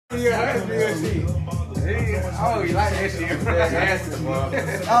That's real shit. Oh, you like that shit? Asking, bro.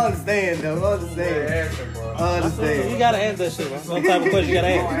 I understand, though. I understand. I understand. You gotta ask that shit, bro. What type of question you gotta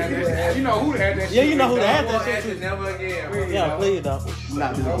ask? You know who to ask that shit. Yeah, you know who to ask I won't that ask shit it to. never again, bro. Yeah, please, though. I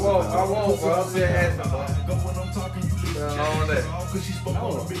won't, bro. I'm just asking, bro.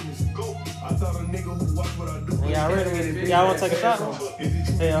 Y'all want to take a shot?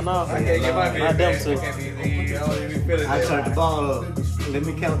 Hell no. I can't get my bitch Not them back. two. I can't be, I don't even feel it. I turned the ball up. Let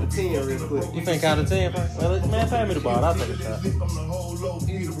me count the 10 real quick. You finna count to 10 first? Well, man, pass me the ball. I'll take a shot. I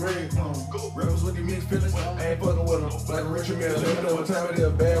ain't fucking with him. Like Richard Mille, let me know what time it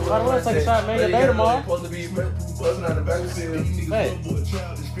is. Bad Why don't I take a shot, man? Your day tomorrow. Supposed to be buzzing out the back of the field. Hey,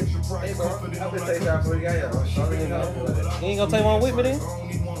 Hey, bro, I've been taking shots for you. you ain't gonna take one with me then?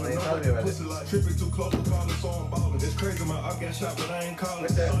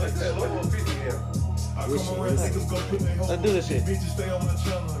 Let's do this shit.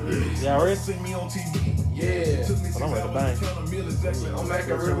 Y'all ready? Yeah. But I'm ready to bang. I'm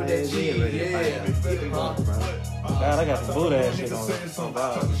making real with that cheese. Yeah. God, I got some boot ass shit on it. Oh,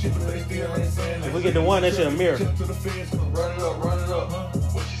 God. If we get the one, that shit a mirror. Run it up, run it up.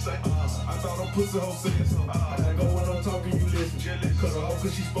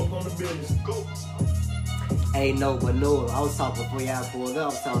 Hey, no, but no, I was talking before y'all pulled up. I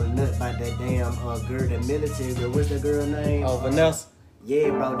was talking nut about that damn girl, that military girl. What's that girl name? Oh, Vanessa. Yeah,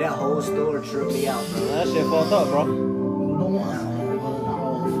 bro, that whole story tripped me out, bro. That shit fucked up, bro.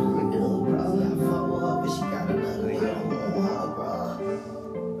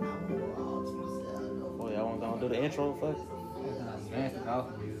 Boy, y'all want to go and do the intro? Fuck.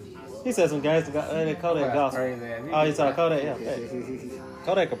 He said some guys they call that gospel. Oh, you saw Kodak? Yeah. Hey.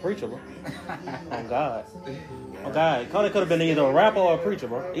 Kodak a preacher, bro. On God. On God. Kodak could have been either a rapper or a preacher,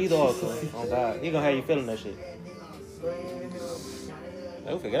 bro. Either or, cuz. On God. He gonna have you feeling that shit.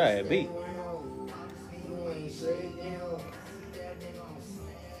 They figure out that beat.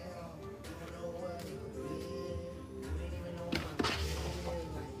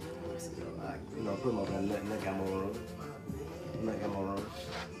 You know, put him on that nut got more room. Nut got more room.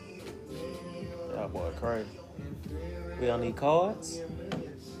 Y'all boy crazy. We don't need cards.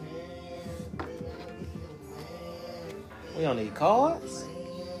 We don't need cards.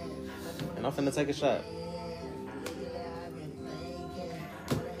 And I'm finna take a shot.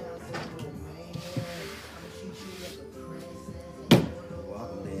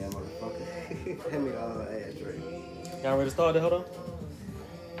 Welcome, damn motherfucker. Hand me the address. Y'all ready to start it? Hold on.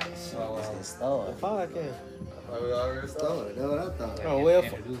 Start. Fuck, I can. We already Start. That's what I thought. Oh, well,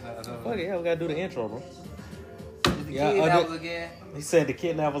 fuck it. Yeah, we gotta do the intro, bro. Yeah, kidnappers again. He said the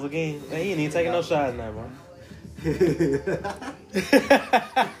kidnappers again. Man, he ain't even taking no shots now, bro.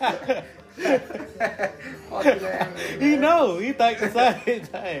 He know. He think the same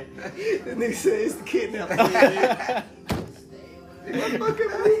thing. The nigga said it's the kidnapper. What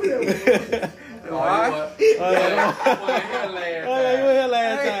fucking movie? Why? You were here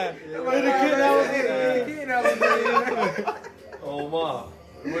last time. The kidnappers. Oh, my.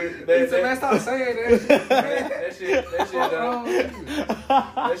 Man, stop saying that. That shit done.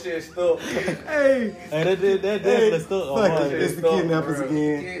 That shit stuck. Hey, that definitely stuck. Oh, fuck boy. it. It's the kidnappers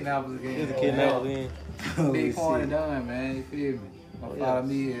again. Kidnappers again. It's the kidnappers again. Big point and done, man. You feel me? Follow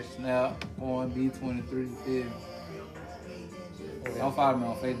me at Snap, B23. You feel me? Don't follow me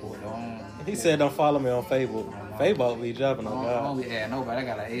on Facebook, though. He said don't follow me on Facebook. Facebook be jumping on I God. don't be adding nobody. I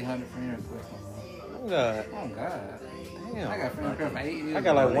got like 800 friend requests. Oh, God. Oh, God. Damn. I got friend requests for 8 years. I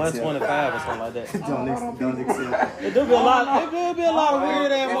got like 125 or something like that. Don't accept. It do be a lot. It do be a lot of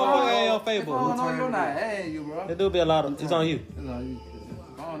weird ass motherfuckers on Facebook. I don't know you're not adding you, bro. It do be a lot of. It's on you. It's on you.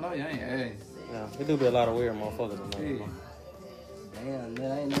 I don't know you ain't adding. Yeah, it do be a lot of weird motherfuckers on there. Yeah. Damn,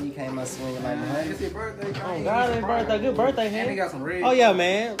 man, I ain't know you came out swinging like Man, that. it's your birthday. Oh God, his birthday, good birthday, And he man. got some red. Oh yeah,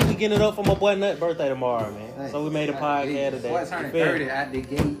 man, we getting it up for my boy Nut birthday tomorrow, man. So we made a podcast today. Boy turning 30 at the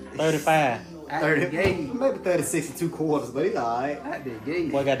gate. 35. At the gate. Maybe 36 and 2 quarters, but he's alright. At the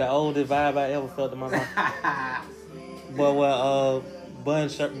gate. Boy got the oldest vibe I ever felt in my life. Boy, well,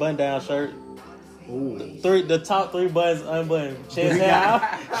 button down shirt. Ooh. The top 3 buttons unbuttoned. Chest out.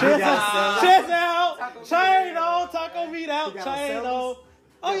 Chest out. Chain on. Taco meat out. Chain on.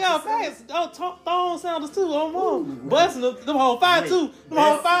 Oh yeah, fast. Oh, thong sounders too. Oh mom, busting them whole 5'2". Them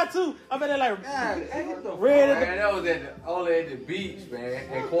whole 5'2". I bet they like red at the. Man, that was only at the beach, man.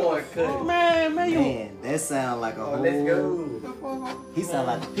 And Quad cut. Man, you. Man, that sound like a whole. Let's go. He sound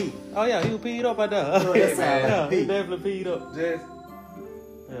like a pee. Oh yeah, he was peed up right there. Oh, that sound Yeah, like he pee. definitely peed up.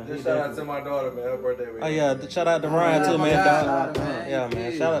 Just shout out to my daughter, man. Her birthday week. Oh yeah, shout out to Ryan too, man. Shout out, man. Yeah,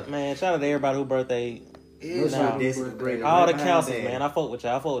 man. Shout out to everybody who birthday It's Nah. your birthday. All the Right counselors, there. man. I fuck with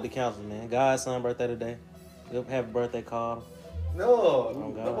y'all. I fuck with the counselors, man. God's son birthday today. Yep, happy birthday, Carl. No,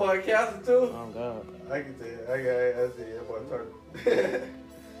 Oh, God. that boy counting too. Oh, God. I can tell. I see that boy turn.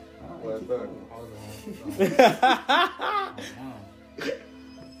 Boy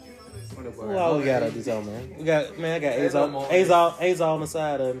Who all we got up this on, man? We got, man, I got Azal on the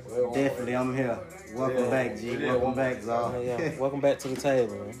side of him. Definitely, I'm here. Welcome back, G. Welcome back, Zal. Yeah, welcome back to the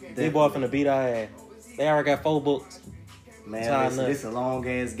table, man. D-boy finna beat our ass. They already got 4 books. Man, Tie listen, nut. this a long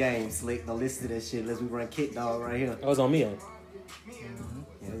ass game, Slick. Don't listen to that shit unless we run kick dog right here. Oh, it's on me, ain't it?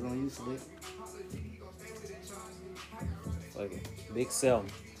 Yeah, it's on you, Slick. Fuck it. Big Selm.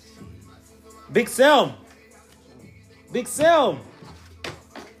 Big Selm! Big Selm!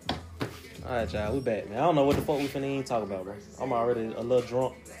 Alright, y'all, we back, man. I don't know what the fuck we finna even talk about, bro. I'm already a little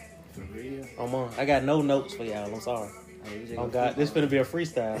drunk. For real? I'm on. I got no notes for y'all. I'm sorry. Oh God, this finna be a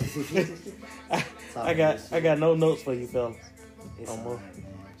freestyle. I got no notes for you, fellas. I'm on.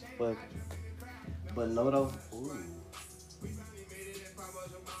 Fuck. But no though. Ooh.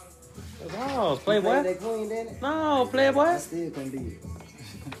 No, You Playboy. played that queen, didn't it? No, Playboy. I still couldn't beat it.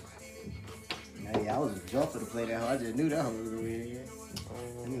 Hey, I was drunk to play that hoe. I just knew that hoe was gonna win.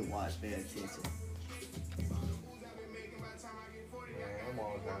 Let me watch, pay attention. I'm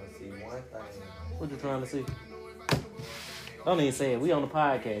all trying to see one thing. What you trying to see? Don't even say it. We on the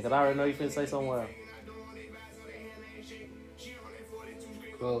podcast, cause I already know you finna say somewhere.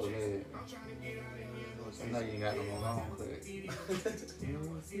 Close head. I know you ain't got no more long cut.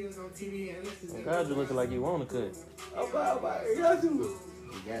 Oh God, you looking like you want to cut. You got to.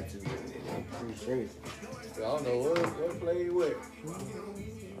 You got to. Appreciate it. I don't know what play you with.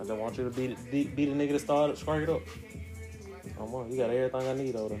 I just want you to beat a nigga that started straight up. Come on, you got everything I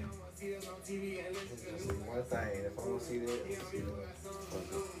need over there. One thing, if I don't see that, I'll see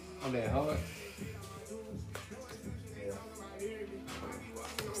that. On that hard. Yeah.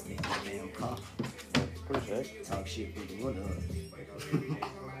 Stay in that damn car. Appreciate it. Talk shit with the window up.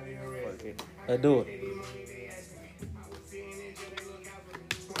 Fuck it. Let's do it.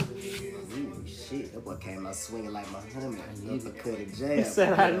 Ooh, shit. That boy came out swinging like my homie. Uppercut and jab. He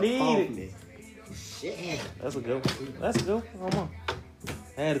said, "I need it." Shit. That's a good one. That's a good one. Come on.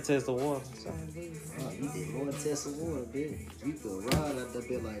 I had to test the water. Oh, you did more test of water, bitch. You could ride out that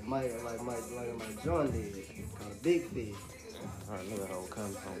bit like Mike John did. Called a big fish. All right, look at that whole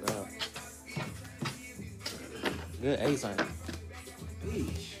coming from God. Good ace, ain't it?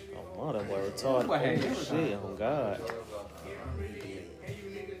 Bitch. Oh, that boy retarded. Boy, hey, Oh, shit, oh God.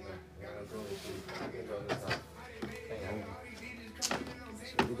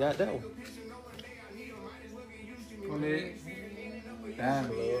 We got that one. On it. Down a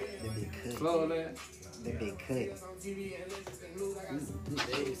little. The big cut. Slow that. The big cut.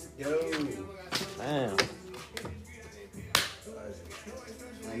 Yo. Damn.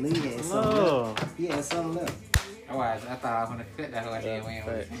 I knew he had something No. left. He had something left. I thought I was gonna cut that whole head when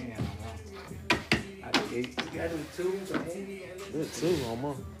Right. I did. You got them twos, man. Good too,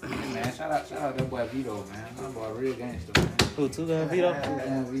 Omar. Man, shout out that boy Vito, man. That boy real gangster, man. Who, Two Gun Vito?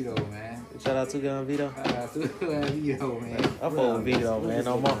 Gun Vito, man. Shout out Two Gun Vito. Shout out to Vito, man. I fuck with Vito, man,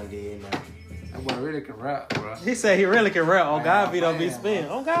 no more. That boy really can rap, bro. He said he really can rap. Oh Man, God, Vito man, be man. spin.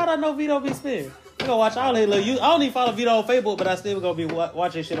 Oh God, I know Vito be spin. We gonna watch all his little. I don't even follow Vito on Facebook, but I still gonna be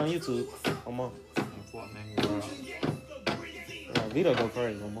watching shit on YouTube. Come on, Vito go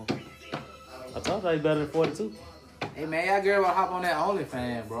crazy. Come on. I told you he better than 42. Hey, man, y'all girl about to hop on that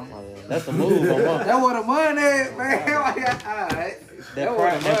OnlyFans, bro. Oh, yeah. That's the move. Come on. That what the money is, man. Alright. That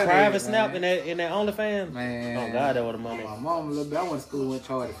private snap in that OnlyFans. Man. Oh God, that what the money. My mom a little bit. I went to school with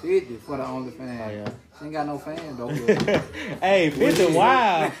charged 50 for the OnlyFans. Oh yeah. She ain't got no fans though. Hey, 50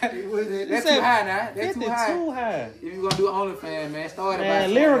 wild. That's too high now. That's 50 too high. too high. If you gonna do OnlyFans, man, start it Man,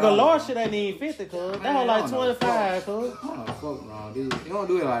 by lyrical $40. Lord shit ain't even 50, cuz. That Man, whole I like don't know. 25, cuz. I don't know, fuck wrong, dude. You don't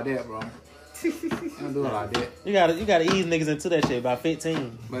do it like that, bro. You don't do it like that. You gotta ease niggas into that shit by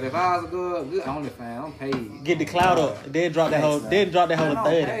 15. But if I was a good OnlyFans, I'm paid. Get the clout up. Then drop that whole. Then drop that whole Man, to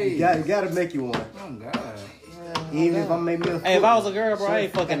I'm 30. paid. You gotta make you one. Oh God. Even if I make me a Hey, if I was a girl, bro, I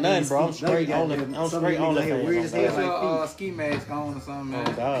ain't fucking nothing, bro. I'm straight on the. I'm straight on the Weird as fans. hell. Get like your ski mask on or something, man.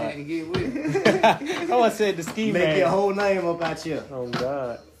 Oh, God. And get with it. I was said the ski Make your man. whole name up out here. Oh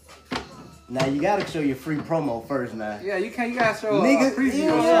God. Now you gotta show your free promo first now. Yeah, you gotta show Nigga, a preview you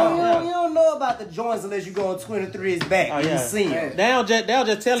or don't, something. you don't know about the joints unless you go on 23's back. Oh, You yeah. seen Yeah. it. They'll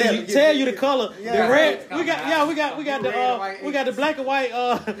just tell you the color. Yeah. The red. We got Red and white. the black and white.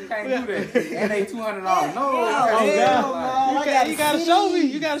 You can't do that. And they $200. No. Oh, you God. can't do No. that. You gotta show me.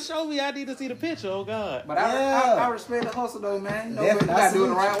 You gotta show me. I need to see the picture. Oh God. But Yeah. I respect the hustle though, man. You know, but you Definitely. gotta do it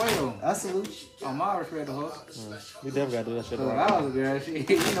the right way though. I salute you. Oh, my respect the hustle. We definitely gotta do that shit. So if Right. I was a girl, shit,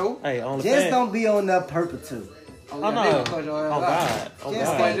 you know. Hey, on Just don't be on the perpetuity. Oh yeah, no! they gonna cut your ass Oh out. God! Oh Just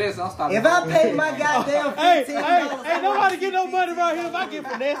God! can't- This, I'm stopping. If I pay my goddamn Hey, $15, ain't nobody get no money right here if I get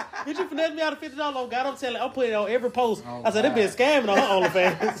finesse. Get you finesse me out of $50 on God. I'm telling, I'm putting it on every post. Oh, I said, they been scamming on her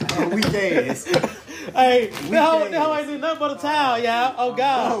OnlyFans. weak ass. Hey, that hoe ain't doing nothing but a towel, y'all. Oh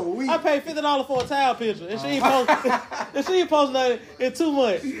God. Oh, we- I paid $50 for a towel picture. And she ain't post nothing in 2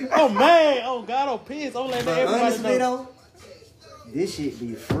 months. Oh man, oh God, I'm pissed. I'm letting But everybody honestly know. though, this shit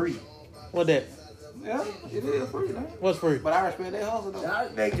be free. What that? Yeah, it is free, man. What's free? But I respect that hustle, though. I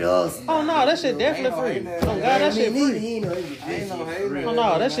respect yours. Oh no, that shit definitely free. Oh God, that shit free. Ain't no hating. Oh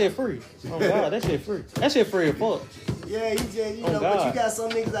no, that shit free. Oh God, that shit free. That shit free as fuck. Yeah, you just, you Oh, know, but God. you got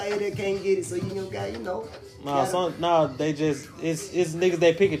some niggas out here that can't get it, so you got, you know. They just it's niggas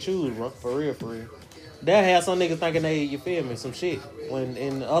they pick and choose, bro. For real, for real. They'll have some niggas thinking they, you feel me, some shit. When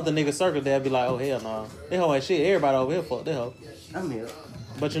in the other niggas circle, they'll be like, oh hell nah. They hoe ain't shit. Everybody over here fuck that hoe. I'm here.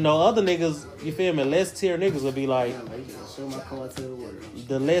 But you know, other niggas, you feel me, less tier niggas will be like, I'm ready to show my card to the world.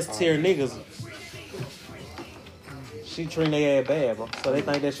 the less tier niggas, she treat their ass bad, bro. So they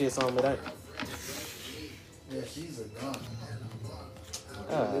think that shit something it ain't. Yeah, she's a gun.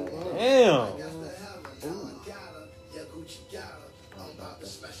 God damn.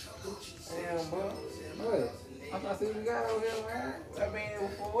 Damn, bro. What? I thought see what you got over here, man. I mean,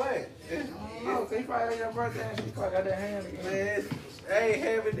 for what? Oh, so you probably had your birthday and she probably got that hand again. Man, I ain't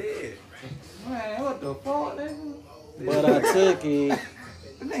having it. Man, what the fuck, nigga? But I took it.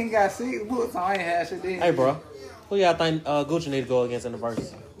 The nigga got 6 books, so I ain't had shit then. Hey, bro. Who y'all think Gucci need to go against in the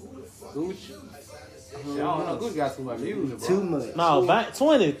verse? Gucci. I don't know. Gucci got too much music, bro. Too much. No, back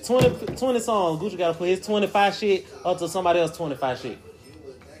 20 songs. Gucci got to put his 25 shit up to somebody else 25 shit.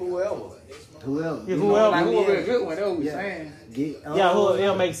 Whoever. Whoever. Yeah, Like, whoever. who would be a good one? That's what we Yeah. saying. Yeah,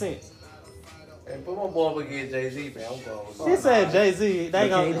 it'll make sense. And put my boy up against Jay-Z, man. I'm going with He said Jay-Z, he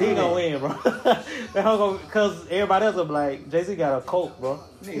can't do gonna that. win, bro. They gonna, cause everybody else will be like, Jay-Z got a cult, bro.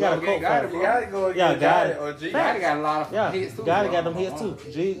 He got a cult Got it, factor. You gotta go Yeah, against got Gotti it. or G. Gotti got a lot of Yeah, hits too. Gotti bro. got them hits too.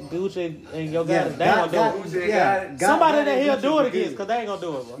 Gucci and Yo Yeah, Gotti, they ain't gonna do it. yeah, Somebody that he'll Gucci do it be against, good. cause they ain't gonna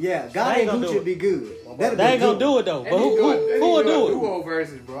do it, bro. Yeah, They God ain't and gonna do Gucci it. be good. They ain't gonna do it though. But who would do it? Duo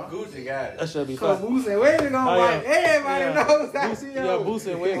verses, bro. Gucci got That it. should be So fun. Boosie and Wavy gonna Oh, yeah. like everybody Yeah. knows that Boosie- shit. yeah,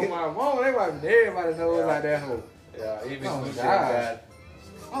 Boosie and Wavy. On my phone, they like everybody knows like that hoe. Yeah, even Oh, Gucci God. got it.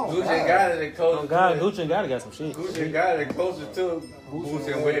 Oh, Gucci God. got it and closer Oh God, to it. Gucci and Gotti got some shit. Gucci got it closer to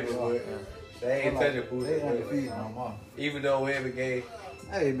Boosie and Webby, but they ain't touching They Boosie and undefeated Webby. no more. Even though Webby gay.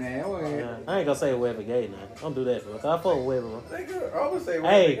 Hey man, what? Yeah, I ain't gonna say Webby gay now. Don't do that, bro. 'Cause I fuck with Webby, bro. Nigga, I would say Webby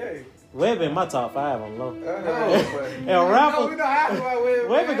Hey. gay. Webby in my top 5 on low. I know, And No, we rapper, don't have to like Webby.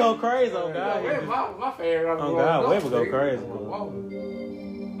 Webby man. go crazy on Yeah, Webby, God. my favorite rapper. Oh, growing God, up, Webby go nigga. crazy, bro. Whoa.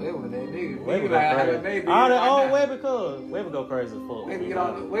 Webby that nigga. Webby He go like how crazy. that baby All is the right old now. Webby cuz. Webby go crazy as fuck.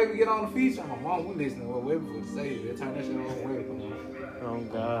 Webby get on the feature. My mom, we listening to what Webby would say. They turn that shit on Webby. Oh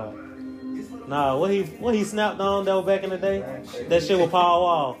God. Nah, what he snapped on though back in the day? That shit with Paul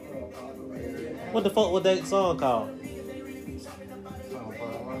Wall. What the fuck was that song called?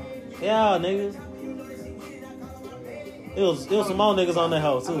 Yeah, niggas. It was some more niggas on that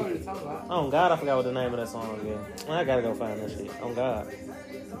hoe I know what too. you're talking about. Oh God, I forgot what the name of that song again. I gotta go find that shit. Oh God.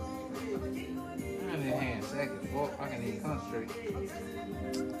 I'm in hand second. Fuck, I can't even concentrate.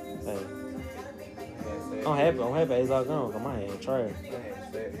 Hey. I'm happy he's all gone, cause my hand trash.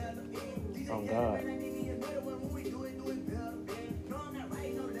 Oh God.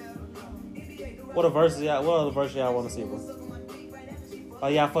 What other verses y'all wanna see, bro? Oh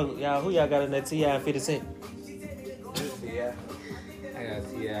y'all who y'all got in that T.I. and 50 Cent? T.I. I got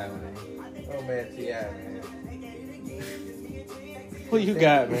T.I. man. Oh man, T.I. man. Who you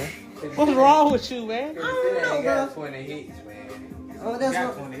got, man? What's wrong with you, man? He know, ain't got bro. 20 hits, man. Oh, that's Got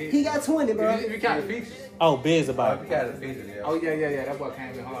what 20 hits. he got 20, bro. If you count the features. Oh, Biz Oh, about if it. you got a feature, yeah. Oh yeah. That boy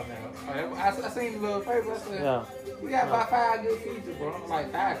came in hard now. I seen the little paper. I said, Yeah. we got about 5 good features, bro.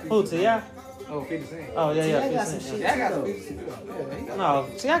 Like 5 features. Who, T.I.? Oh, 50 Cent. Oh, yeah, T.I. 50 got some Cent. shit. Yeah, I got some features too. Yeah, he got No,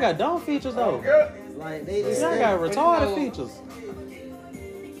 see, I got dumb features though. Like they just See, I got retarded features.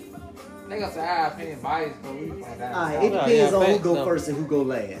 They got some eye opinion bias, but we find out. Alright, it Yeah, depends on who facts, go though. first and who go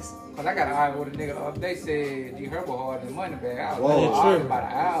last. Cause I got an eye with a nigga the other day said G Herbo hard than money bag. I was Whoa. like, arguing about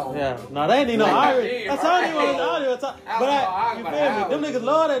an hour. Yeah, no, they ain't need no Like, argument. yeah, I told you right. on the audio. But you feel me? Them niggas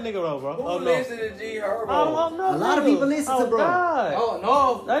love that nigga though, bro. Who Oh no. listen to G Herbo? Oh no. A lot of people listen to bro. God. Oh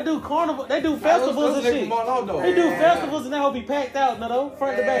no. They do carnival. They do festivals and shit. They do Yeah. festivals and they will be packed out, no, though,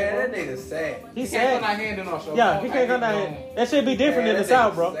 front to back, Man, that bro. nigga sad. He He can't come sad. down here and do no show. Yeah, he can't come down here. That shit be different Man, in the that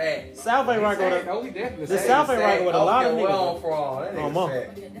South, nigga bro. sad. South ain't rocking with it. No, we definitely The sad. South ain't rocking with a lot of Where I'm niggas. from, that Oh, mom. nigga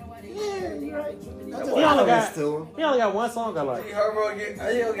sad. Yeah, you're right. He only got one song I like. See,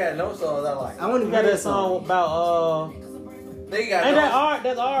 Herbo he don't got no songs I like. I want He to got hear that song about Nigga got ain't no.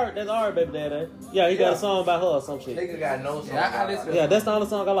 that's art, baby daddy. Yeah, he got a song about her or some shit. Nigga got no songs. Yeah, I listen to Yeah, that's the only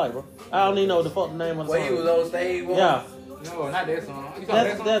song I like, bro. I don't even know what the fuck the name of the When he was song. on stage, boy. Yeah, No, not that song. You talking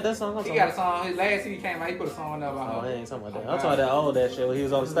that song? that song. I'm He talking got a about. song. His last CD came out. He put a song out Oh, about I her. ain't talking about that. I'm talking about that old that shit when he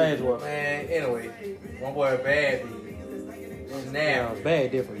was on the stage with. Man, anyway, my boy Bad B. Yeah, Now,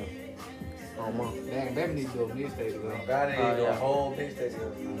 bad different. Oh, mom. Dang, baby need to do a mixtape ago. God ain't do yeah. a whole mixtape.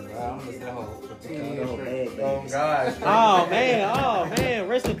 I'm gonna that whole for 10 years Oh, straight. bad, Oh baby. God. Oh man,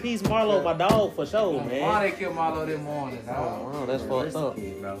 rest in peace, Marlo, my dog, for sure, Why man. they killed Marlo this morning, dog? Oh, that's fucked up.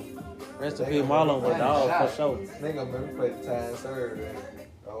 Bro. Rest in peace, Marlo, my dog, for sure. Nigga, man, we played the time served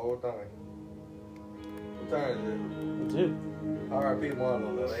the whole thing. What time is it? Dude. R.I.P.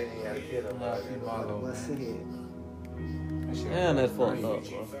 Marlo, though. They ain't had a kid up there. R.I.P. Marlo. What's it? Man, that's fucked up,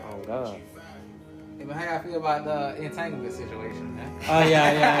 bro. Oh God. Hey, but how y'all feel about the entanglement situation, man? Oh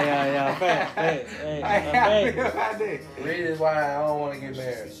yeah. Fact. Hey, How y'all feel fact. about that? Reason why I don't want to get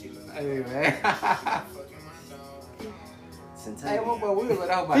married. Hey, man. Hey, Centennial. what boy, we was at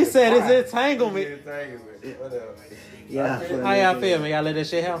the house about He this said fire. it's entanglement. Whatever. Yeah. How y'all feel, man? Y'all let that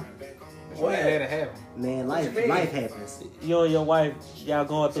shit happen? We ain't let it happen. Man, What life you mean? happens. You and your wife, y'all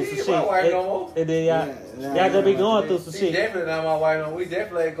going through She some ain't shit. my wife no more. And then Yeah, y'all gonna be going through some She shit. definitely not my wife. No, we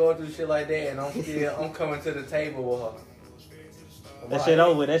definitely ain't going through shit like that, and I'm coming to the table with her. That shit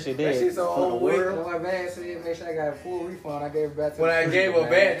over with. That shit That shit dead. so over with. So my bad said, make sure I got a full refund. I gave it back to When the I street, gave her man.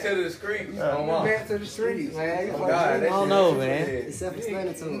 back to the street, oh my. Back to the street, man. You Oh fucking God, street. that I don't shit know, super man. dead. It's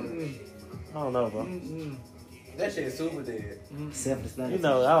self-explanatory. I don't know, bro. That shit super dead. Self-explanatory. You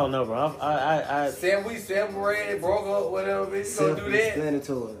know, I don't know, bro. I Said we separated, broke up, whatever, bitch. Gonna do that,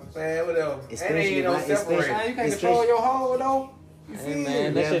 Self-explanatory. man, whatever. And Especially ain't no like- especially- separate. Man, you can't Especially- control your hoe, though. You Hey, see man,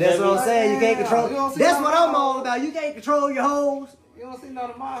 it. that Yeah, shit that's that what I'm saying. You can't Yeah, control. you don't see That's none what of I'm my all hoes. about. You can't control your hoes. You don't see none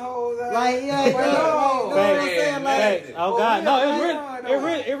of my hoes. Like, yeah, you know what I'm saying? Like, Hey, oh God, no,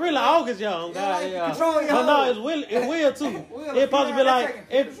 it really August, y'all. Oh God, like, yeah. control your But no, hoe. it will too. It supposed to be like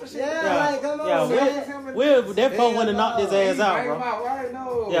it. yeah, like, come on, Yeah, man. We'll that fuck when to knock his ass out,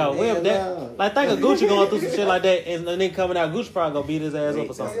 bro. Yeah, we'll Hell that. no. Like think of Gucci going through some shit like that, and the nigga coming out, Gucci probably gonna beat his ass up or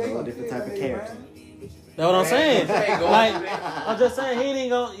That's something. a whole different type of character. That's what I'm saying. Man, ain't going Like through that. I'm just saying, he ain't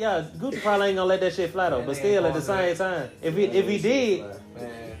gonna. Yeah, Gucci probably ain't gonna let that shit fly though. But still, at the same time, if he did, Man,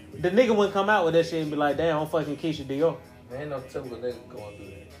 the nigga wouldn't come out with that shit and be like, "Damn, I'm fucking Keisha Dior." there ain't no typical nigga going through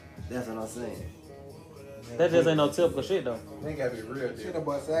that. That's what I'm saying. That just ain't no typical shit though. Nigga gotta be real, Shit, dude.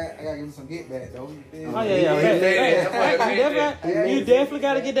 but I gotta give him some get back though. You feel me? Oh yeah. He You definitely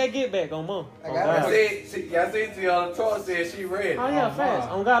gotta get that get back on mom. I Oh, got I God. said, y'all seen Tiana Troy said she ready. Oh yeah, fast.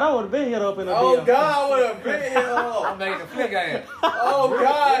 Oh God, I would have been hit up in a Oh deal. God, what a bit I'm making a flick at him. Oh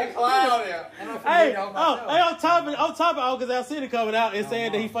God, Claudia. Hey, I'm topping August Out City coming out and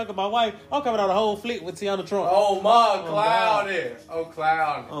saying that he fucking my wife. I'm coming out a whole flick with Tiana Trump. Oh my, God. Claudia. Oh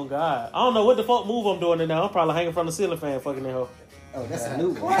Claudia. Oh God, I don't know what the fuck move I'm doing now. I'm probably hanging from the ceiling fan, fucking that hoe. Oh, that's a new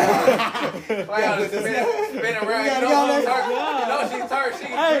one. Claudia spin around. You know she turned. She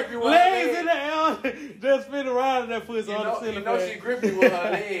Hey, grip you with her legs in legs. the air, just spinning around in that pussy on the ceiling You know fan. she grip you with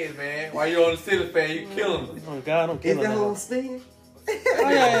her legs, man. While you on the ceiling fan, you killing her. Oh God, I'm Is killing that that whole hoe. spin? Oh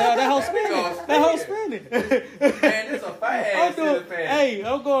yeah, that whole spinning. That That whole spinning. spinning. Man, this a fat I'm ass doing, ceiling fan. hey,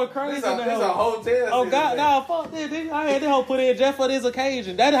 I'm going crazy This in the a hoe. hotel. Oh ceiling God, fan. nah, fuck that, nigga. I had that hoe put in just for this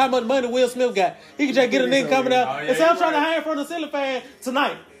occasion. That's how much money Will Smith got. He can just get a nigga coming out Oh, yeah, and say, I'm you trying to right. hang from the ceiling fan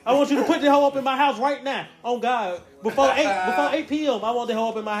tonight. I want you to put the hoe up in my house right now. On God. Before 8 p.m. I want the hoe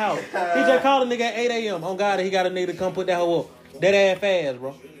up in my house. He just called a nigga at 8 a.m. On God, he got a nigga to come put that hoe up. That ass fast,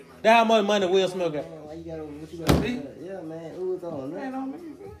 bro. That's how much money Will Smith got. Man, why you gotta, what you gotta do? Yeah, man. Who was on that? Ain't on me.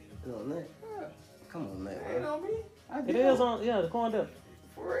 On that? Come on, man. Ain't on me. It is on, yeah, the corn dip.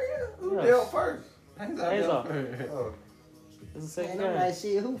 For real? Who Yeah. dealt first? Hands off. Oh. It's a second Man, I'm game. like,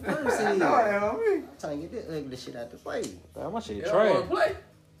 shit, who first in No, it here? ain't on me. I'm trying to get this ugly shit out the play. Damn, my shit You don't want trash. to play?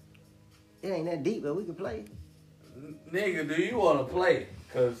 It ain't that deep, but we can play. Nigga, do you want to play?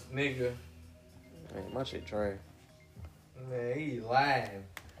 Cause nigga, Man, my shit trash. man, he lying.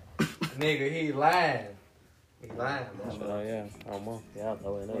 Nigga, he lying. He lying, bro. Oh yeah, I'm on. Yeah, I'll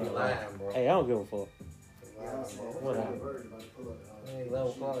throw it He in. lying, bro. Hey, I don't give a fuck. He lying, bro. What happened? Ain't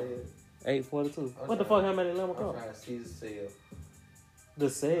 11 o'clock yet. 8:42. What the fuck? How many lemon I'm cups? trying to see the sale. The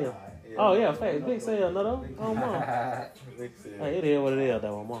sale. Yeah. Oh yeah, fact. Big sale, no though. Oh mom. Big sale. Hey, it is what it is,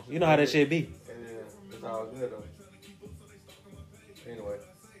 though, mom. You know how that shit be. It's all good though. Anyway.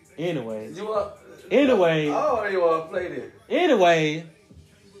 Anyways. You want? Anyway. I don't even want to play this. Anyway.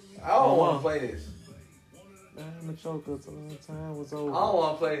 I don't Oh, want wow. to play this. I'm a choker till the time was I over. don't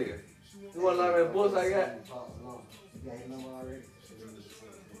want to play this. You want to know how many books I got? You got his number already?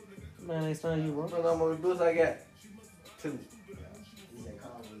 Man, ain't stunning you, You bro. want to know how many books I got? 2. He said,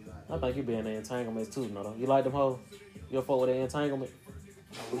 call me. I think you be in the entanglements too, no? You like them hoes? You fuck with the entanglement?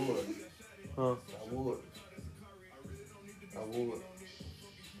 I would. Huh? I would.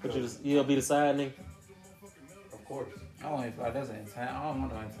 But you'll be the side nigga? Of course. I don't even feel like that's an entanglement. I don't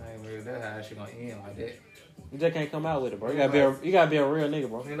want no entanglement. That's how that shit gonna end like that. You just can't come out with it, bro. You gotta be a real nigga,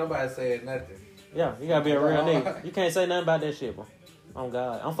 bro. Ain't nobody said nothing. Yeah, you gotta be a real nigga. You can't say nothing about that shit, bro. Oh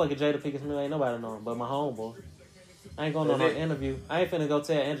God, I'm fucking Jada Pinkett Smith. Ain't nobody know him, but my homeboy. I ain't going on no interview. I ain't finna go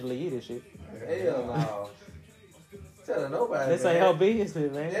tell Angela Yee this shit. Hell no. Telling nobody. This ain't her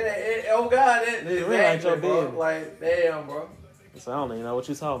business, man. Oh God, it really ain't your bro. business. Like, damn, bro. So I don't even know what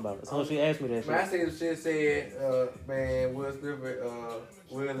you talking about. So she asked me that Man, I shit. see the shit said, man, Will Smith,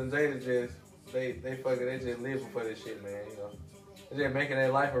 Will and Jada just, they just living for this shit, man, you know. They just making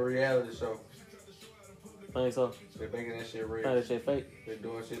their life a reality show. Think so? They're making that shit real. Think that shit fake. They're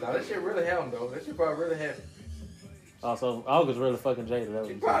doing shit. Now, that shit really happened, though. That shit probably really happened. Oh, so August really fucking Jada. That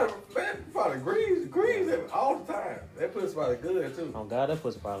He was probably agrees all the time. That pussy probably good, too. Oh God, that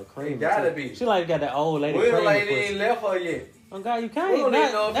pussy probably creamy. It gotta too. be. She like got that old lady Will creamy lady pussy. ain't left her yet. Oh God, you We can't. don't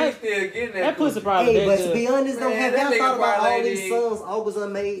even know That, if he's still getting that pussy probably Hey, that but to be good. honest, though, Man, have that y'all nigga thought about all probably these songs August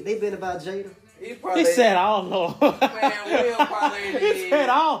unmade? They been about Jada. He probably, He said, "Oh Lord." Man, Will probably He said,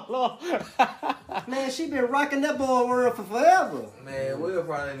 "Oh Lord." Man, she been rocking that boy world for forever. Man, Will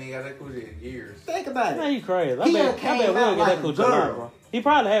probably ain't got that coochie in years. Think about Man, it. you crazy. I He bet done came Will out get like that a coochie a lot, girl. bro. He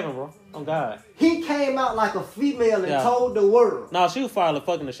probably haven't, bro. Oh God. He came out like a female and Yeah. told the world. No, she was probably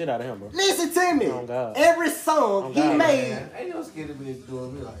fucking the shit out of him, bro. Listen to me. Oh, God. Every song Oh, he God. made. Man, ain't no skinny bitch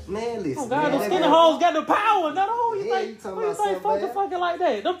doing me like that. Man, listen. Oh God, man, them that skinny girl- hoes got the power. Not who you Yeah, you think? talking Who you about think something fucking like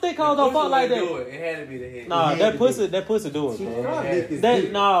that? Them thick hoes The don't fuck pussy like wouldn't that. do it. It had to be the head. Nah, It had that to pussy be. do it, She man. probably is That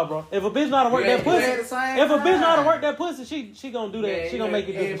deep. nah, bro. If a bitch know how to work Yeah, that yeah, pussy, at the same if a bitch know how to time. work that pussy, she gonna do that. Man, She gonna make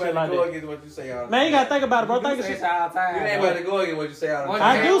you do some shit everybody like go that. against what you say all the Man, you time. gotta think about it, bro. You Think of say shit. it all the time. You ain't about to go against what you say all the time.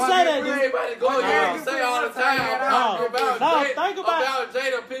 I do say that, You dude. ain't about to go against what you say all the time. No, think about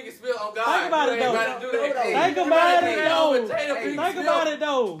Jada Pinkett Smith. Oh God, Think about you it, ain't though. about to do that. Think You about better it, be though. with Jada Pinkett Think Smith. about it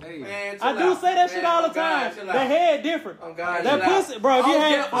though. Hey, Man, I chill do out. say that shit Man, all the oh, God, time. chill The out. head different. Oh God, That chill out. pussy, bro. If you I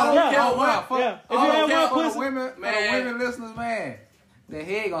had, don't yeah, care what. yeah. If you I don't had care one for the pussy, women, Man. women listeners, man, the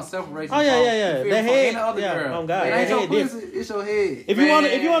head gonna separate you. Oh, yeah, from- yeah, yeah. you feel The me, from head- any other yeah, girl. oh, God, It the ain't your head pussy, it's your head. if you want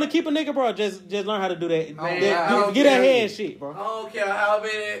Man. to keep a nigga, bro, just learn how to do that. Oh, yeah, I don't Get that care. head shit, bro. I don't care how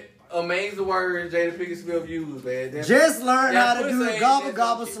many amazing words Jada Pinkett Smith used, man. That- Just learn that how to pussy do ain't gobble just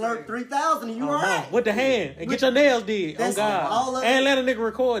gobble no shit, slurp man. 3000 and you Oh, alright. with the hand and get your nails did. Oh That's all God, of and it. let a nigga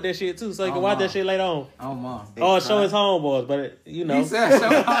record that shit too, so he can Oh, watch my. that shit later on. Oh, mom. Or show his homeboys, but you know, He said, "Show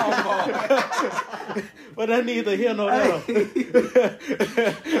homeboy." but that neither here nor there.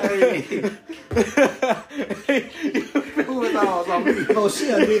 Who was on me? Oh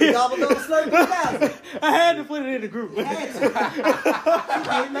shit, I did gobble gobble slurp 3000. I had to put it in the group. She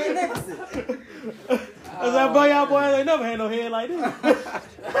did magnificent. I was like, boy, y'all boys ain't never had no head like this.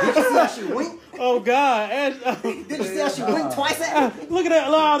 Did you see how she winked? Oh God, Did you see how she winked twice at me? look at that,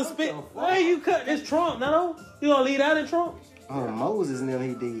 look all the spit. Hey, you cut this Trump, no? You gonna leave that in Trump? Oh, Moses and them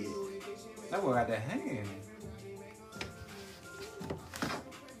he did. That boy got that hand.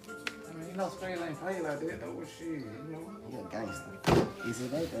 I mean, you know, Space ain't play like that, though. Shit, you know. He a gangster. He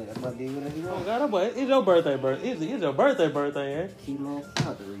said that boy did whatever he Oh wanted. God, that boy, it's your birthday. It's your birthday, eh? Keep man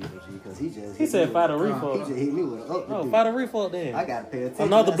out the reaper, G, because he just He hit said me fight a with- He refill. just hit me with an up to Oh, do. fight a refill then. I gotta pay attention.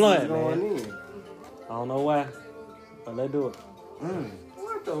 Another I see blunt, what's going man. in. I don't know why, but let's do it.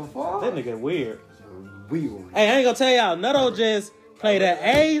 What the fuck? That nigga weird. Weird. Hey, I ain't gonna tell y'all. Nutto just played an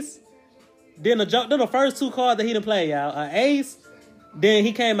ace. Then the first two cards that he done play, y'all. An ace. Then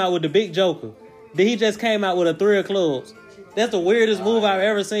he came out with the big joker. Then he just came out with a 3 of clubs. That's the weirdest move I've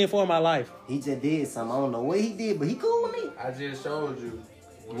ever seen for in my life. He just did something. I don't know what he did, but he cool with me. I just showed you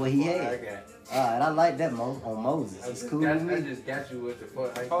What he I had. got. Alright, I like that on Moses. I It's just, cool got, with I me. just got you with the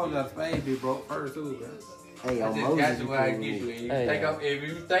fuck. I told you that Space be broke first, too, bro. Hey, I on just Moses. got he you what I cool get with you. me. And you Hey, think yeah. if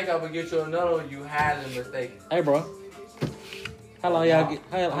you think I'm gonna get you another one, you highly mistaken. Hey, bro. How long y'all get?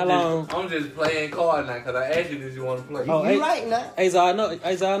 How long? I'm just playing cards now because I asked you this you want to play. Oh, You hey, right now. hey,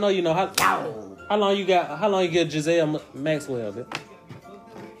 I know you know how long you got? How long you get Giselle Maxwell? Bitch?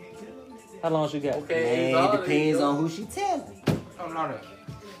 How long she got? Okay, Man, it depends on who she telling. I don't know that.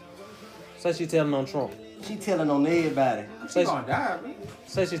 Say she telling on Trump. She telling on everybody. She gonna die, man.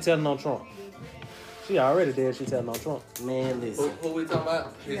 Say she telling on Trump. She already dead. She telling on Trump. Man, listen. Who we talking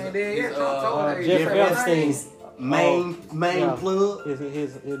about? ain't dead yet. Trump told her Jeffrey Jeffrey Epstein. Epstein. main plug.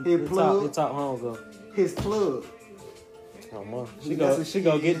 His plug. top homegirl. His plug. Oh man, He got some she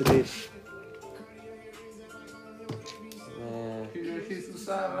go shit. get the bitch. Man, She's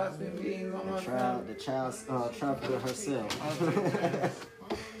suicide. I said, being on my The child trafficker herself.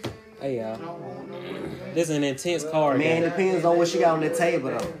 hey y'all, this is an intense card Man, game. it depends on what she got on the table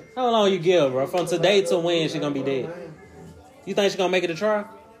though. How long you give, bro? From today to when she gonna be dead? You think she gonna make it to trial?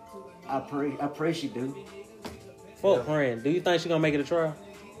 I pray she do. Fuck friend. Do you think she gonna make it to trial?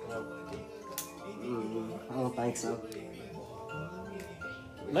 I don't think so.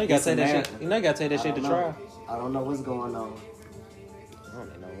 No, you gotta It's take that America. shit. You know you gotta take that I shit to don't know. trial. I don't know what's going on. I don't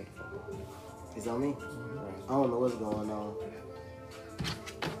even know what the fuck. It's on me. I don't know what's going on.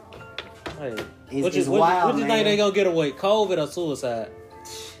 Hey, It's wild, what you man. think they gonna get away? COVID or suicide?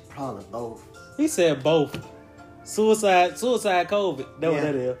 Probably both. He said both. Suicide, COVID. That's what Yeah.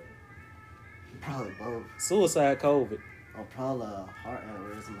 that is. Probably both. Suicide, COVID. Or probably a heart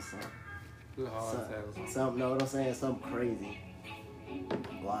aneurysm or something. Good hard tackle. Something, know what I'm saying? Something crazy.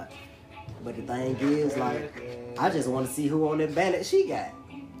 What? But the thing is, like, I just want to see who on that ballot she got.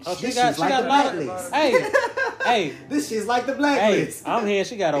 Oh, she This got shit's like the a lot. blacklist. Hey, This shit's like the hey, blacklist. I'm here.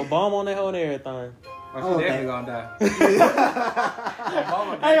 She got Obama on that hoe and everything. Oh, Oh, she definitely okay. gonna die.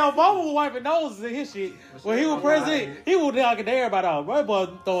 Hey, Obama was wiping noses in his shit. When he was president, he was knocking everybody out. That boy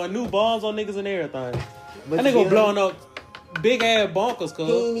throwing new bombs on niggas and everything. But That nigga you was blowing up big ass bunkers, He cuz.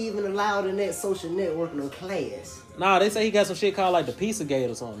 ain't even allowed in that social networking or class. Nah, they say he got some shit called like the Pizza Gate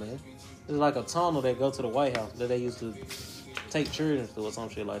or something, man. It's like a tunnel that go to the White House that they used to take children through or some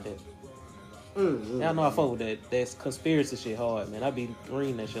shit like that. Y'all know I fuck with that. That's conspiracy shit hard, man. I be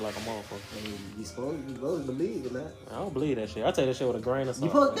reading that shit like a motherfucker. You supposed to believe it, man. I don't believe that shit. I take that shit with a grain of You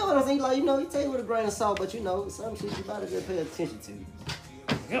salt. supposed to know what I'm saying? Like, you take it with a grain of salt, but some shit you gotta just pay attention to.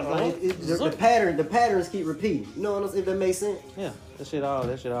 Yeah, Like, the patterns keep repeating. You know what I'm saying? If that makes sense. yeah, that shit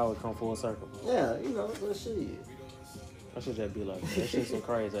always come full circle. Yeah, that shit. That shit just be like that. That shit some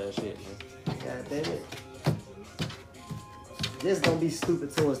crazy ass shit, man. God damn it. Just don't be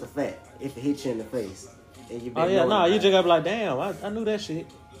stupid towards the fact if it hits you in the face. And you Oh yeah, nah, you just gotta be like, damn, I knew that shit.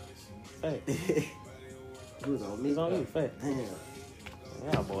 Hey, It was on me. it's on you, fat. Damn.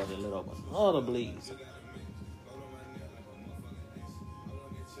 Y'all boys just lit up another bleeds.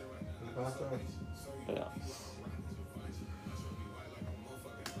 Yeah.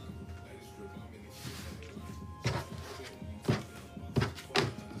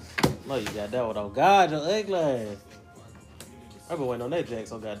 No, you got that one on. God, your ugly ass. I've been waiting on that jack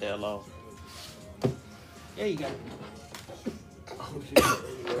so goddamn long. Yeah, you got it.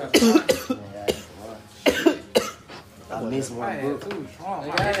 I missed I one had book. 2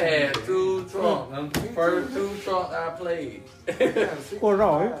 Trump. I had 2 Trump. Them first 2 Trump I played. What's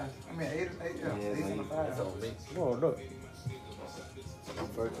wrong? I mean, 8 and 5. That's on me. Oh, no. Them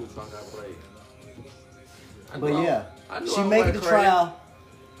first 2 Trump I played. But yeah, I knew she I make it went to crazy. trial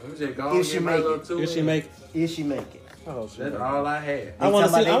Let me just go If she get my make little it. 2 If she in. make it. if she make it. Oh, shit. That's all I had. I want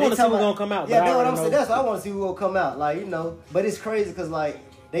to see. I want to see what's gonna come out. Yeah, but I that's what I'm already saying. know. That's what I want to see who will come out. Like, but it's crazy because like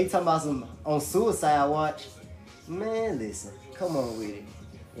they talking about some on Suicide Watch. Man, listen, come on with it.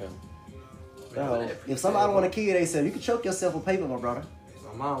 Yeah. Man, No. that If somebody want to kill themselves, you can choke yourself with paper, my brother.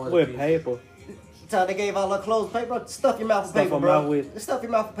 My mom was a With piece. paper. Time they gave all her clothes paper, stuff your mouth with Stuff paper, her bro. mouth with- Stuff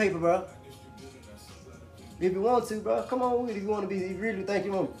your mouth with paper, bro. If you want to, bro, come on with it. If you want to be, if you really think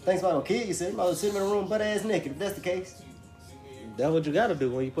you want, think somebody gonna kill yourself, you might as well sit in the room butt ass naked. If that's the case, That's what you gotta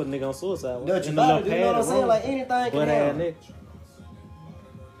do when you put a nigga on suicide watch. that's what you In the gotta little do. You know what I'm padded saying? room. Like anything can Butt ass happen. nigga.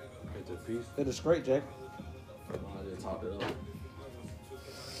 Get the piece. Get a straight jack. I just talked it up.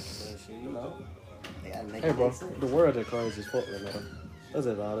 So, shit, they gotta make Hey, it bro, make sense. the world is crazy as fuck right now. That's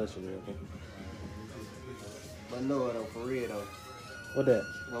just all that shit is. Man. But no, though, for real though. What that?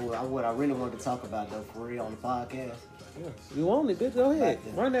 What I really wanted to talk about though, for real on the podcast, Yeah. You want it, bitch? Go ahead.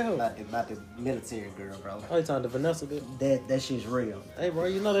 Run that hoe. about the military girl, bro. Oh, you talking to Vanessa, bitch? That shit's real. Hey, bro,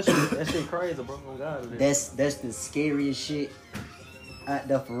 you know that shit crazy, bro. Oh, God. it is. That's the scariest shit out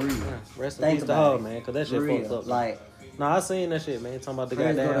there for real. Yeah, rest in Think peace to about her, it. man, because that shit Real. fucked up. Like, Nah, I seen that shit, man. Talking about the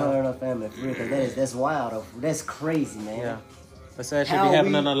prayers go to her goddamn. and her family, for real, 'cause that's wild though. That's crazy, man. Yeah. That sad shit How be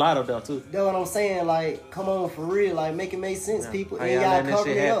happening we- a lot of them, too. That's what I'm saying. Like, come on, for real. Like, make it make sense, Yeah. people. How And y'all y'all letting that cover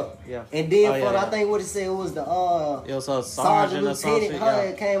shit it happen? up. Yeah. And then Oh, yeah, I yeah. think what it said was the It was a sergeant sergeant or some lieutenant. shit. Her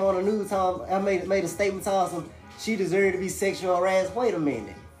Yeah. came on the news. Time I made a statement telling some she deserved to be sexual harassed. Wait a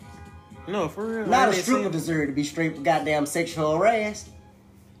minute. No, for real. Not I a ain't stripper seen- deserved to be straight goddamn sexual harassed.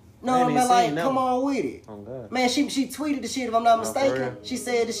 No, ain't man, even like, seen that come one. on with it. Oh God. Man, she tweeted the shit, if I'm not Oh, for mistaken. real? She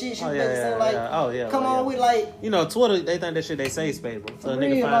said the shit. She Oh, was yeah, making yeah, sound like, yeah. Oh, yeah, come well, on yeah. with, like, You know, Twitter, they think that shit they say space, bro. So a for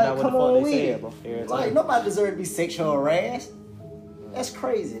nigga real, find like, out what come the on fuck with they it. said, bro. Every Like, time. nobody deserves to be sexual harassed. That's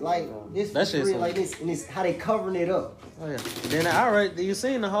crazy. Like, this That is shit's real, some- like this, and it's how they covering it up. Oh, yeah. Then I already, you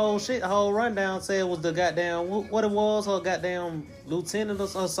seen the whole shit, the whole rundown said it was the goddamn, what it was, her goddamn lieutenant or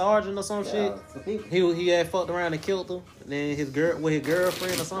some sergeant or some shit. For people. He had fucked around and killed him. And then his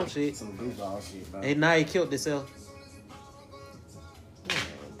girlfriend or some shit. Some goofball shit, bro. And now he killed himself.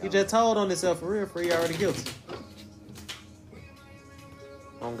 He just told on himself for real, he already guilty.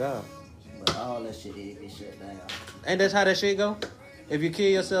 Oh God. But all that shit did get shut down. Ain't that how that shit go? If you kill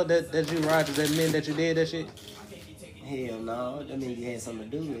yourself, that you righteous, that mean that you did that shit? Hell no, that means you had something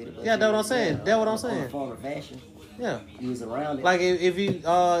to do with it. But Yeah, that's what I'm saying. yeah, That's what I'm on saying. a form of fashion, Yeah. you was around it. Like if you it's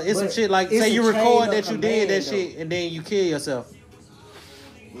some But shit like it's say a you chain record of that you did that command, shit and then you kill yourself.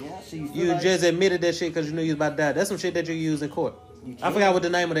 yeah, so you feel You like just admitted that shit because you knew you was about to die. That's some shit that you use in court. you I can. forgot what the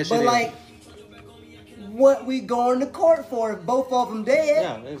name of that shit But is. like, what we going to court for if both of them dead?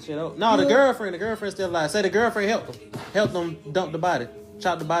 Yeah, that shit. No, the girlfriend still alive. Say the girlfriend helped them dump the body,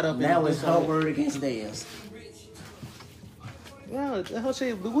 chop the body up. Now and it's do her something. word against theirs. Yeah, that whole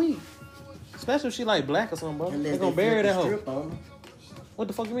shit be weak. Especially if she like black or something, bro. Unless They gonna flip bury the that hoe. script on them. What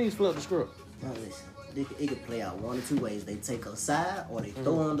the fuck you mean you flip the script? Now listen, it could play out one or two ways. They take her side or they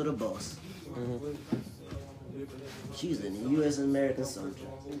throw Mm-hmm. her under the bus. She's a U.S. American soldier.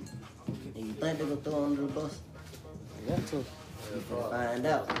 And you think they're gonna throw her under the bus? Yeah, too. We can find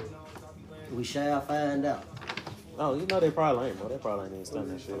out. We shall find out. Oh, you know they probably ain't, bro. They probably ain't even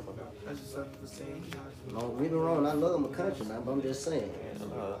stunned that shit, bro. Don't get me wrong, I love my country now, but I'm just saying.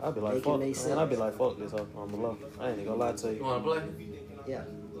 I'd be like, Make it fuck, make man. I'd be sense. like, fuck this hoe on the low. I ain't even gonna lie to You you. wanna play? Yeah.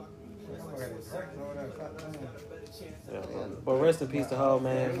 Yeah, but rest in peace to her,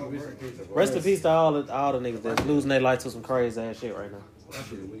 man. Rest in peace to all the niggas that's losing their life to some crazy ass shit right now.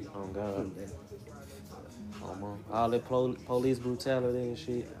 Oh God. Oh man. All that police brutality and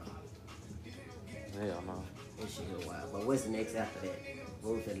shit. Hell no. This shit is wild. But what's the next after that?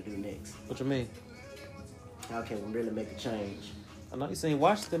 What we finna do next? What you mean? How can we really make a change? I know you seen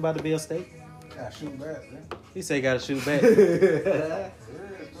Washington about to be a state. Yeah, shoot back, man. He said he gotta shoot back.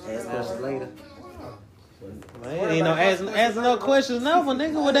 Ask questions later. Man, you know, ask no questions never,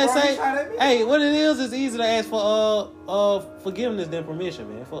 nigga. What they say? Hey, what it is easy to ask for forgiveness than permission,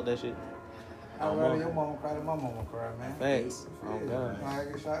 man. Fuck that shit. I'd rather your mama cry than my mama cry, man. Facts. Oh God. I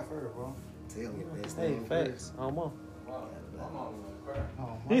get shot first, bro. Tell me best Hey, thing facts. Oh mom. Oh,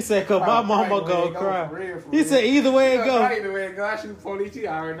 He said, "Cause my mama gonna cry." For real, for He real. said, "Either way it go." Either way it go. I shoot police. I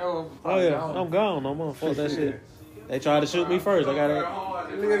already know. Oh yeah, I'm gone. I'm on. Fuck that shit. They tried to shoot me first. I got it.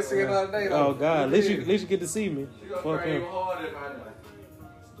 You get to see it another day, though. Oh God, at least you get to see me. Fuck him. Oh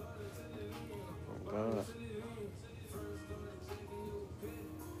God.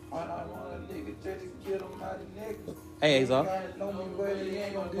 Hey, Azar.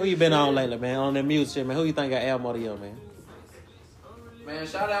 Who you been on lately, man? On that music shit, man. Who you think got album of the year, man? Man,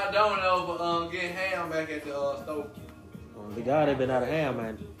 shout out Domino for getting ham back at the store. The guy that been out of ham,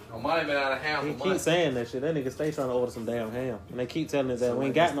 man. Money been out of ham He for keep months. saying that shit. That nigga stay trying to order some damn ham, and they keep telling us that we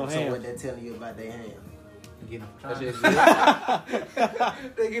ain't got no So ham. what they telling you about their ham? That shit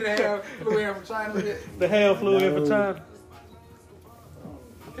good. They get a ham, flew in from China. The ham flew in for China.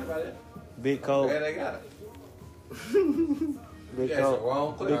 Think about it. Big cold, Yeah, they got it. big Yeah, so cold,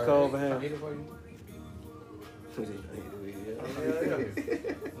 wrong clip. big cold for ham. Get it for you.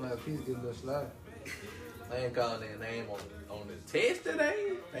 Like, piece get a little slide. They ain't calling their name on the test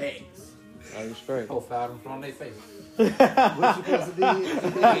today. Thanks. Are you straight? Profile them from their face. What you supposed to do? In your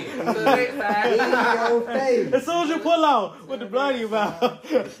face. As soon as you pull out with the blood in your mouth.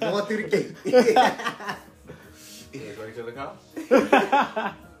 Going through the gate. Yeah, straight to the car.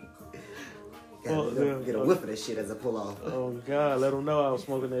 Get a whiff of that shit as I pull off. Oh God, let them know I was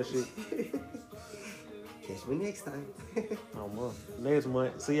smoking that shit. Catch me next time. Oh man, next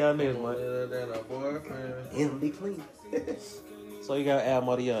month. See y'all next month. Than a boyfriend. It'll be clean. So you got album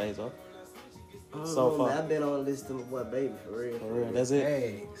of the year, Azar? So far. Man, I've been on this to my boy Baby for real. For real, that's it.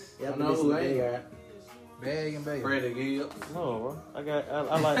 Bags. Yeah, I I've know been who listening ain't to got. Bag and baby. Freddie Gibbs. No, bro. I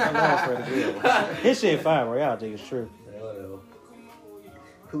love Freddie Gill. His shit fire, bro. Y'all think it's true. Yeah, whatever.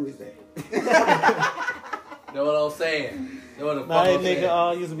 Who is that? Know what I'm saying? Know what the Nah, fuck that I'm saying?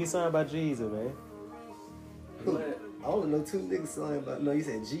 nigga used to be signed by Jeezy, man. Who? I only know two niggas song about. No, you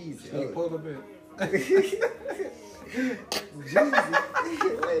said Jeezy. He pulled a bit. Jeezy.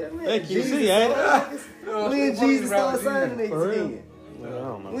 Wait a minute. That QC, ain't it? When Jesus start signing niggas For real? again? Man, I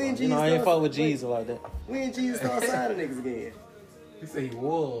don't know. When You know, I ain't Jesus fuck with wait. Jeezy like that. When Jesus start signing niggas again? He said he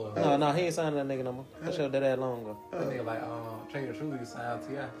was. No, he ain't signed that nigga no more. I showed that long ago. That nigga like Trader Truly signed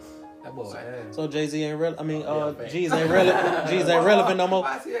T.I. That boy ass. So Jay-Z ain't relevant. I mean, G's ain't relevant. G's ain't relevant no more.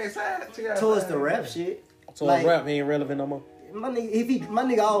 Why T.I. signed? T.I. Towards the rap shit. So Like- rap, he ain't relevant no more. My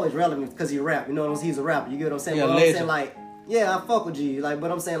nigga always relevant because he rap. You know what I'm saying? He's a rapper. You get what I'm saying? Yeah, but I'm legend. saying like, yeah, I fuck with you. Like,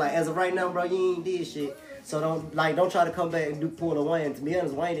 but I'm saying like, as of right now, bro, you ain't did shit. So don't try to come back and pull a Wayne. To be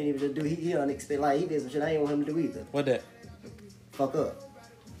honest, Wayne didn't even just do. He unexpected. Like he did some shit I ain't want him to do either. What that? Fuck up.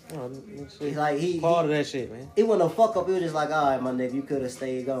 Oh, shit. He's like Part of that shit, man. It wasn't no fuck up. It was just like, all right, my nigga, you could have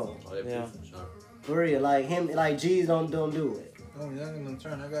stayed gone. Yeah. For real, like him, like G's don't do it. Oh, young and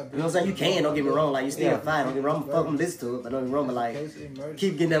turn. I got. You know what I'm saying? You can, don't get me wrong. Like, you still fine. Don't get me wrong. Fuck them, listen to it. But don't get me wrong. But, like,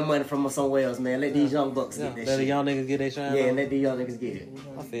 keep getting that money from somewhere else, man. Let these young bucks Yeah, get that let the shit. young niggas get their shine. Yeah, on. let these young niggas get it.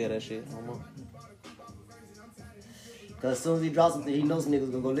 I feel that shit. Because as soon as he drops something, he knows some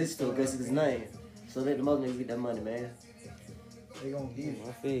niggas gonna go listen to it because it's his name. So let the mother niggas get that money, man. They gonna get it.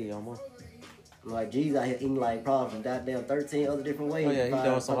 I feel you, man. Like, G's out here eating, like, probably from goddamn 13 other different ways. Oh, yeah, he Find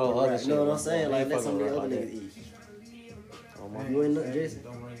doing some fucking whole other rap. shit, You know what I'm man. saying? He Like, ain't let some of fucking the other with niggas eat. Man. You ain't look, Jason?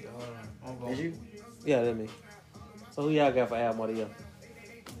 Don't ring the That's you? Yeah, that's me. So who y'all got for album of the year?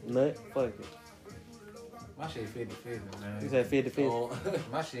 Nut? Fuck it. My shit 50-50, man. You said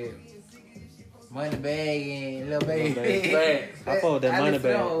 50-50? My shit. Money bag and little baby. Bag. I fuck with that money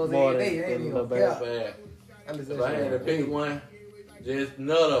bag more than the little bag. Bad. I listen If to I had to that pick shit. one, just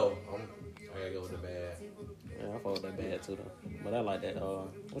Nutto. I gotta go with the bad. Yeah, I fuck with that bad too though. But I like that.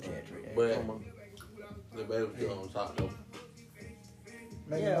 What you? But Come on. the bad was still on top though.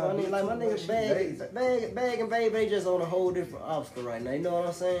 Yeah, I mean, like, my nigga Bag and Baby, they just on a whole different obstacle right now. You know what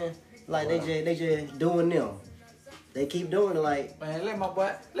I'm saying? Like, they just doing them. They keep doing it like, Man, let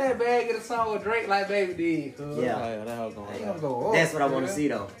Bag get a song with Drake like Baby did. Cuz. Yeah. Oh, yeah, that hoe going They on. gonna go up. that's what I want to cuz. see,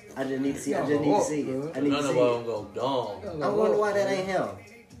 though. I just need to see it. I None need of to see them it. None of them go dumb. I wonder why that ain't him.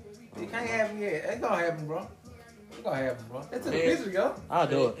 It can't happen yet. It's gonna happen, bro. It's gonna happen, bro. It's in the picture, go. I'll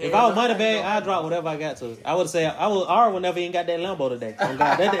do it. If I was money bag, I'd drop whatever I got to. I would say I would R whenever he ain't got that Lambo today. Oh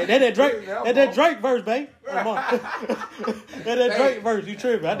God, that Drake, that Drake verse, babe. Come on. that Drake verse, you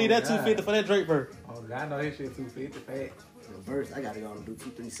tripping? I need that 250 for that Drake verse. Oh, God, I know this shit 250 fat. The verse, I gotta go and do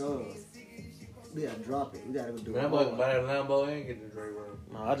 2-3 songs. We gotta drop it. We gotta go do it. Rambo can buy that Lambo and get the Drake room.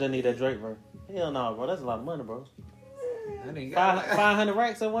 No, I just need that Drake verse. Hell no, bro. That's a lot of money, bro. That nigga got 500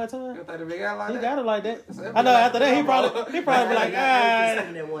 racks at one You time. think the big guy like He that? got it like that. So I know. After that, he like- probably be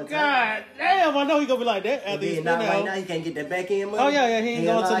like, God damn. I know he gonna be like that after he Yeah, spend not right now. that. He can't get that back end money. Oh yeah, he ain't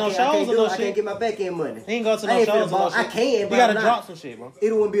going to no I shows can't or no I can't shit. get my back end money. He ain't going to I no ain't shows finna or no ball. shit. I can, You but gotta I'm not. drop some shit, bro.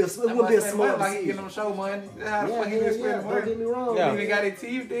 It wouldn't be a smart Like he decision. getting them show money. How the fuck he Yeah, been yeah, spending don't money? get me wrong. Yeah. He even got his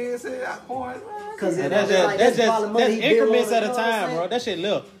teeth there and said, porn. Cause And that's that's probably money he built increments on, at a you know what I'm time, saying? bro. That shit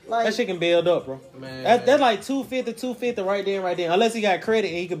little. Like- That shit can build up, bro. Man. That's like 250 right there. Unless he got credit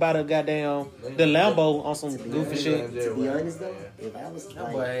and he could buy the goddamn the Lambo on some goofy shit. To be honest though, if I was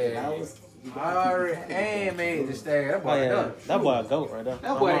like, boy if I had- was, Already and made the stag. That Oh boy yeah, done. that boy a goat right there.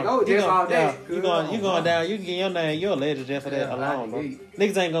 That boy a goat You just gonna- all day. yeah, You going down? You can get your name. You're a legend just for that Yeah, alone, bro. I can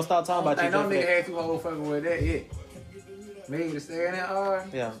Niggas ain't gonna stop talking I about you. don't Just think for no nigga that. had too old fucking with that yet. Made the stag in that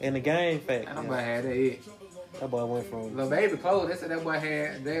Yeah, in the game, fact. and that Yeah. boy had that yet. That boy went from. Lil Baby clothes. They said that boy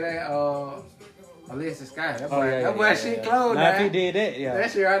had Alexis Sky. That boy, Oh, yeah, that boy yeah, shit yeah. clothes. Now if he Nah. did that, yeah.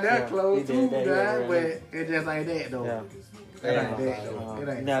 That shit right there Yeah, clothes he too, did that, nah, yeah, but yeah. it just ain't that though. Yeah. That ain't that though. It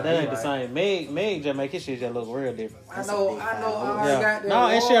ain't. Now that ain't the Right. same. Meg just make his shit just look real different. I know. I Yeah. got that. No,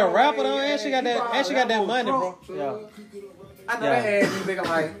 and she a wall, rapper though, man. and she got that, and she got that money, bro. So, Yeah. I know Yeah. that ass you nigga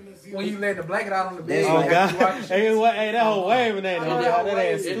like when you let the blanket out on the bed. That's Oh like- God, you watch shit. hey, that whole waving that, I know that that whole ass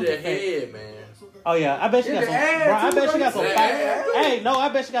wave. It's stupid the fat. head, man. Oh yeah, I bet she got It's some. the ass, Bro, I too, bet she bro. got some It's the fat. ass. Hey, no, I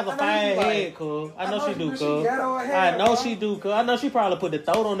bet she got some I know fine you like- head, cuz. I know she do, she cuz. ghetto as hell, I know bro. she do, cuz. I know she probably put the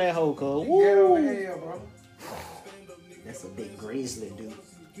throat on that hoe, cuz. Ghetto Woo. as hell, bro. That's a big grizzly dude.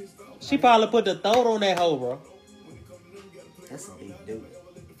 She probably put the throat on that hoe, bro. That's a big dude.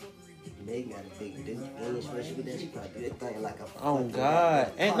 Meg got a big dude. And especially with that, she probably do that thing like a. Oh fucking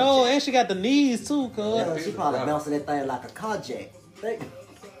God, and car no, jack. and she got the knees too, cuz. Yeah, she probably bouncing that thing like a car jack. Think-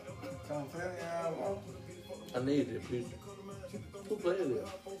 So I'm telling y'all, bro. I need it, bitch. Who played it?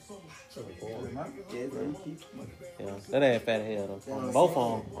 Yeah, bro. Yeah, that ain't fat as hell though. On both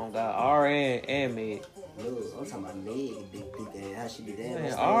of them, on God, R and Meg. No, I'm talking about Meg, big ass. How she be that?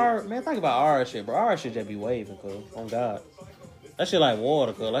 Man, R, man, think about R shit, bro. R shit just be waving, cuz. On God. That shit like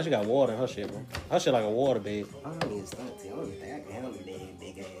water, cuz. Like she got water in her shit, bro. Her shit like a water bed. I don't even start to. I don't even think I can handle that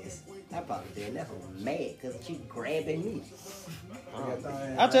big ass. I probably did. That's mad because she grabbing me.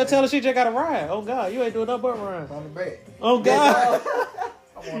 I just tell her she just got to ride. Oh God, you ain't doing nothing but ride. On the back. Oh God,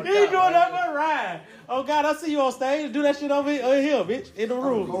 I want you ain't doing nothing but ride. Oh God, I see you on stage. Do that shit over here, bitch, in the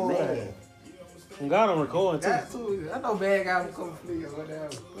room. Man. God, I'm recording too. Got to. I know bad guys will come flee or whatever.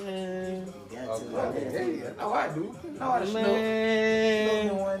 Man, Got to. Hey, I know I do. I know how to snow. man,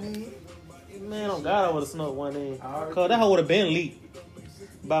 Snow in one knee. man, on God, I would have snuck one in. I already Cause that hoe would have been leaked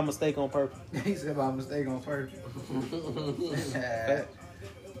by mistake on purpose. He said by mistake on purpose.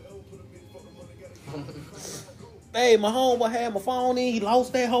 Hey, my homeboy had my phone in. He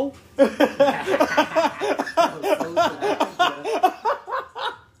lost that hoe.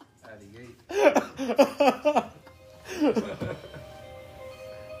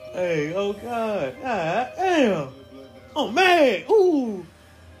 Hey, oh God. God damn. Oh man. Ooh.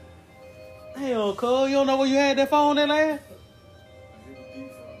 Damn, cuz. You don't know where you had that phone at last?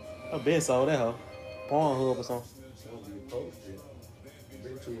 I been sold that hoe. Pornhub or something.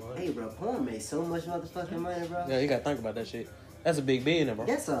 Hey, bro, porn made so much motherfucking money, bro. Yeah, you gotta think about that shit. That's a big business, bro.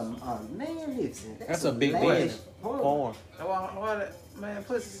 That's man, listen. That's a big lavish business. porn. Porn. Why that man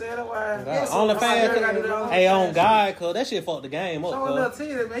pussy said that why? Yes, OnlyFans. Hey, on God, cuz. That shit fucked the game up, Show a little cuz.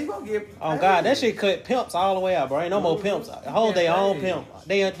 titty, man. You gonna get. On God, that shit cut pimps all the way out, bro. Ain't no more pimps. Hold their own pimp.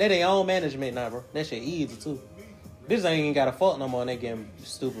 They their own management now, bro. That shit easy too. Bitches ain't even gotta fuck no more and they getting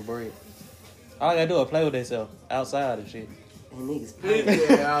stupid bread. All I gotta do is play with themselves outside and shit. And niggas paying.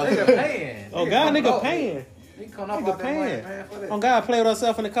 Nigga paying. Oh God, nigga paying. He come up Nigga with that money, paying. man, for that. On God, play with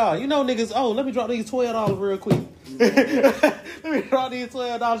herself in the car. You know niggas, oh, let me drop these $12 real quick. Let me drop these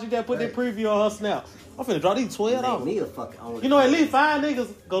 $12. You just put that preview on her snap. I'm finna drop these Make $12. me a fucking OnlyFans. You know, at least 5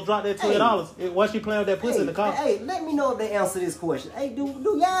 niggas go drop that $12 once she playing with that pussy in the car. Hey, let me know if they answer this question. Hey, do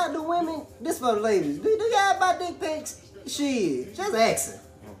y'all, do women, this for the ladies, do y'all buy dick pics? Shit, just asking.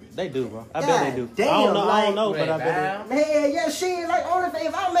 They do, bro. I God bet they do. damn, I don't like- know, but I bet they do. Hell yeah, shit, like OnlyFans,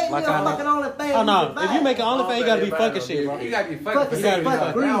 if I make Like me a I know. fucking OnlyFans. Oh no! you can If you buy make an it. OnlyFans, you gotta be fucking shit, bro. You gotta be Fuck fucking. it, gotta be fucking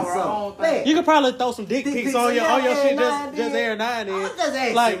fucking. breathe Now we're something. on Man, You could probably throw some dick Dick pics pics on your every shit now and just then. every now and then. I'm just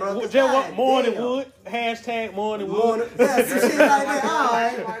asking, Like bro, 'cause just God morning damn. wood hashtag morning Morning- wood. Yeah, some shit like that. All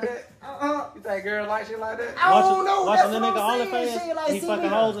right. Like that? You think girl like shit like that? I don't know. watching That's the what nigga I'm saying. OnlyFans, Shit, like, he see fucking me-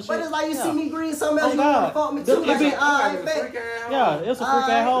 hoes and But shit. it's like you Yeah. see me greeting somebody else, Oh, you want to God. fuck me It too. Like, be- alright, bet. Yeah, there's some freak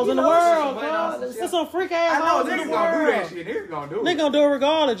ass hoes you in the know, world, shit, bro. shit. There's some freak I ass know hoes in niggas the gonna do that world. shit. Niggas gonna do it. Nigga gonna do it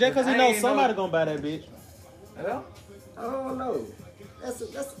regardless, just cause he I knows ain't know somebody that. gonna buy that bitch. Yeah? I don't know.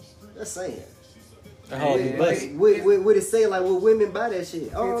 That's saying. That hoe be Yeah. busted. What it say like would women buy that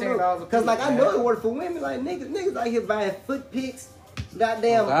shit? I don't $15 know. a Cause like piece, I know man. it work for women. Like niggas out here buying foot pics,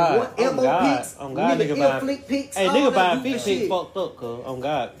 goddamn Oh, God. one Oh, elbow God. pics, Oh, God, nigga ear buying- flick pics. Hey, all nigga that buying goofy feet shit. pic fucked up, cuz. On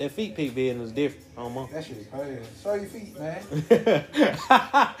God, that feet pic business is different. On my. That shit crazy. Show your feet, man.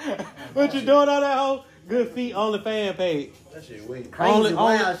 What you doing on that hoe? Good feet on the fan page. That shit weak. Crazy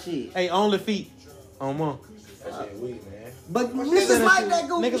wild shit. Hey, only feet. On my. That shit weak, man. But niggas like that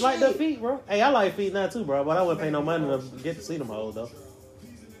goofy Niggas shit. like their feet, bro. Hey, I like feet now too, bro. But I wouldn't pay no money to get to see them hoes though.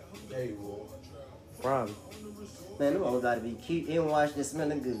 There you go. Probably. Man, them hoes gotta be cute and washed and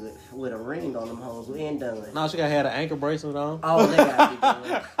smelling good with a ring on them hoes and done. No, she gotta have an ankle bracelet on. Oh, they gotta be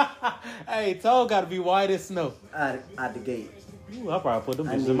done Hey, toe gotta be white as snow. out the gate. Ooh, I probably put them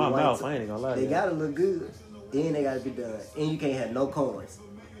I bitches in need my white mouth. too. I ain't gonna lie to They you. gotta look good. And they gotta be done. And you can't have no corns.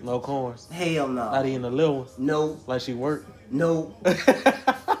 No corns. Hell Not no. even the little ones. No. Like she work. No.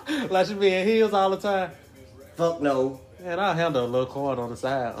 Like she be in heels all the time. Fuck no. Man, I'll handle a little corn on the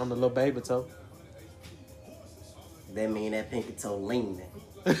side, on the little baby toe. That mean that pinky toe leaning.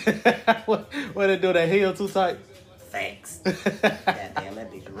 what they do, that heel too tight? Facts. Goddamn,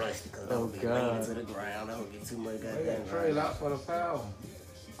 that bitch rusty because Oh, I don't be God. leaning to the ground. I don't get too much They goddamn got trade ground. out for the power.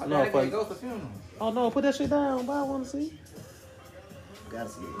 I No, gotta for- go to funeral. Oh no, put that shit down, but I wanna see. Gotta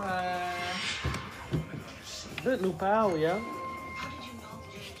see it. Man. Good new power, y'all.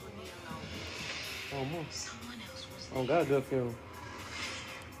 Oh, man. Oh, God, good feeling.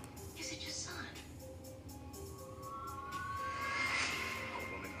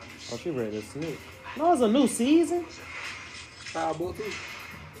 Oh, she ready to sneak. No, it's a new season. Power bull too.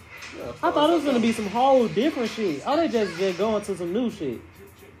 Yeah, I thought it was gonna be some whole different shit. Oh, they just going to some new shit.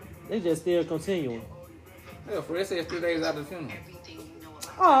 They just still continuing. Yeah, for they said 3 days after the funeral.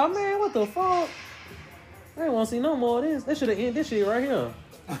 Oh man, what the fuck? I ain't want to see no more of this. They should have ended this shit right here.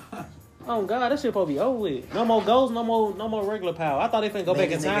 Oh God, this shit supposed to be over with. No more ghosts, no more regular power. I thought they finna go back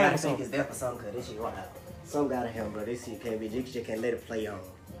in Niggas, they time or gotta think something. it's there for something because this shit wild. Some gotta help, bro. This shit can't be. You just can't let it play on.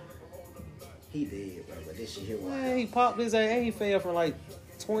 He did, bro, but this shit here wild. Man, he popped his ass and he fell from like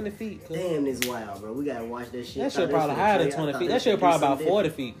 20 feet. Cause Damn, this wild, bro. We gotta watch that shit. that Thought shit they probably finna higher than play- I 20 thought feet. they That shit finna probably do about something 40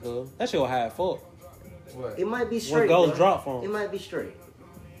 different. feet, cuz. That shit was high as fuck. What? It might be straight. ghosts bro. drop from? It might be straight.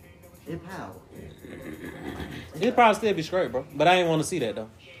 It power. It'd probably still be straight, bro. But I ain't want to see that though.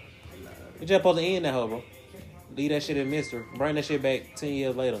 You just supposed to end that hoe, bro. Leave that shit in mystery. Bring that shit back 10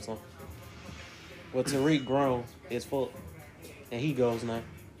 years later or something. Well, Tariq grown as fuck. And he goes now.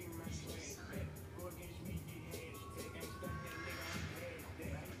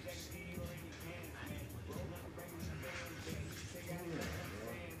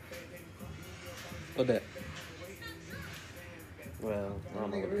 What that? Well, I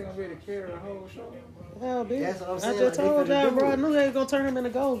don't know. Nigga really gonna be able to carry the whole show. Hell, bitch. That's what I'm I saying, just like, told they finna y'all, do bro. I it. knew they was gonna turn him into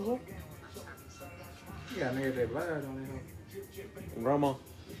gold, bro. You got niggas that lied on that. Grandma.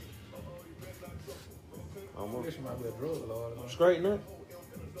 This might be a drug lord. Straighten up.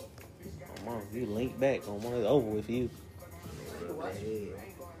 Come on, you link back on one. It's over with for you.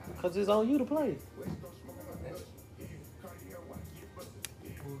 Cause it's on you to play.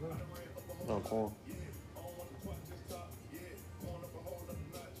 On corn.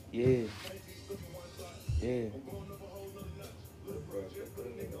 Yeah. Yeah.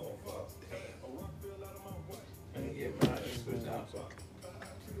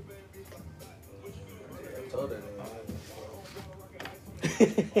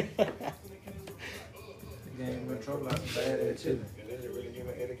 Game in trouble. I'm bad at chilling. Did it really give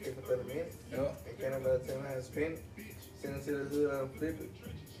me 80K for 30 minutes? Yep. It can't about 10 lines spin it. Send it to the hood and flip it.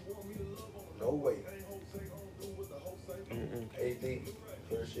 No way. HD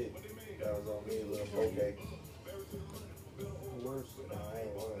for shit. That was on me, a little 4K. Worse. Nah, I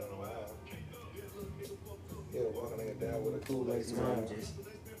ain't walking in a while. Yeah, walking nigga down with a Kool-Aid smile.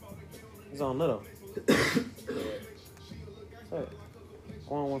 It's on little. Hey,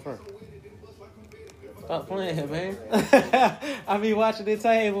 go on one first. Stop playing, man. I be watching the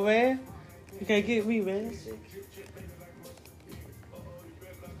table, man. You can't get me, man.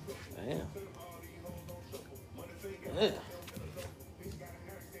 Damn. Yeah.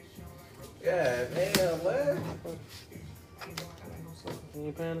 Yeah, damn, man. You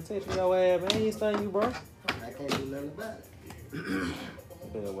ain't paying attention, your ass, man. You ain't studying you, bro. I can't do nothing about it. I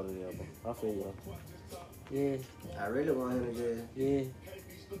feel what it is, bro. I feel you, though. Yeah, I really want him to just. yeah,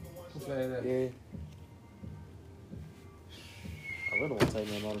 Who played that? yeah. I really want to take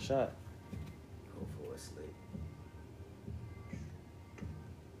me another shot. Go for a sleep.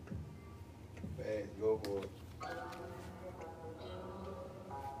 Man, go for it.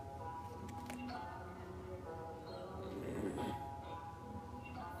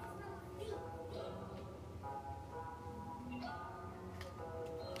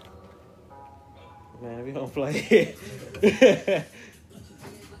 Man, if you don't play it.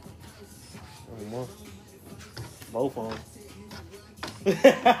 One more. Both of them.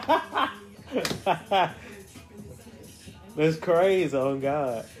 That's crazy, on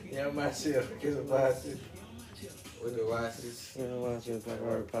God. Yeah, myself. Get a bicycle. With the watches. Yeah, watch this. Like,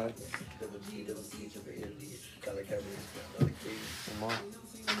 right, pipe. Color cameras. Come on.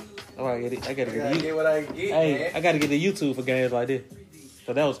 Oh, I gotta I gotta get get what I get, Hey, man. I gotta get the YouTube for games like this.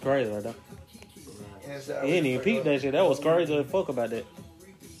 So that was crazy right there. Inside You didn't even peep that shit. That was crazy as fuck about that.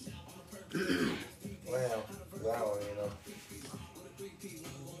 Wow. Wow, you know.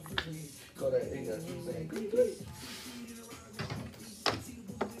 Go that nigga. Saying,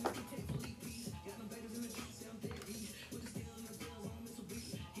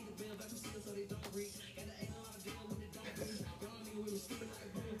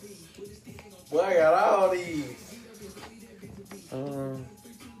 Boy, I got all these.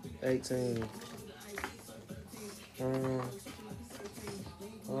 18.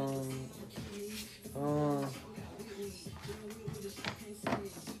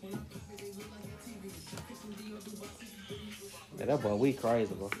 Yeah, that boy, we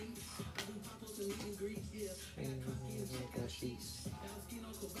crazy, bro.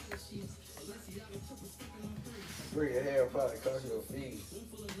 Free of hair probably cost you a fee.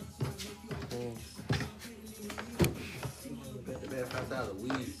 Bet the man $5,000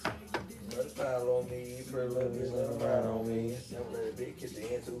 weed. Another pile on me, you put a little bit of mine on me. Don't let it be, get the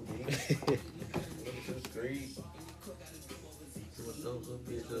end too deep. Look to the street.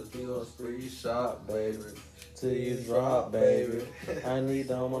 Bitch, be on street shop, baby. Till you drop, baby. I need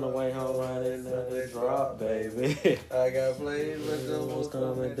them on the way home, right another drop, baby. I got plays, but the What's most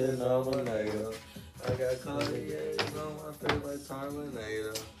coming denominator. I got Cartiers on my face like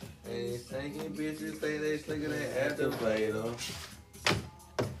Terminator. And these stinking bitches think they slicker than activator.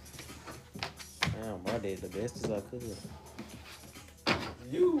 Damn, bro, I did the best as I could.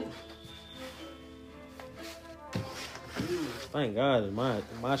 You. Thank God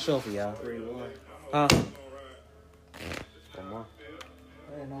it's my show for y'all. 3-1. Huh? Come on.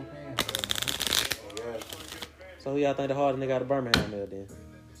 There ain't no pants for it, So who y'all think the hardest nigga out of Birmingham is then? man.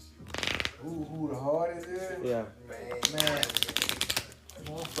 Who the hardest is? Yeah. Man,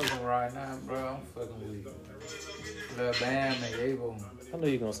 motherfucking right now, bro. I'm fucking weak. Lil Bam and Yavo. I knew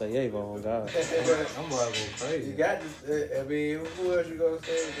you gonna say Yavo on God. I'm about to go crazy. You got this. I mean, who else you gonna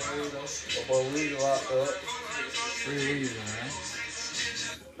say? You know, before we locked up. 3 reasons,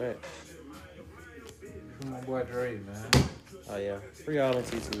 man. Right. From my boy Dre, man. Oh yeah. Free all them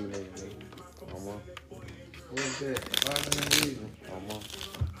TTV niggas, nigga. Come on. What's that? 5 reasons. Come on.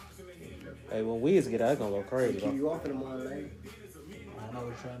 Hey, when Weeds get out, it's gonna go crazy, Keep bro. you off in the morning, lady. I don't know what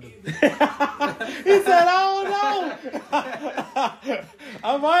you're trying to do. He said, I don't know.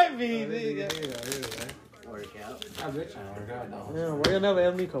 I might be, nigga. Work out. I bet you don't work out, though. Yeah, well, you never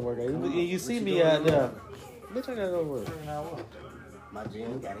have me come work out. You see What me you out doing there. Bitch, I gotta go work. My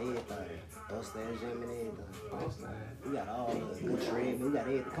gym, we got everything. Upstairs gym and everything. We got all the good treadmill. We got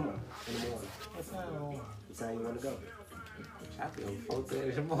everything. Come on, in the morning. What What time you want to go? I feel 4:30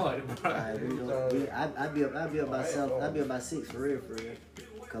 in the morning, bro. Alright, I'd be up by 7. I'd be up by 6 for real.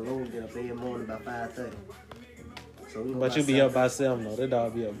 Cause Lou get up every morning about 5:30. So we But you be up by 7 though. That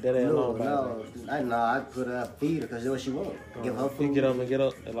dog be up. That ain't long by I put her up, feed her because that's what she want. Give her You food. get up and get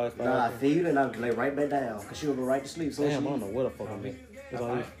up at like 5. Nah, I feed her and I lay right back down because she'll go right to sleep. So Damn, she I don't know what the fuck I'm doing. It's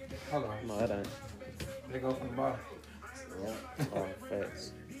on you. Hold on. No, that ain't. They go from the bottom. Yeah. Oh,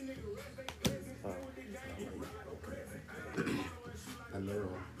 facts. Oh. I know.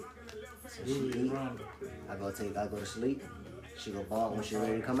 So she eat. I go to sleep. She go bark when she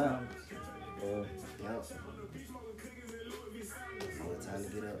ready to come out. Yeah. Yep. So it's time to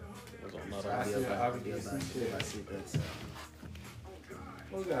get up. That's what I'm So not I'll be see up it. by I'll be about decent. 6:30.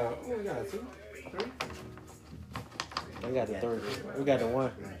 What we got? 2? 3? We got the 3rd. We got the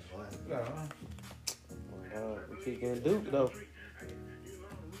 1. Right, boy. We keep getting Duke though.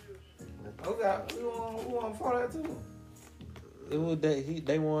 We want for that too. It was that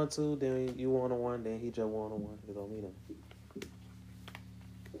they won 2, then you won a 1, then he just won a 1. It's on me then.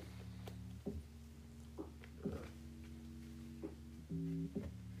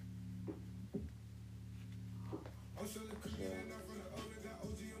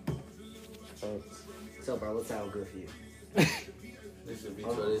 So, bro, what sound good for you? This should be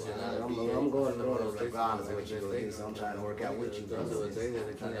I'm going regardless of what you gonna do, so I'm trying to work out with you, bro.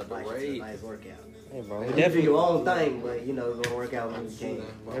 Nice workout. Hey bro, we You do definitely your own thing, but you know, gonna work out when you can.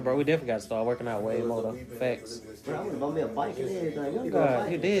 Hey bro, we definitely gotta start working out way more though. Facts. Bro, I'm gonna buy me a bike and everything. You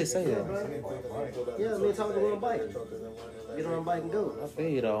God, you did say that. Yeah, me and Tommy go on a bike. Get on a bike and go. I feel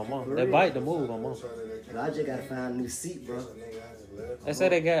you though, man. That bike the move, man. I just gotta find a new seat, bro. They say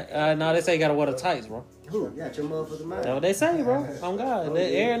they got, no, they say you gotta wear the tights, bro. Who? Got your motherfucking mind. That's what they say, bro. Oh God,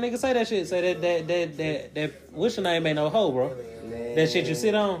 every nigga say that shit. Say that what's your name ain't no hoe, bro. Man, That shit you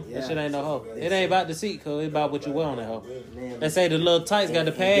sit on, that shit ain't no hoe. It ain't about the seat, cause it's about what you wear on that hoe. They say the little tights got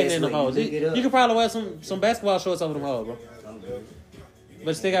the padding in the hoes. You can probably wear some basketball shorts over them hoes, bro. I'm good. But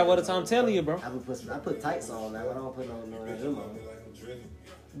you still got what I'm telling you, bro. I put tights on now. I don't put no them on.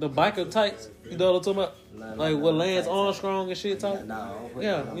 The biker tights, you know what I'm talking about? Like with Lance Armstrong and shit type. Nah, I don't put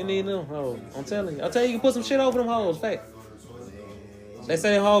Yeah, them you on. need them hoes. I'm telling you. I tell you, you can put some shit over them hoes. Fact. They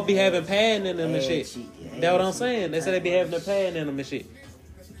say them hoes be having padding in them and shit. That's what I'm saying. They say they be having the padding in them and shit.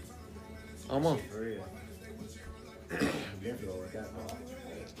 I'm on. For real. Definitely gonna work out, bro.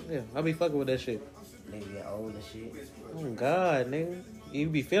 Yeah, I be fucking with that shit. Nigga get old and shit. Oh God, nigga. You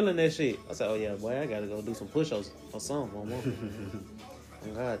be feeling that shit. I said, oh yeah, boy, I gotta go do some push-ups or something. I'm on. Oh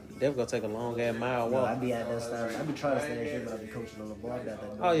God, definitely gonna take a long ass mile No, I walk. be out there standing. I be trying to stand that shit, but I be coaching on the ball. I got that.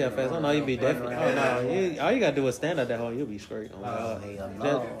 Oh yeah, fast. I know you be definitely. Oh no, all you gotta do is stand at that hole. You'll be straight. Oh God. hell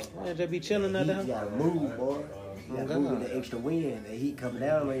no. Just be chilling at You that hole. gotta move, boy. You gotta Oh, move with God. the extra wind. The heat coming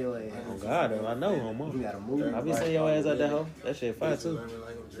down on your ass. Oh God, I know, You homie. gotta move. I be seeing your ass at that hole. That shit fire too.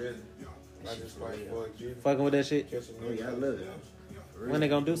 I just fight for a G. Fucking with that shit. Oh, yeah, I love it. When they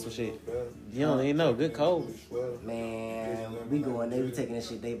gonna do some shit? You don't even know. Good cold. Man, we going there. We taking this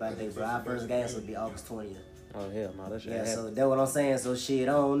shit day by day, bro. Our first game will be August 20th. Oh hell no, that shit. Yeah, ain't so happening. that's what I'm saying. So shit,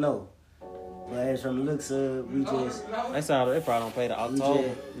 I don't know. But as from the looks of, we just They probably don't pay the October,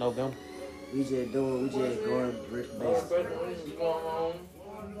 just- November. going basic.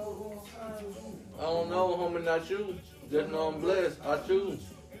 I don't know, homie, not you. Just know I'm blessed. I choose.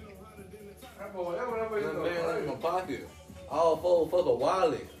 That man in my pocket. All four fucking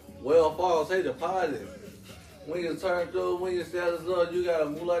wallet. Well falls, say deposit. When you turn through, when you status up, you gotta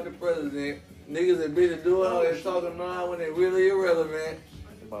move like the president. Niggas that busy doing all that talking now when they really irrelevant.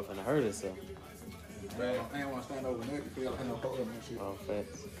 They about finna hurt itself. Man, I ain't want to stand over there because I ain't no hold up and shit. Oh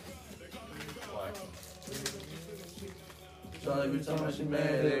facts. Charlie be talking about she mad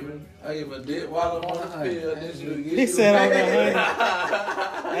at me. I give a dick while I'm on the field. Then she would get He said on the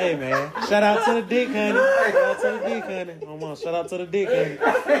honey. Hey man, shout out to the dick honey. Shout out to the dick honey. Come on, shout out to the dick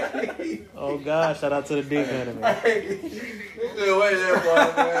honey. Oh God, shout out to the dick honey, man. Still wait there for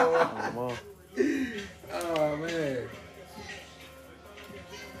it, man. Come on. Oh man.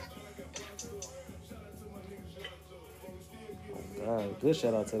 God, good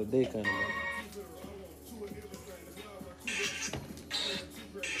shout out to the dick honey, man.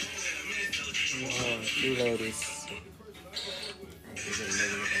 Two ladies.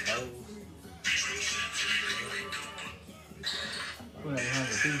 What that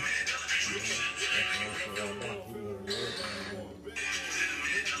 100 too?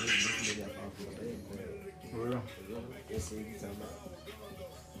 For real. That's it, you talking about.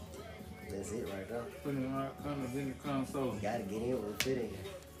 That's it right there. Put it right under the console. You gotta get in with it fit in.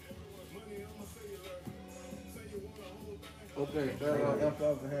 Okay, that F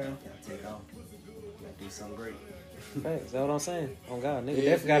off the hair. Gotta take off. Gotta do something great. Facts, that's what I'm saying. Oh God, nigga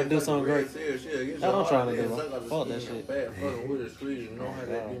definitely gotta do something great. That's what I'm trying to do, man. Fuck that shit. Fucking with the streets, you know how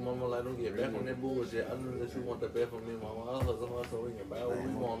that be, mama. Like, don't get back on that bullshit. I know that you want that back from me, mama. I'll hustle hard so we can buy what we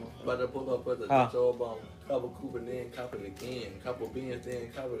want. About to pull up at the job on copper Cooper, then cop it again. Copper beans,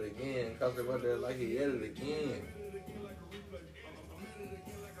 then cop it again. Cop it right there like he had it again.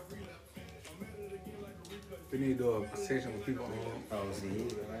 We need to do a session with people. Oh, see,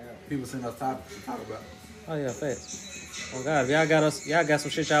 People send us topics to talk about. Oh yeah, facts. Oh God, if y'all got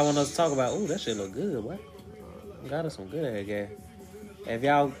some shit y'all want us to talk about. Ooh, that shit look good, boy. Got us some good ass gas. If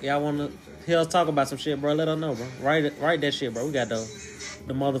y'all want to hear us talk about some shit, bro, let us know, bro. Write that shit, bro. We got the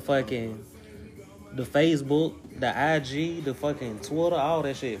motherfucking the Facebook, the IG, the fucking Twitter, all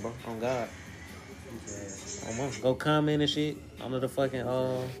that shit, bro. On God. Go comment and shit under the fucking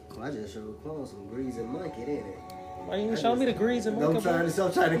I just showed Clone some grease and monkey, didn't it? Why you ain't show me the grease and monkey? I'm trying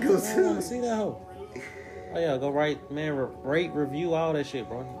to go I want to. to see that hoe. Oh yeah, go rate, review, all that shit,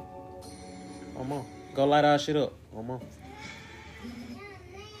 bro. Come on, go light our shit up. Come on.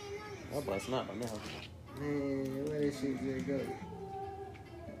 That boy's not on that hoe. Man, where that shit just go?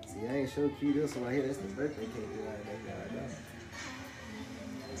 See, I ain't show you this one right here. That's the birthday cake right there.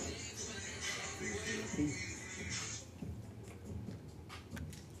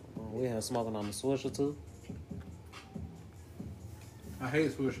 We had smoking on the Swisher too. I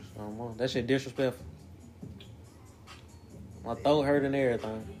hate swishers. That shit disrespectful. My throat hurt and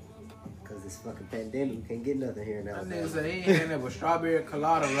everything. Cause this fucking pandemic, we can't get nothing here now. That nigga said he ain't had that but strawberry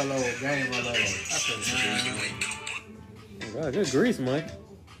colada Rello game Rello. I said, God, good grease, man.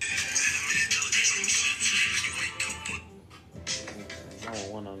 I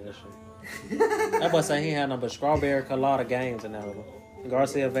don't want none of that shit. That boy said he ain't had no but strawberry colada games in that one.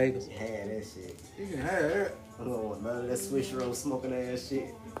 Garcia Vegas. Yeah, that shit. you can have that. I don't want none of that Swish roll smoking ass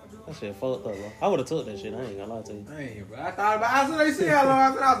shit. That shit fucked up, bro. I would have took that shit. I ain't gonna lie to you. Hey, bro. I thought about it. I said, they see how long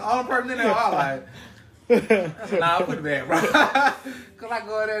I said I was the only person in there. I was like, I said, nah, I'll put it back, bro. Cause I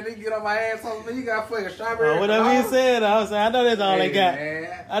go in there and they get on my ass on me. You got fucking strawberry. Whatever you said, I was saying, I know that's all they got.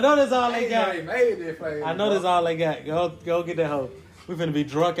 Man. I know that's all they got. They made that flavor. I know that's all they got. Go get that hoe. We finna be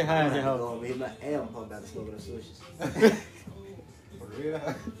drunk and high in that hoe. Go hit my am pump out the smoking the Swishes. For real?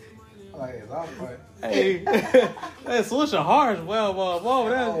 Like, it's all right. Hey, that Swisher harsh. Well, Oh,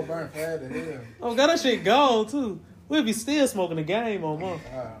 that. burn fat to hell. Oh, God, that shit gone, too. We'll be still smoking the game on month.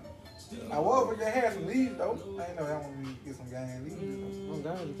 I was, but they had some leaves, though. I ain't know that one to get some gang leaves. Oh,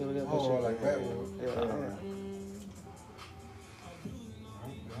 God, you could have got that Oh, shit. like that one. Yeah.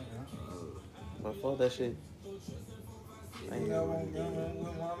 But fuck that shit. You know, with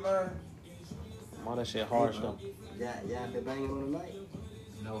one learn. All that shit harsh, though. Y'all been banging on the night?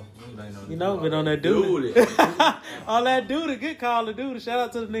 No, You know, been on that duty. All that duty, good call to duty. Shout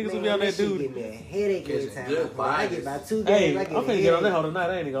out to the niggas who be on that duty. Give me a headache every time. I get about 2 Hey, games. I'm finna get on that hoe tonight.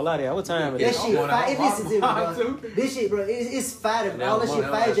 I ain't even gonna lie to you. What time it That is? shit fire. Listen to me, bro. This shit, bro, it's fire. All that shit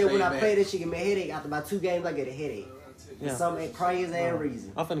fire. Just when I play this shit, give me a headache. After about 2 games, I get a headache. For some crazy ass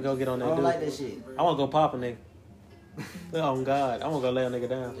reason. I'm finna go get on I that don't duty. like that shit. I wanna go pop a nigga. Oh, God. I wanna go lay a nigga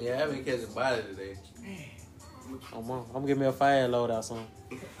down. Yeah, I've been catching body today. I'm gonna give me a fire load out soon.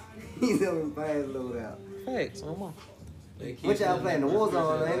 He's having fast load out. Facts, I'm on. What y'all playing? The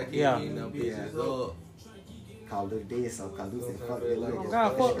Warzone, ain't it? Yeah. Call of Duty so Call of Duty fuck that Oh, nigga.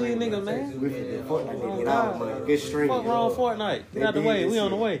 God, fuck these niggas, man. We finna fuck that Oh, nigga. Get God. out, man. Good stream. Fuck wrong Fortnite. Get out the way. We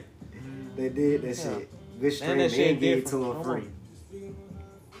on the way. They did that shit. Good stream. that They shit ain't get it to different. him free.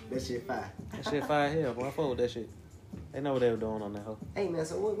 That shit fire. That shit fire hell, boy. I fuck with that shit. They know what they were doing on that hoe. Hey man,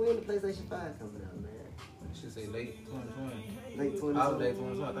 so when the PlayStation 5 coming out, man? I should say late 2020. Late 22. Holiday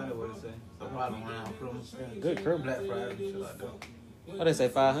 22, I think that's what it say. So probably around Christmas. Good crib. Black Friday, shit like that. What they say,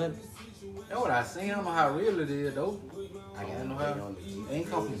 500? That's what I seen. I don't know how real it is, though. I I got don't know it how. on the It ain't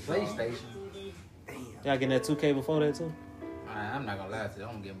come from PlayStation. Y'all getting that 2K before that, too? I'm not gonna lie to you.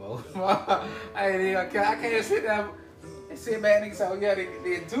 I'm gonna get both. I can't sit down and sit back and say, oh yeah, they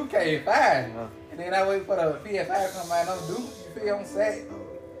 2K, fine. And then I wait for the PS5 to come out and I'm due. You feel on set.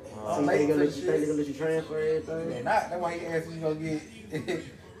 So they gonna let you transfer everything? They not. That's why he asked if you gonna get.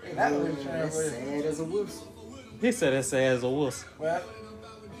 They not gonna let you That's transfer. sad as a whistle. He said that sad as a wuss. Well,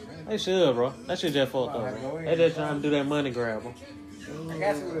 They should, bro. That shit just fucked up, bro. They just trying to do that money grab, bro. I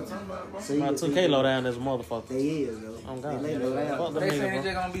got you with a turn up, bro. So My 2K low down as a motherfucker. They is, though. Oh, God. They lay low down. Fuck But them they saying niggas, it's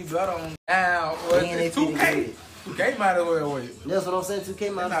bro. just gonna be better on now. Well, And they it's finna 2K. get it. 2K might as well wait. That's what I'm saying. 2K They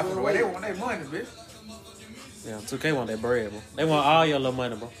might not as finna well wait. They wait. want their money, bitch. Yeah, 2K want that bread, bro. They want all your little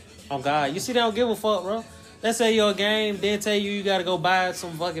money, bro. Oh, God. You see, they don't give a fuck, bro. Let's say your game, then tell you gotta go buy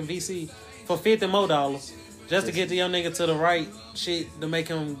some fucking VC for $50 more just to get to your nigga to the right shit to make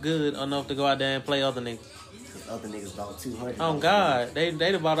him good enough to go out there and play other niggas. Other niggas bought 200. Oh, God. They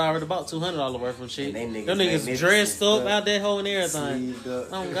already bought $200 worth of shit. And they Them niggas niggas dressed up magnificent out there holding everything. Sleeved up.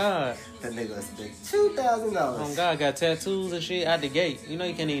 Oh, God. That nigga spent $2,000. Oh, God. Got tattoos and shit out the gate. You know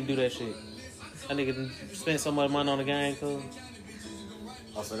you can't even do that shit. That nigga spent so much money on the game, cuz.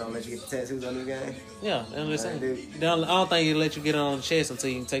 Also, don't let you get the tattoos on the game. Yeah, that's what I'm saying. Dude. I don't think you let you get it on the chest until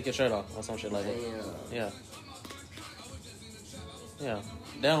you can take your shirt off or some shit like that. Damn. Yeah. Yeah.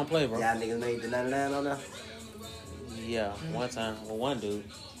 They don't play, bro. Y'all niggas made the 99 on there? Yeah, one time with one dude.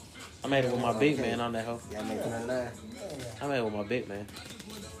 I made it with my big man on that hoe. Y'all made the 99? I made it with my big man.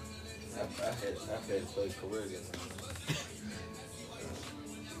 I had to play career against him.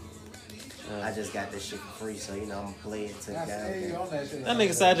 I just got this shit for free, so you know I'm gonna play it to the I feel you guy on that shit. That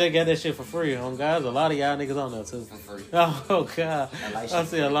nigga said I just got that shit for free. Oh, God, there's a lot of y'all niggas on there, too. for free. Oh, God. I like I shit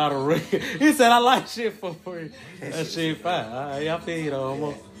see for a free. lot of real. He said I like shit for free. That shit fine. All right, y'all feel you, though.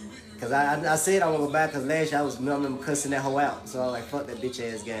 Yeah. Cause I said I want to go back cause last year I remember cussing that hoe out. So I was like, fuck that bitch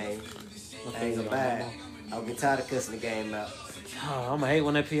ass game. I ain't gonna buy it. I'll get tired of cussing the game out. Oh, I'm gonna hate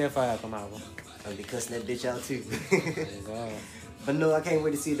when that PS5 come out, bro. I'll be cussing that bitch out too. Oh, God. But no, I can't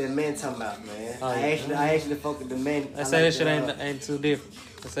wait to see that man talking about, man. Oh, yeah. I actually fuck with the man. They I say like that shit the, ain't too different.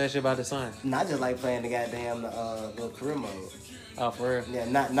 They say that shit about the same. I just like playing the goddamn little career mode. Oh, for real? Yeah,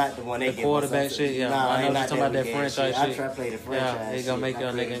 not the one they The get. quarterback shit, yeah. Nah, I know ain't you're not talking about that weekend franchise I shit. try to play the franchise. Yeah, he gonna make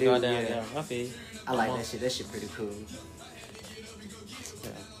your like nigga they go do, down. yeah. Yeah, I feel you. I like that shit. That shit pretty cool.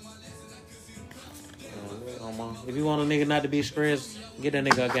 Come on. If you want a nigga not to be stressed, get that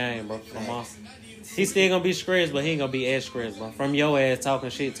nigga a game, bro. Come on. He still gonna be stressed, but he ain't gonna be as stressed, bro. From your ass talking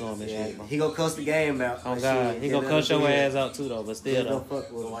shit to him and Yeah, shit, bro. he gonna cuss the game out. Oh, but God. shit, He gonna let cuss him your do ass it. out, too, though. But He still, gonna though.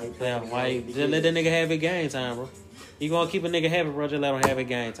 fuck with him while he Yeah, playing the why game. just let that nigga have his game time, bro. You gonna keep a nigga happy, bro, just let him have his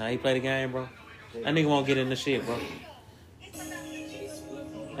game time. He play the game, bro. That nigga won't get in the shit, bro.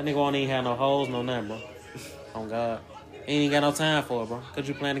 That nigga won't even have no holes, no nothing, bro. Oh, God. He ain't got no time for it, bro. Cause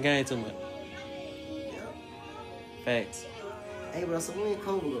you playing the game too much. Facts. Hey, bro, so when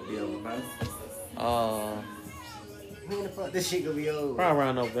COVID gonna be over, bro? When the fuck this shit gonna be over? Probably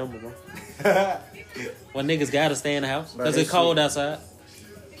around November, bro. When niggas gotta stay in the house. Bro, Cause that it's cold shit- outside.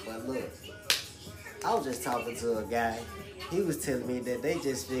 But look, I was just talking to a guy. He was telling me that they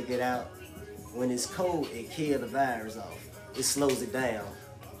just figured out when it's cold, it kills the virus off. It slows it down.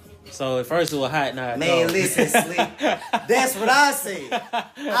 So at first it was hot, now it's Man, cold. listen, Slick. That's what I said.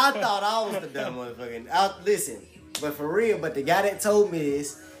 I thought I was the dumb motherfucker. Listen, but for real, but the guy that told me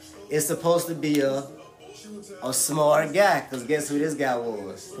this is supposed to be a smart guy. Because guess who this guy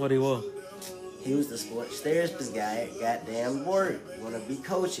was? What he was? He was the sports therapist guy at goddamn work. Wanna be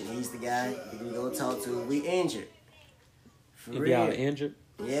coaching. He's the guy we go talk to if we injured. For If real. y'all injured?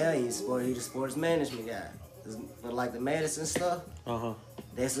 Yeah, he's the sports management guy. For like the Madison stuff, Uh-huh.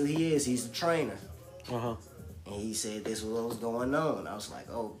 that's who he is. He's the trainer. Uh-huh. And he said this was what was going on. I was like,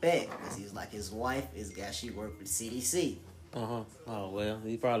 oh, bet. Because he's like, his wife is guy, she worked with CDC. Uh-huh. Oh, well,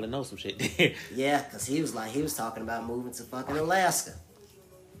 he probably knows some shit. Yeah, because he was talking about moving to fucking Alaska.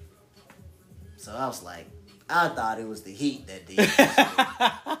 So I was like, I thought it was the heat that did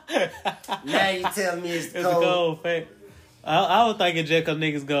it. Now you telling me it's It's cold. cold, fact. I was thinking just cause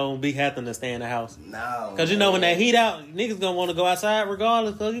niggas gonna be having to stay in the house. No. Cause you know when that heat out, niggas gonna want to go outside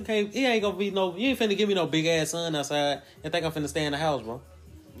regardless. Cause you ain't gonna be no, you ain't finna give me no big ass sun outside and think I'm finna stay in the house, bro.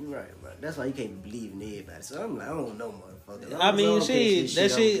 You're right, bro. That's why you can't believe in everybody. So I'm like, I don't know, motherfucker. I mean, shit,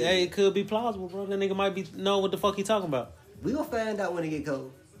 that shit, okay. hey, it could be plausible, bro. That nigga might be know what the fuck he talking about. We gonna find out when it get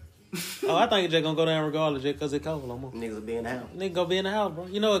cold. Oh, I think it's just gonna go down regardless just cause it's cold no more. Niggas will be in the house. Nigga go be in the house, bro.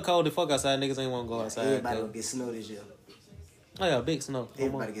 You know it's cold as fuck outside. Niggas ain't wanna go outside. Everybody cause- gonna get snow this year. Oh yeah, big snow.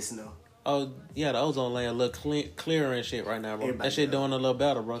 Everybody get snow. Oh yeah, the ozone layer look clearer and shit right now, bro. Everybody That shit know. doing a little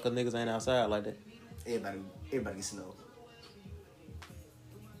better, bro, cause niggas ain't outside like that. Everybody get snow.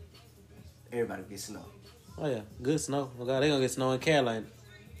 Everybody get snow. Oh yeah, good snow. Oh god, they gonna get snow in Carolina.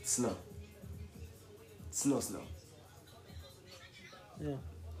 Snow. Snow. Yeah.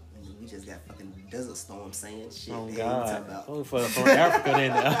 We just got fucking desert storm saying shit. Oh they god. ain't talking about. What the fuck from Africa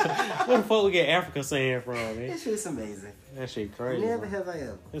then? Where the fuck we get Africa saying from, man? That shit's amazing. That shit crazy. Never bro. have I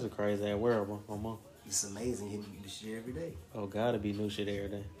ever. It's a crazy ass world, bro. Come on. It's amazing hitting this shit every day. Oh god, it be new shit every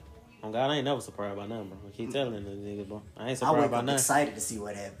day. Oh god, I ain't never surprised by nothing, bro. I keep telling the niggas, bro. I ain't I surprised wake by up nothing. excited to see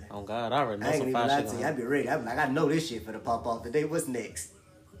what happened. Oh god, I already know I ain't some even fire lie shit to going you. I on. be ready. I be like, I know this shit for the pop off today. What's next?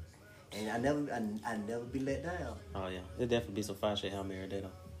 And I never be let down. Oh yeah, there definitely be some fire shit happening every day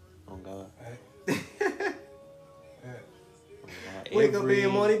though. Oh god. Wake up every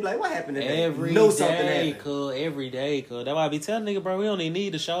morning, be like, what happened today? Every know something day, happened. cuz. Every day, cuz. That's why I be telling nigga, bro, we don't even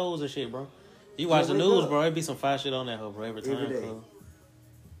need the shows and shit, bro. You watch the wake news, up. bro, it be some fire shit on that hoe, bro, every time, Every day. cuz.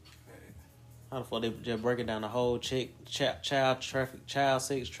 How the fuck they just breaking down the whole child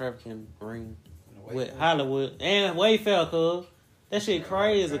sex trafficking ring with Hollywood and Wayfair, cuz. That shit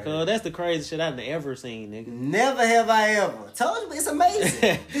crazy, cuz. That's the craziest shit I've ever seen, nigga. Never have I ever. Told you, it's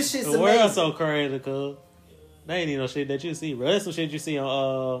amazing. This shit's The world's amazing. so crazy, cuz. They ain't even no shit that you see, bro. That's some shit you see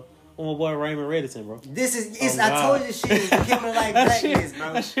on my boy Raymond Reddington, bro. This is, it's, Oh, I God. told you shit is becoming like That blackness, shit,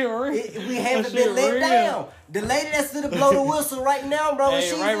 bro. that shit real. We haven't That been shit let real. down. The lady that's to blow the whistle right now, bro. Hey,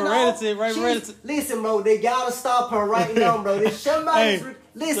 she's Raymond in all- Reddington, Raymond she's- Reddington. Listen, bro, they gotta stop her right now, bro. There's somebody. Hey,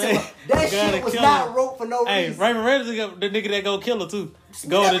 listen, say- bro, that gotta shit was kill not her. wrote for no Hey, reason. Raymond Reddington, the nigga that go kill her too.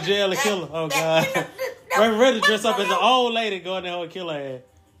 Go to jail and kill her. Oh god. Raymond Reddington dressed up as an old lady going there and kill her ass.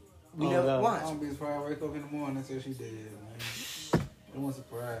 We Oh, never God. I watched. don't be surprised. Wake up in the morning until she dead, man. It wasn't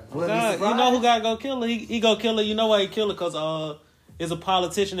surprised. Well, God, be you know who surprised. gotta go kill her? He go kill her. You know why he kill her? Cause there's a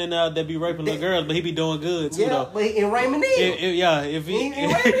politician in there that be raping little girls, but he be doing good too Yeah, though. but in Raymond Neal. If he In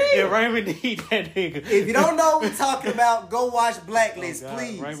Raymond Neal. if Raymond need that nigga. If you don't know what we're talking about, go watch Blacklist, Oh, God.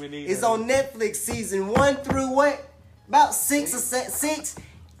 please. Raymond Neal. It's on Netflix, season 1 through what? About 6,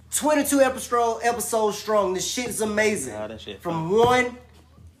 22 episodes strong. This shit is amazing. Nah, that shit From 1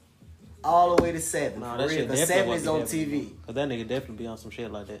 all the way to 7. Nah, For that real, shit because definitely 7 is on definitely, TV. Cause that nigga definitely be on some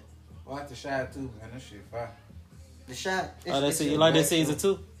shit like that. Watch the shot too, man. That shit fire. The shot. Oh, that's it. You like that season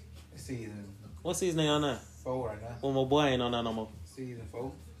 2? It's season What season they on now? 4 right now. Well, my boy ain't on that no more. Season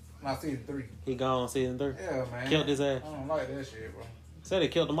 4. No, season 3. He gone on season 3. Yeah, man. Killed his ass. I don't like that shit, bro. Said they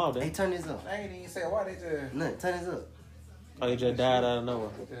killed him off Hey, then. turn this up. I ain't even say why they just. No, turn this up. Oh, he just died out of nowhere.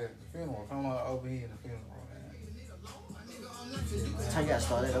 The funeral. Come on over here in the funeral, man. Turn y'all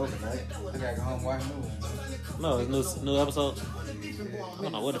start that over, man. They gotta go home and watch new. No, it's new episode. I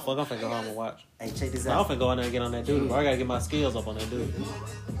don't know what the fuck I'm finna go home and watch. Hey, check this I'm out. finna go in there and get on that dude, bro. I gotta get my skills up on that dude.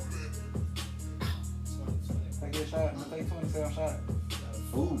 Take a shot. Take 27 shots.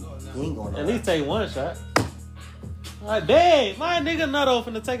 Ooh, he ain't going At least take one shot. Like, dang, my nigga Nutto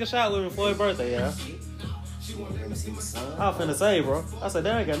finna take a shot with me for his birthday, yeah. Let me see the sun. I was finna say, bro. I said,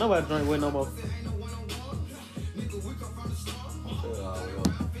 damn, I ain't got nobody to drink with no more. I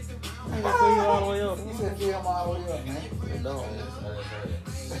ain't gonna fill you all the way up. You said fill him all the way up, man. It don't.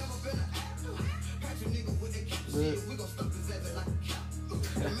 Good.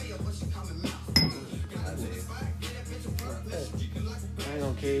 I ain't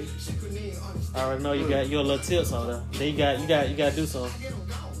gonna kill you. I already know you got your little tips on there. Then you gotta do something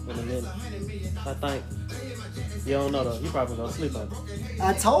in a minute. I think. You don't know though. You probably gonna sleep on it.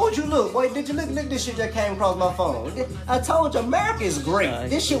 I told you, look, boy, did you look this shit that came across my phone? I told you, America is great. Nah,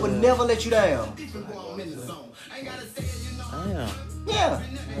 This shit would yeah. never let you down. Damn. Yeah.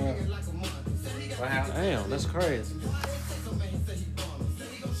 What happened? Damn, that's crazy.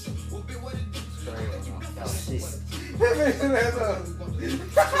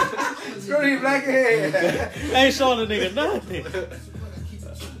 Screw you, black head. Ain't showing the nigga nothing.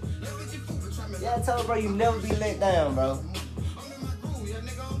 Yeah, I told bro, you never be let down, bro.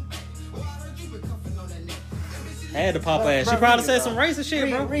 Had to pop Bro, ass. She bro, probably read said it, some bro. racist shit,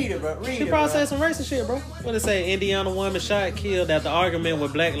 bro. Read it, bro. Read She it, probably bro. said some racist shit, bro. What it say? Indiana woman shot, killed after argument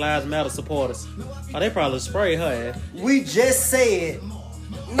with Black Lives Matter supporters. Oh, they probably sprayed her ass. We just said,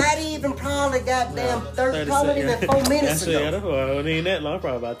 not even probably goddamn 30 probably even 4 minutes That's it. ago. That wasn't even that long.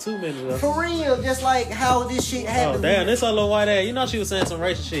 Probably about 2 minutes ago. For real, just like how this shit Oh, happened. damn. This her little white ass. You know she was saying some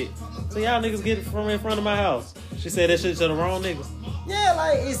racist shit. So y'all niggas get it from in front of my house. She said that shit to the wrong niggas. Yeah,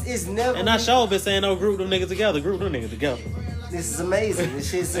 like it's never. And I sure been saying, no, group them niggas together. Group them niggas together. This is amazing.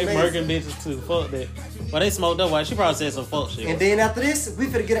 This shit's They amazing. murking bitches too. Fuck that. But they smoked up white. She probably said some fuck shit. And then after this, we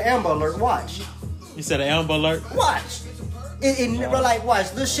finna get an Amber Alert. Watch. You said an Amber Alert? Watch. Bro, like,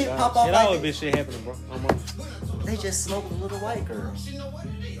 watch, little shit pop off It like always this. been shit happening, bro. They just smoked a little white girl.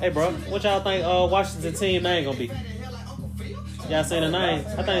 Hey, bro, what y'all think Washington team name gonna be? Y'all seen the name?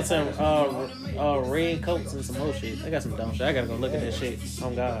 I think it's some red coats and some more shit. They got some dumb shit. I gotta go look at that shit. Oh,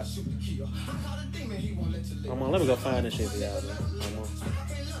 God. Come on, let me go find this shit for y'all, man.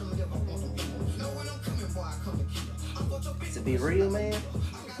 To be real, man.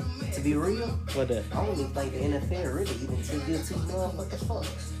 To be real, What that? I don't even think the NFL really even should give two motherfucking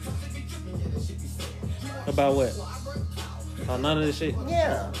fucks. About what? Oh, none of this shit?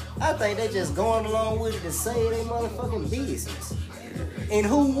 Yeah, I think they just going along with it to say they motherfucking business. And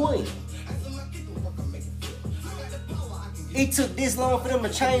who won? It took this long for them to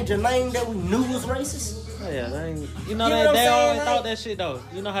change a name that we knew was racist. Oh, yeah, they ain't, You know what I'm they saying, always like- thought that shit though.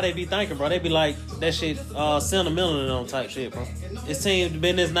 You know how they be thinking, bro. They be like that shit sentimental and them type shit, bro. This team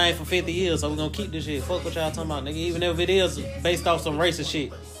been this name for 50 years, so we gonna keep this shit. Fuck what y'all talking about, nigga. Even if it is based off some racist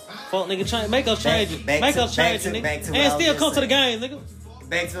shit. Fuck, nigga, make us change it. Make us change it, nigga. back to what I And was still just come to the saying. game, nigga.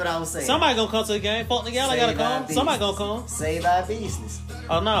 Back to what I was saying. Somebody gonna come to the game. Fuck, nigga, y'all ain't gotta Save our come. business. Somebody gonna come. Save our business.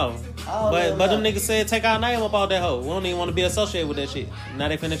 Oh no. Oh, but no, them no. niggas said take our name up out that hoe. We don't even want to be associated with that shit. Now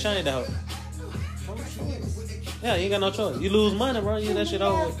they finna change that hoe. Yeah, you ain't got no choice. You lose money, bro. You that shit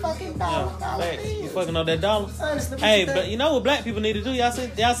over. with. Fucking Yeah, facts. You fucking up that dollar. Honestly, what Hey, you but think? you know what black people need to do? Y'all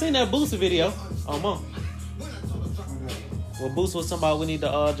seen that Booster video? Oh, mom. Well, Booster was talking about we need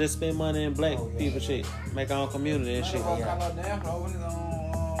to just spend money in black people shit. Make our own community and shit. Damn, bro, when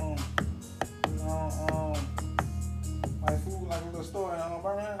like food, like a little store in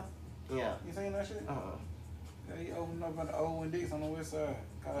Birmingham. Yeah. You seen that shit? Uh-huh. Yeah, he opened up at the Old Dix on the west side.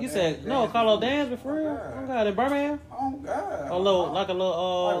 You said, no, Carlo Dansby for real? Oh, God, in Birmingham? Oh, God. A little, like a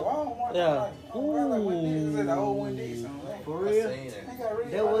little, Like Walmart. yeah. Like, oh, God, like when niggas at the Old Dix on that. For I real? seen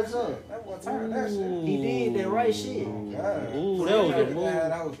it. That was up. That was turned that shit. He did that right shit. God. Ooh, that was a move.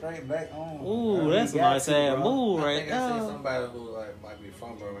 That was straight black on. Ooh, that's a got nice to, ass bro. move I right think I seen there. somebody who like might be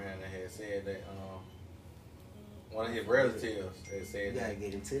from Birmingham that had said that one of his relatives had said You gotta that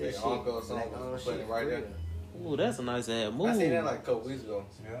get into their that shit. uncle or something Black-owned was putting shit, it right for there. real. Ooh, that's a nice ass move. I seen that like a couple weeks ago.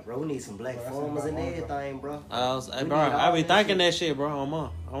 Yeah. Bro, we need some black Bro, that's farmers and about one, everything, bro. Hey, We bro, need I all be that thinking shit. that shit, bro. I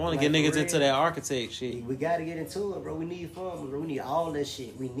want to Like, get for niggas real. into that architect shit, We gotta get into it, bro. We need farmers, bro. We need all that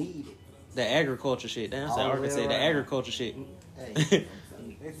shit. We need it. the agriculture shit. Damn, I said All the way architect, the around. agriculture shit. Hey.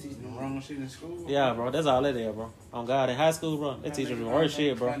 They teaching the wrong shit in school. Yeah, bro, that's all that is, bro. On God, in high school, bro, they teach them the worst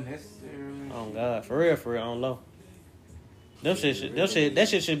shit, bro. Unnecessary. On God, for real, on low. That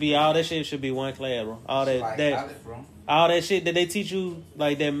shit should be all that shit should be one class, bro. All Like that college, bro. all that shit that they teach you,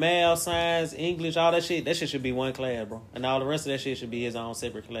 like that math, science, English, all that shit should be one class, bro. And all the rest of that shit should be his own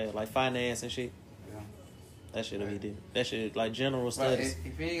separate class, like finance and shit. Yeah. That shit will be different. That shit like general But studies.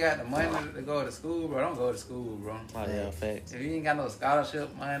 if you ain't got the money to go to school, bro, don't go to school, bro. Oh yeah, facts. If you ain't got no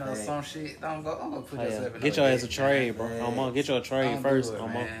scholarship money or Hey. some shit, don't go put Oh, yourself yeah. in Get no your ass a debt, trade, man. bro. Facts. Get your trade Don't first. do it,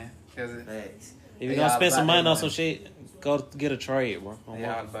 man. Cause Facts. If you They gonna all spend some about money that on some money. shit, go get a trade, bro. they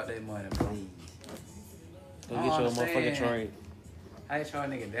all about their money, bro. Go I get your don't motherfucking understand. trade. How you trying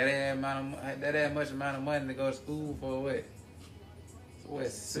nigga that much amount of money to go to school for what? What,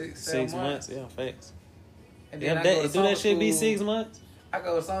 6 6 months, yeah, facts. And Yeah, then I go to do that summer shit be school. 6 months? I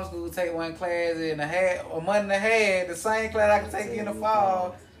go to some school, take one class and a half, a month and a half, the same class I can take in the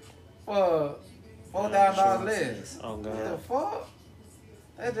fall for $4,000 less. Oh What the God. fuck?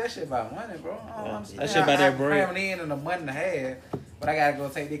 That shit about money, bro. I don't Yeah, understand. that shit about that I bread. cram it in a month and a half, but I gotta go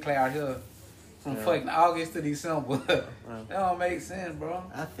take this class out here from Yeah. fucking August to December. That don't make sense, bro.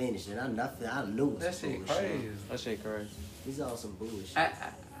 I finished it. I knew it was That shit bullshit. crazy. That shit crazy. These all some bullshit.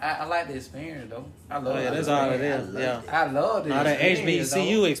 I like the experience though. I love Oh yeah, the that's all it experience. is. love Yeah. it. I love the All that experience,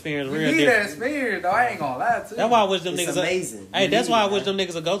 HBCU though. experience You real need that different. experience though. I ain't gonna lie to you. That's why I wish them It's niggas. amazing. Hey, You that's need why I it, wish man. them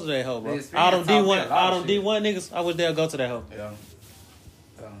niggas would go to that hoe, bro. The experience All them taught me a D1, lot all of them shit. D1 niggas, I wish they'd go to that hoe. Yeah.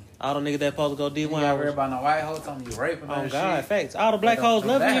 All them niggas that supposed to go You D1. ain't I gotta worry wish. about no white hoe telling you raping Oh and God, shit. facts. All the black Them hoes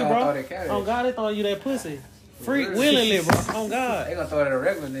loving black you, hoes throw bro. that cabbage. Oh God, they throwing you that pussy. Free real. willingly, bro. Oh God. They gonna throw it at a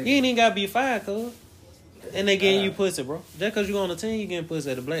regular nigga. You ain't even gotta be fine, cuz. And they getting you pussy, bro. Just cause you on the team, you getting pussy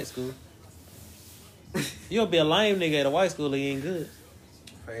at a black school. You'll be a lame nigga at a white school, you ain't good.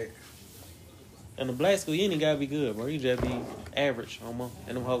 Fact. In the black school, you ain't gotta be good, bro. You just be average, homo.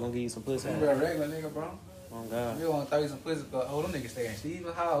 And them hoes gonna give you some pussy. You be a regular nigga, bro. Oh God. You wanna throw you some pussy, but them niggas stay in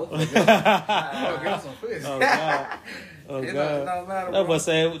Steven's house. Go get them some pussy. Oh God. Oh It God. don't matter, That bro. boy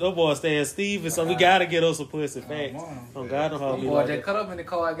said, that boy staying Steve, so we gotta get us some pussy. Facts. Mom. Oh God, them hoes be Boy, like just that. cut up in the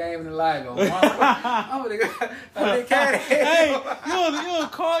card game in the live. Go, I'm gonna go. They carry. Hey,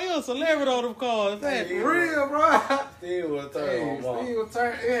 you a celebrity on them cars. Hey, for real, bro. Still will turn Hey, on mom. Steve will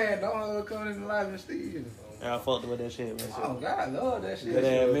turn. Yeah, don't come in the live and Steve. I fucked with that shit, man. Oh God, I love that shit. Good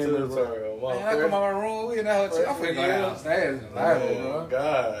ass memory, bro. Man, I come out my room, we in that hotel. I'm finna go downstairs and live, Oh, bro.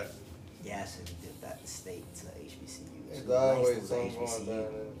 God. Yeah, I should have dipped out the state to HBCU. It's always Langston was something going HBCU. down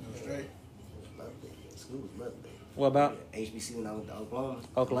there. Straight. Lovely. School was lovely. What about HBCU when I went to Oklahoma?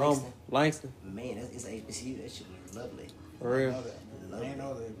 Oklahoma? Langston? Man, it's an HBCU. That shit was lovely. For real? I Lovely. ain't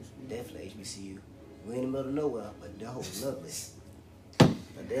know that. Definitely HBCU. We in the middle of nowhere, but that whole was lovely.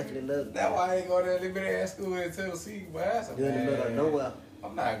 I definitely loved it. That's why I ain't go to that little bit ass school in Tennessee, but that's a You're in the middle of nowhere.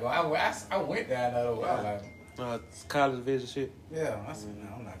 I'm not going. I went down there. I was like, It's college vision shit. yeah. I said, no,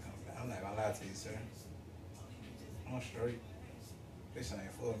 I'm not coming down. I'm not gonna lie to you, sir. I'm straight. This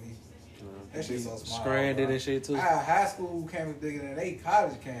ain't for me. That shit's so small. Stranded bro. and shit too. Our high school campus bigger than they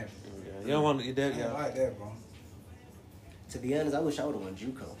college campus. Yeah, you don't want to eat I that, ain't yeah. like that, bro. To be honest, I wish I would have won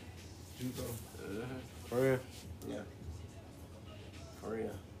JUCO. JUCO. For real. Yeah. For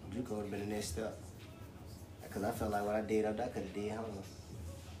real. JUCO would have been the next step. Because I felt like what I did up there, I could have did home.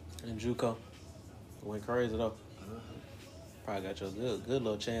 And JUCO went crazy though. Probably got you a good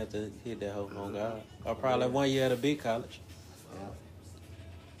little chance to hit that hoe. Oh God. Or probably like 1 year at a big college.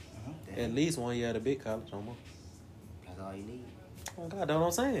 Yeah. At least 1 year at a big college, no more. That's all you need. Oh God, that's what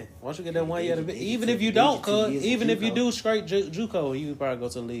I'm saying. Once you get that 1 year at a big, Did you- even if you did don't, you 2 cuz years even at if you JUCO? do straight JUCO, you probably go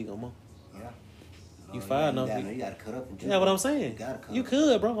to the league, no more. Yeah. You Oh, fired, yeah, no? you gotta cut up and JUCO. Yeah, what I'm saying. You gotta cut You up.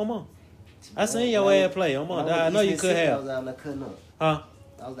 could, bro. Come on. I seen your ass play. Come on, When I was know you East could Mississippi, I have. was down there cutting up. Huh?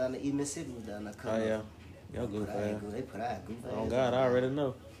 I was down there, East Mississippi was down there Oh cutting yeah. up. Y'all good, But I man. ain't good. They put out goof Oh ass God, on I there. already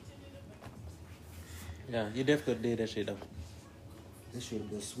know. Yeah, you definitely could have did that shit though. This should have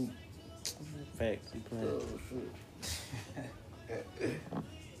been sweet. Facts. You playing. Oh, shit.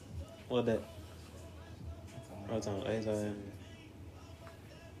 What that? What's on? Ace on.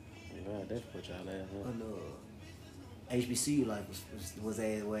 God, that's put y'all ass Oh, on. no. HBCU life was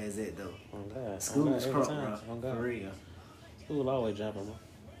at where is it though? Oh God. School Oh, was God, crunk, every bro. time. Oh For God. real. School always jumping, bro.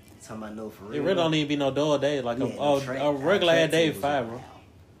 Talking about no for real. It really don't even be no door day, like Yeah, no a track- regular our ass track day team was 5, wild. bro.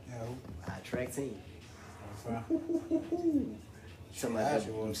 Yeah, Our track team. fine. Somebody I got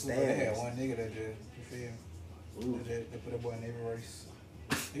actually them was. They had stands. one nigga that just, you feel me? Ooh. They put that boy in every race.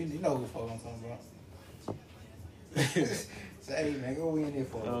 You know who the fuck I'm talking about. Say, hey man, go win this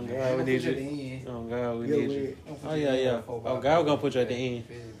for me. Oh man. God, we I'ma need put you at the you. end. Oh God, we Yo, need wait. you. I'ma put Oh you yeah, at the yeah. end for Oh about God, we gonna 5 put you at the minutes.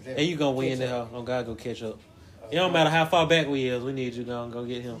 end. And you gonna win the hell. Oh God, go catch up. It don't matter how far back we is, we need you gonna go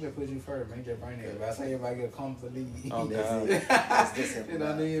get I'm him. gonna put you first, man. Just bring it. I say everybody get a comfort lead. Oh That's God. it. That's this It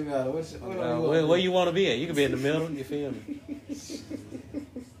don't even matter. What Where you want to be at? You can be in the middle. You feel me?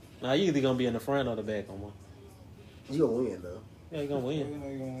 Nah, you either gonna be in the front or the back, on one. You gonna win though. Yeah, you gonna You win. know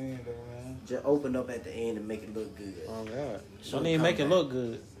you gonna win though, man. Just open up at the end and make it look good. Oh God, Show don't the even make it comeback. look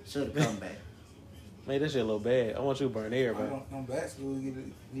good. Show the comeback. Make that shit look bad. I want you to burn everybody. On back school, you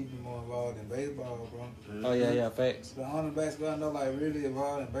need to be more involved in baseball, bro. Oh yeah, yeah, facts. The only basketball I know, like, really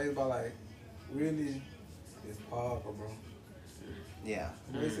involved in baseball, like, really, is Parker, bro. Yeah.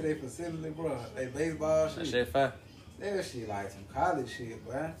 They say they facility, bro. They baseball That shit. shit fire. That shit like some college shit,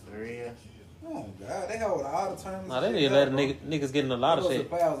 bro. For real. Oh, God. They hold all the tournaments. Nah, they and need shit to let up, niggas get in a lot of They shit.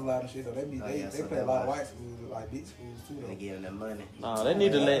 go to the playoffs a lot of shit, though. They Oh, yeah, they so play that a lot of was- white schools, like big schools, too, They though. give them that money. Nah, they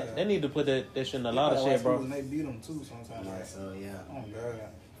need to they need to put that shit in a lot of They play shit, white schools bro. And they beat them, too, sometimes. Yeah, Like, so yeah. oh, God.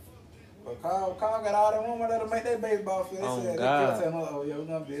 But Kyle got all that room to let them make that baseball field. They Oh, said, God. they kept saying, oh, yeah, we're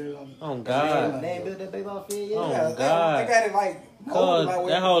going to build them. Oh God. They ain't built that baseball field yet. Oh, Yeah, God. They got it like Cause like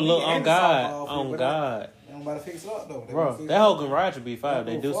that whole look on and God, softball field, on but God, They don't about to fix it up though. They bro. gonna fix That it whole up. garage would be fire.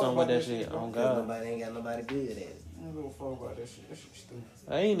 They Don't do go fuck something with about that that shit. shit, bro. On Cause God, nobody ain't got nobody good at it. I don't give a fuck about that shit. That shit stupid.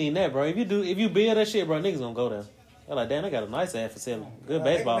 I ain't even that, bro. If you build that shit, bro, niggas gonna go there. They're like, damn, they got a nice ass facility, good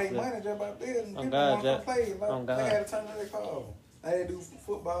baseball They make field. money just by building. On People God, want to Jack. play. Like, On God. They had a tournament they call. They do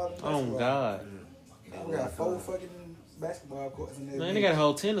football. And Oh basketball. God, We got 4 fucking basketball courts in there. man, they got a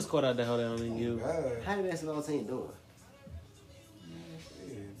whole tennis court out there. Hold on, Oh, you. God. How the basketball team doing?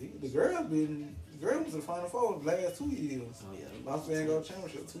 The girls been. The girls was in Final Four the last 2 years. Oh yeah. Lost Van Gogh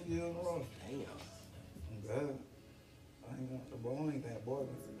Championship 2 years in a row. Damn. God. I ain't want the boy ain't that boy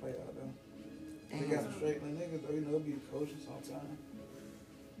to play out there. They got some straight little niggas though, you know, be the coaches sometimes.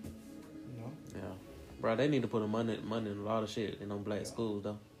 You know? Yeah, bro, they need to put money in a lot of shit in them black schools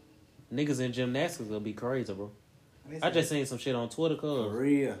though. Niggas in gymnastics will be crazy, bro. And they I said- just seen some shit on Twitter, For cuz.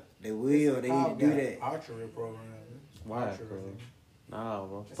 real. They will. They need to do that. Archery program. Why, Archery. cuz? Nah,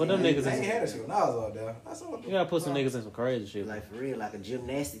 bro. They Put them said niggas they ain't had in. that shit when I was out there. I saw what the You gotta put some fuck. niggas in some crazy shit. Like for real, like a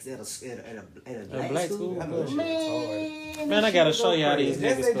gymnastics at a black school? I know that shit was hard. Man, I gotta show y'all these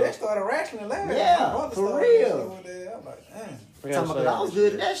They niggas. just started wrestling last. Yeah, My brother for started real. wrestling over there. I'm like, damn. We gotta Talking show about I y'all was this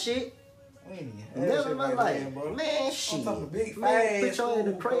good shit. at that shit. Never in my life. Man, shit. I'm talking big Man, fast put your in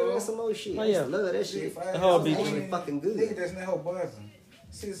the food, crate bro. and some more shit. Oh, I yeah. used to love that shit. Big That whole fast be food. actually fucking good. Nigga that's in that whole buzzing.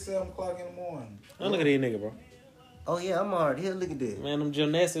 6, 7 o'clock in the morning. Oh, look at these nigga, bro. Oh yeah, I'm already here. Look at this. Man, them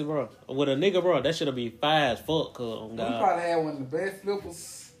gymnastics, bro. With a nigga, bro, that shit'll be fire as fuck, cuz, on We God. probably had one of the best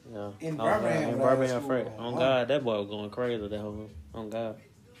flippers. Yeah. in Oh, Birmingham, God, in when I was Birmingham, in Frank. school. On God, that boy was going crazy, that whole, on God.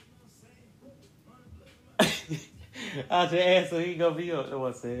 I just asked him, he gonna be up. That's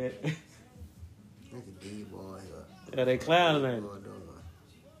what I said. Look at these boys here. Yeah, they clowning, man.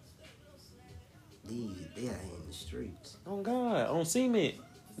 These, they out here in the streets. On God, on cement,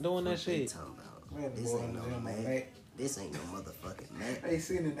 doing that What they shit. talking about? Man, the This boy ain't in no the gym, Mac. Mac. This ain't no motherfucking Mac. They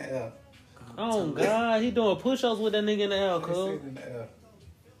sitting in the air. Oh God, he doing push-ups with that nigga in the air, They cuz. sitting in the air.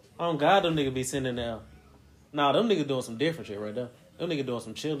 On God, them niggas be sitting in the air. Nah, them niggas doing some different shit right there. Them niggas doing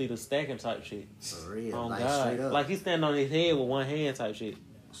some cheerleader stacking type shit. For real. On Like God, straight up. like he standing on his head with one hand type shit.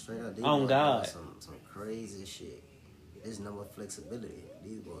 Straight up. These On boys God. doing Some crazy shit. There's no more flexibility.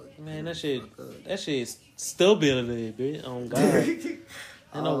 These boys. Man, that getting shit, fucked up. that shit stability, bitch. On God, ain't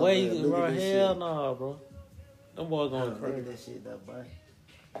no Oh, way you man, can look at run. this Hell shit. no, bro. Them boys going Look at crazy. that shit, though, boy.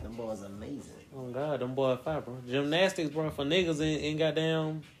 Them boys amazing. Oh God, them boys fire, bro. Gymnastics, bro, for niggas in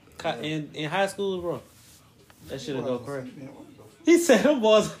goddamn in high school, bro. That shit'll go crazy. He said them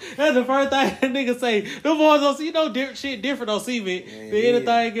boys. That's the first thing that nigga say. Them boys don't see shit different on cement than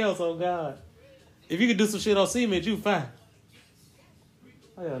anything else. Oh God, if you could do some shit on cement, you fine.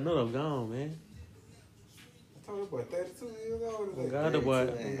 Oh yeah, another gone, man. I told you, boy, 32 years old. Oh God, the boy,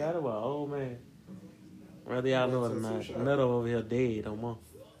 oh God, the boy, old man. Whether y'all know it or not, another over here dead, no more.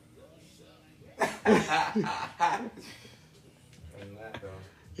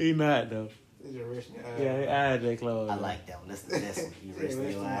 He not though. It's your rich guy. Yeah, his eyes they closed. I like that one. That's the best one. You rest Yeah,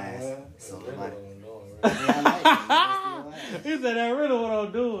 your eyes. rest So, That's like, what I'm doing, yeah, right? I like that. You rest your eyes. He said, "That's really what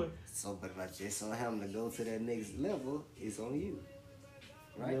I'm doing." So, but if I just saw him to go to that next level, it's on you.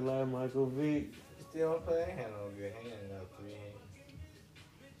 Right? Just like Michael Vick. Still don't play. Ain't had no good hand now. 3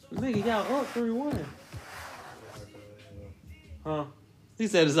 hands. Nigga, y'all up 3-1. Huh? He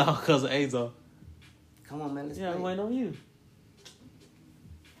said it's all because of Azar. Come on, man. Let's Yeah, I'm play. waiting on you.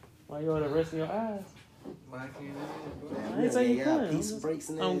 Why you on the rest of your eyes? Man, I ain't say you got couldn't. Piece of breaks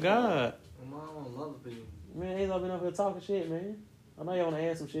in there. Oh God. My mom and mother people. Man, Azar been up here talking shit, man. I know you want to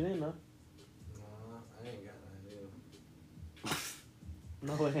add some shit in there. Nah, I ain't got nothing to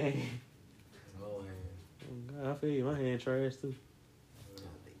do. No, it ain't. No hand. Oh, God, I feel you. My hand trash too.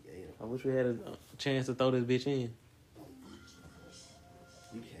 Yeah, I wish we had a chance to throw this bitch in.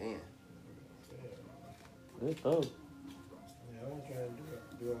 you can. Good throw. Yeah, I'm trying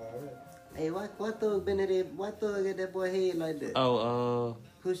to do all that. Hey, why Thug been at that? Why Thug at that boy head like that?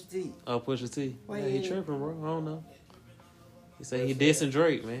 Push T. Pusha T. Why Yeah, he he ain't- tripping, bro. I don't know. He said he dissing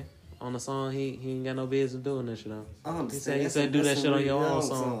Drake, man. On the song, he ain't got no business doing that shit on. I understand. He That's said a- do that that's shit a on your really own wrong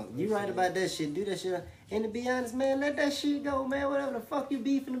song. You right about that shit. Do that shit. And to be honest, man, let that shit go, man. Whatever the fuck you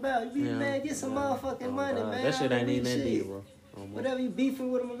beefing about. You beefing, man, get some motherfucking money, God, man. that shit I ain't don't even that need deep, shit. bro. Oh, man. Whatever you beefing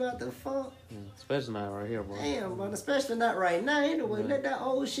with him about, the fuck. Yeah, especially not right here, bro. Damn, man. Especially not right now. Anyway, let that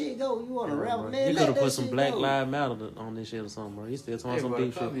old shit go. You want to rap, Bro. man? You let could have that put some shit Black go. Lives Matter on this shit or something, bro. You still talking some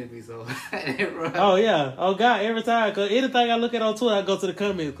deep shit. Be so bro. Oh yeah, oh God, every time, cause anything I look at on Twitter, I go to the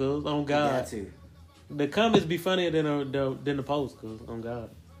comments, cause on You God, got to. the comments be funnier than the post, cause on God,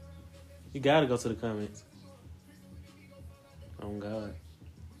 you gotta go to the comments. On God.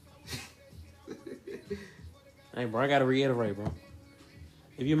 Hey, bro, I gotta reiterate, bro.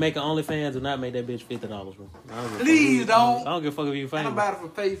 If you make an OnlyFans, do not make that bitch $50, bro. I don't give a fuck Please if don't. I don't give a fuck if you Ain't famous. nobody for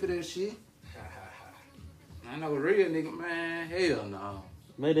pay for that shit. I know a real nigga, man. Hell no.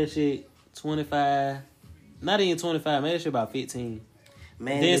 Make that shit 25. Not even 25. Make that shit about 15.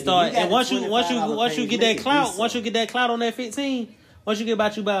 Man, Then nigga, start, you got and once the you $25 get page, that make it clout, decent. once you get that clout on that 15, once you get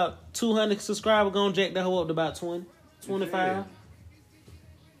about 200 subscribers, gonna jack that hoe up to about 20, 25.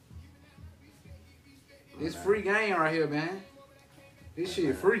 It's free game right here, man. This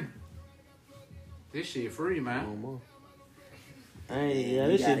shit free. This shit free, No man. more. This You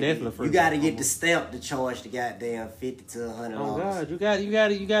shit gotta definitely get- free. You gotta get the stamp to charge the goddamn $50 to $100. Oh God, you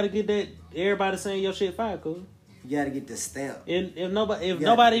gotta get that. Everybody saying your shit fire, cool. You gotta get the stamp. And if nobody You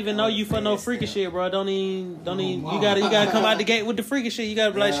nobody gotta even get know the you for no OnlyFans freaky stamp. shit, bro, don't even. You gotta come out the gate with the freaky shit. You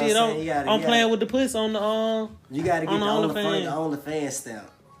gotta be like, You know shit, what I'm saying? You I'm gotta- playing with the puss on the You gotta get On the the OnlyFans stamp.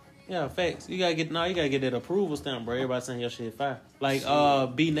 Yeah, facts. You gotta get that approval stamp, bro. Everybody saying your shit fire. Like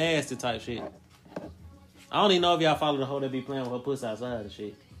be nasty type shit. I don't even know if y'all follow the hoe that be playing with her pussy outside and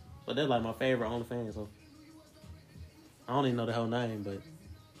shit. But that's like my favorite OnlyFans. So I don't even know the whole name, but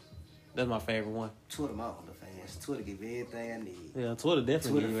That's my favorite one. Twitter my OnlyFans. Twitter give me everything I need. Yeah, Twitter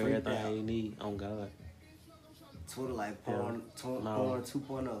definitely give you Twitter everything freaked you need. On God. Twitter like porn, porn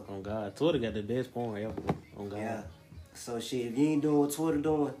 2.0. On God. Twitter got the best porn ever. On God. Yeah. So shit, if you ain't doing what Twitter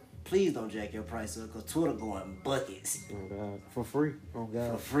doing, please don't jack your price up because Twitter going buckets On God. For free. On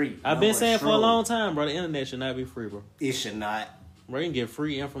God. for free. I've No been more saying for a trolling. long time, bro, the internet should not be free, bro. It should not. Bro, you can get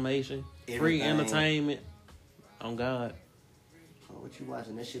free information, free Everything. entertainment. On God. Oh, what you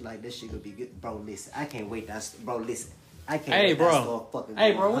watching? That shit like that shit gonna be good, bro. Listen, I can't wait. Bro, listen, I can't. Hey, wait bro. to start fucking Hey,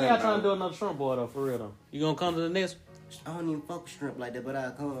 going bro, when y'all hunting, trying to bro. do another shrimp boy, though, for real, though? You gonna come to the next one? I don't even fuck with shrimp like that, but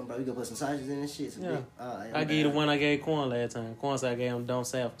I'll come, bro. You gonna put some sausages in and shit. Some Yeah. big, I gave you the one I gave Quan last time. Quan said I gave him don't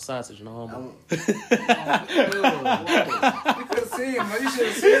say sausage, no I homo. want, You could have seen him. You should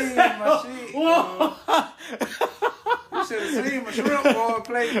have seen my shit. You should have seen my shrimp boil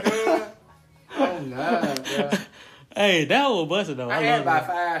plate, girl. Oh, God, bro. Hey, that was busted, though. I had love about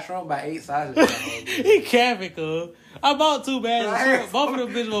 5 shrimp, about 8 sausages. it. He capping, cuz. I bought 2 bags of shrimp. Both of them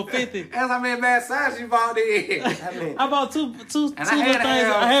bitches were 50. That's how many bad sausages you bought in. I mean, I bought two little And things. I had to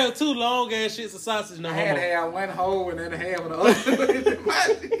have- I had 2 long ass shits of sausage, no I had to homo. have one hole and then half of the other.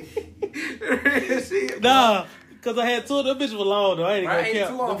 Shit, Nah, because I had 2 of them bitches were long, though. I ain't I gonna ate count.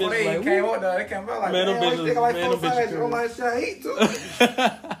 2 on Them bitches plate. like, Came woo. up there. They came out like, Man, them man, bitches- I like man, 4 them bitches sausages. I'm like, shit, I eat 2.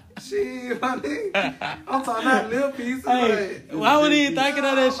 Shit, my nigga. I'm talking that little piece. Hey, well, I wasn't even thinking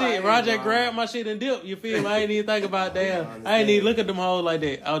of that shit. Roger grabbed my shit and dipped. You feel me? I ain't even think about damn. I ain't even look at them hoes like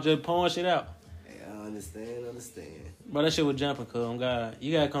that. I was just pouring shit out. yeah, I understand. But that shit was jumping, cuz. I'm God.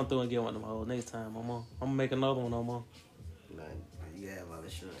 You gotta come through and get one of them hoes next time, I'm gonna make another one, I'm on. Man, you have all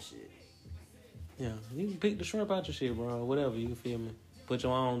this shrimp shit. Yeah, you can pick the shrimp out your shit, bro. Whatever, you feel me? Put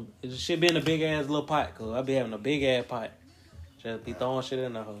your own. It should be in a big ass little pot, cuz. I be having a big ass pot. Just be throwing shit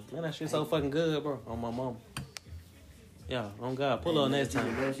in the hoe. Man, that shit so fucking good, bro. On my mama. Yeah, on God. Pull up next time.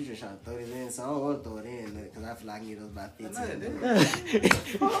 You just trying to throw this in, so I don't want to throw it in because I feel like I can get those about 15.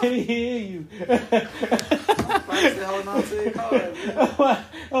 Can't hear you. Still holding on to your card, man.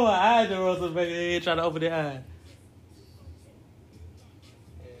 Oh, my eyes just rolled some back head trying to open their eye.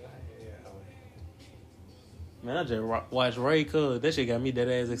 Man, I just watched Ray Cuz. That shit got me dead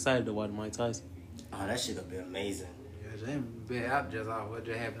ass excited to watch Mike Tyson. Oh, that shit gonna be amazing. Yeah, Jamie been out just off what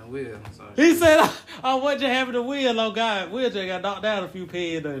just happened to Will. So He said, "Oh, what just happened to Will? Oh God, Will just got knocked down a few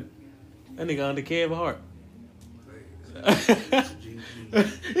pads. That nigga under Kevin Hart."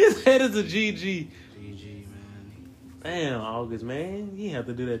 He said it's a GG. GG, man. Damn, August, man, you have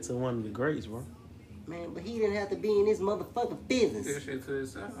to do that to one of the greats, bro. Man, but he didn't have to be in his motherfucking business. This shit to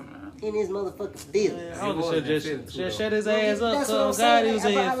himself, man. In his motherfucking business. Man, August should just shut his Bro, ass up, that's cuz. what I'm God, saying. he was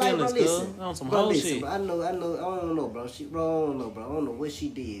in Bro, his I like, feelings, bro, cuz. listen. On some Bro, whole listen, shit. bro, I know, I don't know, bro. I don't know, bro. I don't know what she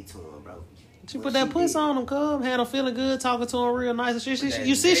did to him, bro. She What put that puss did. on him, cuz. Had him feeling good, talking to him real nice and shit. that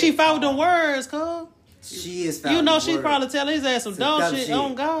You see, she neck fought with them on. words, cuz. She is. You know, she word. probably telling his ass some Some dumb dumb shit. shit.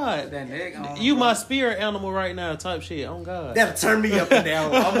 On God. That neck on. You my spirit animal right now, type shit. On God. That'll turn me up and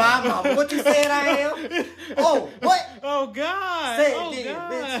down. Oh, my mama. What you saying I am? Oh, what? Oh God! Say it Oh again,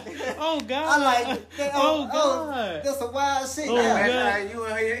 God! bitch. Oh God! I like it. Oh, God! That's some wild shit. Oh, now. God. Man,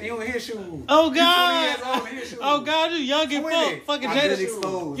 you in his shoes. Oh You God! 20 years old in his shoes. Oh God! You young as 20. fuck, fucking I've been Jada.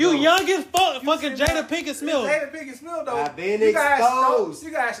 exposed. You though. young as fuck, fucking seen Jada that? Pinkett Smith. Jada Pinkett Smith, though. I've been You got exposed.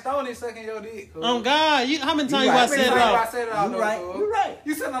 You got Stoney sucking your dick. Cuz. Oh God! How many times You you I right. said How it many times off? I said it out, You though, right. cuz? You right.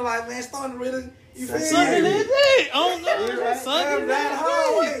 You sitting there like, man, Stoney really. You feel Sucking Sucking me? his dick. Oh You God! right. Sucking Down that the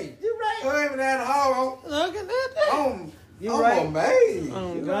hallway. You right. Going down the hallway. Sucking that dick. You I'm right. amazed.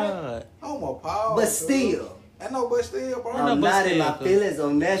 Oh You God! I'm appalled. But cuz. still, I know, but still, bro. I know, I'm but not in still, my cuz. feelings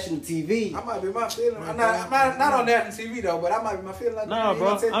on national TV. I might be my feeling. I'm not on national TV though, but I might be my feeling. Like, Nah, you bro.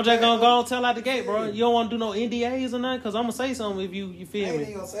 gonna take I'm me just back, gonna though? go and tell out the gate, bro. You don't want to do no NDAs or nothing, cause I'm gonna say something if you I feel ain't me.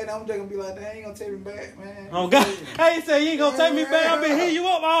 even gonna say that. I'm just gonna be like, they ain't gonna take me back, man. Oh God! Hey, he said you ain't gonna take me back. I've been hitting you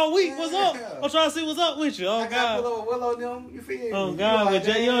up all week. What's up? Yeah. I'm trying to see what's up with you. Oh I gotta God! pull over Willow them. You feel me? Oh You God! like,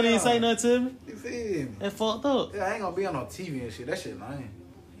 But Jay, you don't even damn. say nothing to me. You feel me? That fucked up. Yeah, I ain't gonna be on no TV and shit. That shit lame.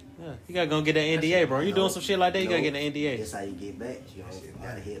 Yeah, you gotta go get that NDA, bro. You doing some shit like that, you gotta get an NDA. That's how you get back. You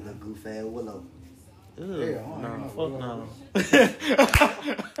gotta hit little goof ass Willow. Ugh, Yeah, no, I fuck no. Yeah,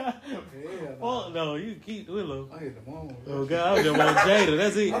 Fuck no, you keep Willow. I hit the mama. Oh God, I just want Jada.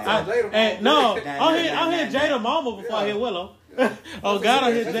 That's it. I'm talking Jada Hey, mama. no, Nah, I'll hit Jada mama before I hit Willow. Oh God,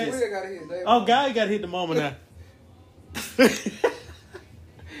 I hit That's Jada. weird, gotta hit Jada. Oh God, you gotta hit the mama now.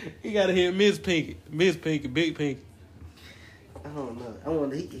 You gotta hit Miss Pinky, Big Pinky. I don't know. I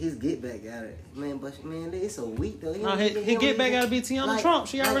wonder his get back got it. Man, but man, it's so weak though. No, he get back gotta be Tiana like- Trump.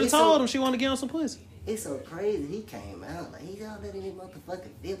 She like, already it's told so- him she want to get on some pussy. It's so crazy. He came out like he's out there in his motherfucking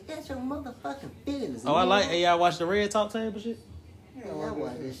business. That's your motherfucking business. Oh, I man. like. Hey, y'all watch the Red Top table shit? Yeah, I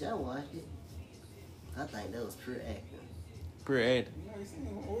watched this shit. I watched it. I think that was pure acting. Pure acting. You know, you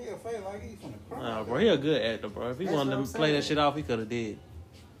seen Will face like he from the crowd. Nah, bro, he a good actor, bro. If he That's wanted what to I'm play that saying. shit off, he could have did.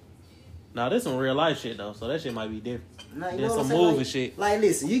 Nah, this some real life shit though, so that shit might be different. Nah, you There's know what some I'm saying? movie shit. Like,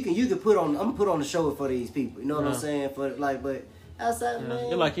 listen, you can put on. I'm gonna put on the show for these people. You know what I'm Yeah. saying? For like, but outside, Yeah, man.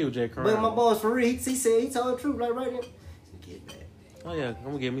 you're like you, Jay Crown. But my boss for real, he said he told the truth, like right there. Get back. Oh yeah, I'm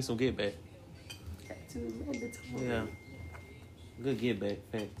gonna give me some get back. Yeah. Good get back,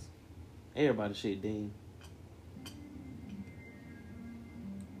 thanks. Everybody shit, Dean.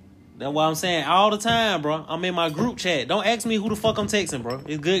 That's why I'm saying all the time, bro. I'm in my group chat. Don't ask me who the fuck I'm texting, bro.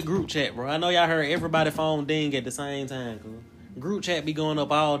 It's good group chat, bro. I know y'all heard everybody phone ding at the same time, cuz. Group chat be going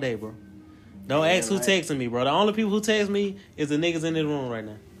up all day, bro. Don't ask who texting me, bro. The only people who text me is the niggas in this room right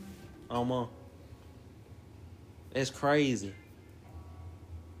now. That's crazy.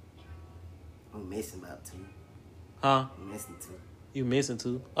 I'm missing about two. Huh? I'm missing two. You missing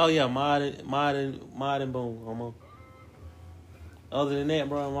too? Oh yeah, mod and boom. Other than that,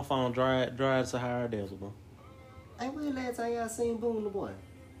 bro, my phone dry Sahara Desert, bro. Hey, when last time y'all seen Boom the boy?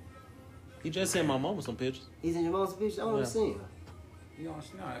 He just sent my mama some pictures. He's in your mom's picture? I want Yeah. to see him. He on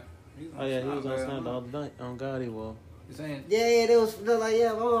Snap. Oh yeah, he was on Snap the other night. On God, he was. You saying? Yeah, they was like,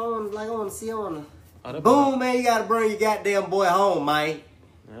 yeah, I want to see him on Oh, the... that boy, Boom, man, you got to bring your goddamn boy home, man.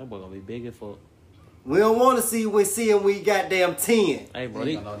 that boy gonna be big as fuck. We don't want to see him when he goddamn 10. Hey, bro, He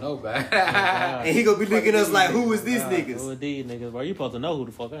he, don't know nobody. And he gonna be looking at us like, who is these who niggas? are these niggas, bro? You supposed to know who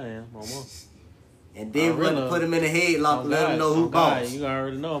the fuck I am, mama. And then we really- put him in the headlock to let him know who God, boss. you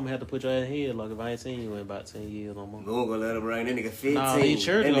already know I'm gonna have to put your ass in here like if I ain't seen you in about 10 years, mama. We gonna let him bring that nigga 15. Nah, these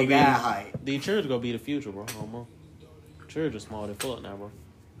church that gonna nigga be eye height. these church gonna be the future, bro. Mama. Church is smart as fuck now, bro.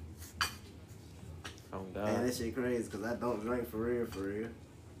 Oh God. Man, that shit crazy because I don't drink for real.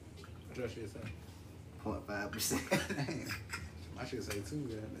 What your shit say? 0.5%. I should say 2,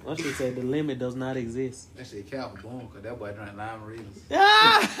 man. I should say the limit does not exist. That shit count for Boom, because that boy drank lime margaritas.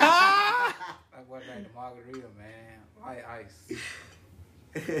 Ah! That boy drank the margarita, man. White ice.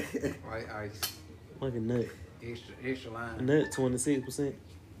 White ice. Fucking nut. Extra lime. Nut 26%.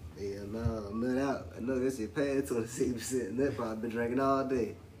 Yeah, no, nut out. I know that shit past 26%. Nut probably been drinking all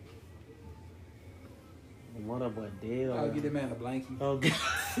day. What up, boy? Dead I'll or get that man a blankie. Oh, God.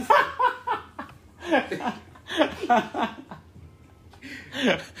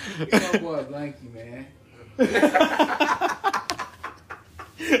 Get that boy a blankie, man.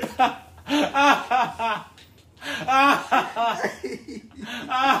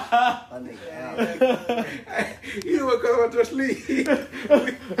 My nigga out. You know what come to sleep.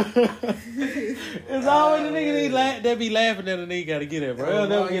 It's always the nigga that be laughing at a nigga gotta get it, bro. Oh, I'll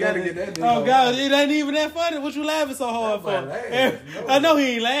never you get gotta that get nigga. that nigga Oh on. God, it ain't even that funny. What you laughing so hard That for? boy laughing. No. I know he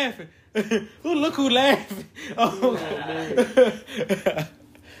ain't laughing. Look who laughing. Oh,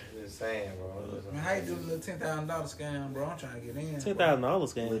 Just saying, bro. Man, how you do the little $10,000 scam, bro? I'm trying to get in.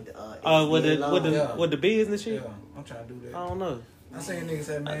 $10,000 scam. With With the business shit. Yeah, I'm trying to do that. I don't know. I seen niggas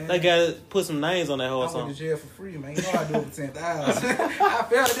say, man, They gotta put some names on that whole I went to song. jail for free, man. You know I do it for 10,000. I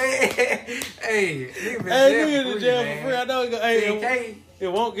felt that. Hey, nigga been Hey, in nigga in jail jail man. for free. I know. Hey, 10K. it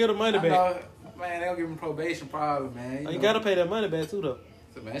won't get the money I back. know, man, they'll give him probation probably, man. You know. gotta pay that money back too, though.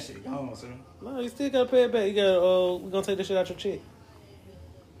 So, man, that shit gone, sir. No, you still gotta pay it back. You gotta. We gonna take this shit out your check.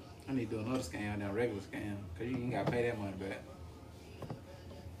 I need to do another scam than a regular scam. Because you ain't got to pay that money back.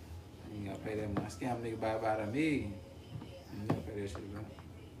 You ain't got to pay that money. Scam a nigga by about $1 million. You got to pay that shit back.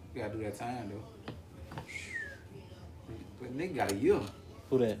 You got to do that time, though. But nigga got a year.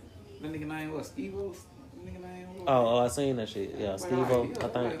 Who that? That nigga name what? Steve-O? Nigga name what? Oh, I seen that shit. Yeah, Steve-O. I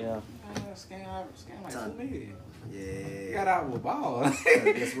think. Yeah. Scam like $2 million. He Yeah. got out with a ball.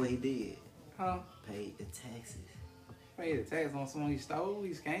 That's what he did. Huh? Paid the taxes. Pay the tax on someone he stole, he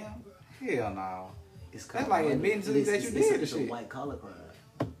scammed? Hell no. It's That's like admitting to that you did the It's a shit. white collar crime.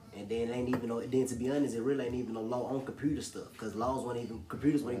 And then it ain't even no. Then to be honest, it really ain't even no law on computer stuff. Cause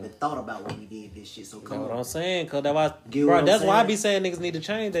computers weren't even thought about when we did this shit. So That's come what on. I'm saying. Cause that why, Get what bro. I'm That's why I saying? be saying niggas need to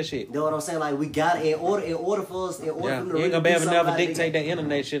change that shit. You know what I'm saying? Like we got in order for us, Yeah, for them you to ain't gonna really be do able to something never like dictate that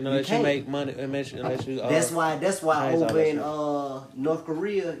internet shit unless you can't. make money. Unless you. That's why change all over that in shit. North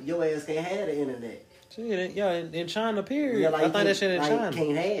Korea, your ass can't have the internet. Shit, yeah, in China, period. Yeah, like I you think that shit in like, China.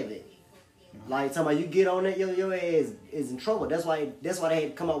 can't have it. Like talking about you get on that, your ass is in trouble. That's why they had to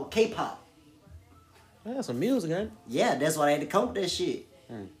come out with K-pop. That's some music, ain't it? Yeah, that's why they had to come with that shit.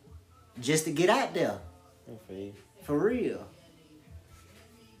 Just to get out there. I feel you. For real.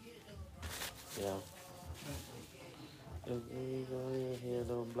 Yeah. If we go in here,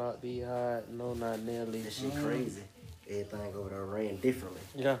 don't block be hot. No, not nearly. That shit crazy. Everything over there ran differently.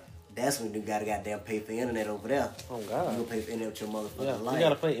 Yeah. That's when you gotta goddamn pay for internet over there. Oh You God. gonna pay for internet with your motherfucking Yeah, life. you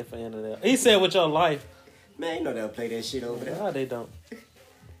gotta pay it for internet. He said with your life. Man, you know they'll play that shit over there. Nah, they don't.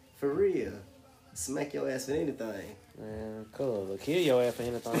 For real. Smack your ass for anything. Man, cuz kill your ass for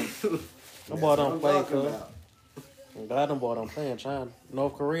anything. Them boy That's what don't I'm play, talking cuz. about. I'm glad them boy don't play in China.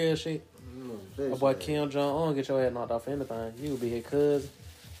 North Korea shit. My boy Kim Jong-un get your ass knocked off for anything. You be his cousin.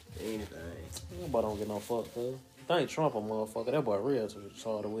 Anything. That boy don't get no fuck, cuz. Think Trump a motherfucker. That boy real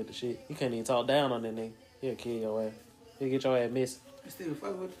retarded with the shit. He can't even talk down on that nigga. He'll kill your ass. He'll get your ass missing. You still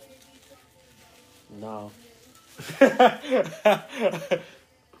fuck with it? No.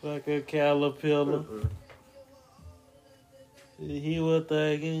 Like a caterpillar. He was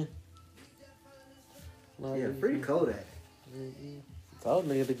thugging. No, Yeah, free Kodak. Told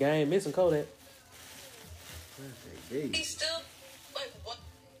nigga the game missing Kodak. Jeez. Still, like, what?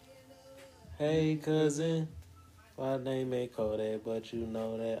 Hey cousin, my name ain't Kodak, but you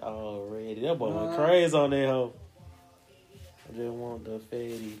know that already. That boy went crazy on that hoe. I just want the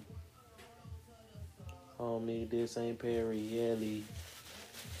fatty. Homie, this ain't Perrielli.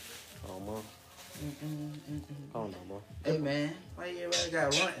 Oh, man. Oh, no, man. Hey, man. Why everybody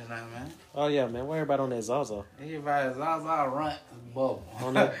got runt tonight, man? Oh, yeah, man. Where everybody on that Zaza? Everybody, Zaza runt is bubble.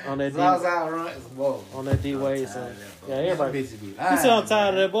 On that D, Zaza runt is bubble. on that D-Wade tired song. of that Yeah, bubble. everybody. Bitch be You lying, say I'm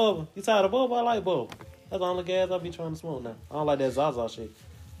tired man. of that bubble. You tired of bubble? I like bubble. That's the only gas I be trying to smoke now. I don't like that Zaza shit.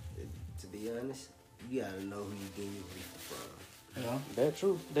 To be honest, you gotta know who you getting your reefer from. You know? That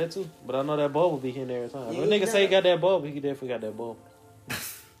true. That too. But I know that bubble be hitting every time. Yeah, If a nigga he say he got- got that bubble, he definitely got that bubble.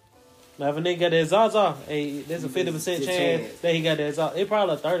 Now, if a nigga got that Zaza, hey, there's a 50% Good chance chance. that he got that Zaza. It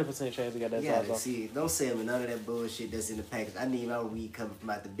probably a 30% chance he got that You gotta Zaza. see it. Don't say me none of that bullshit that's in the package. I need my weed coming from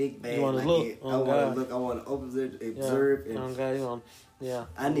out the big bag. You wanna like look? it. Oh, I wanna God. look. I wanna observe, Yeah. observe On and God, you on. Yeah.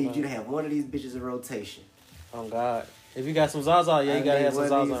 I need you to have one of these bitches in rotation. On God. If you got some Zaza, yeah, I you gotta need have some one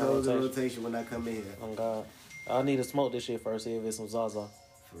Zaza of these in hoes in rotation. rotation when I come in here. On God. I need to smoke this shit first, see if it's some Zaza.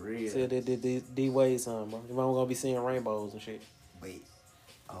 For real. See if they D-Wade something, bro. You might gonna be seeing rainbows and shit. Wait,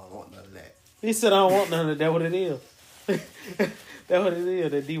 I don't want none of that. He said, I don't want none of that. That's what it is. That's what it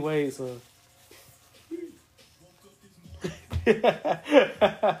is, that D-Wade son.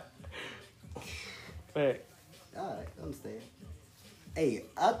 Fact. Alright, understand. Hey,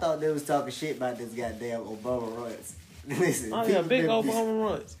 I thought they was talking shit about this goddamn Obama runs. Listen, Oh, yeah, people big been- Obama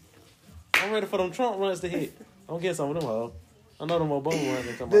runs. I'm ready for them Trump runs to hit. I'm getting some of them, hoes. I know them Obama runs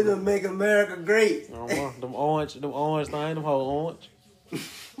they talking This about. will make America great. Them orange things, them whole orange. Them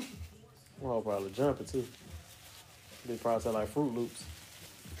whole probably jumping too. They probably sound like Fruit Loops.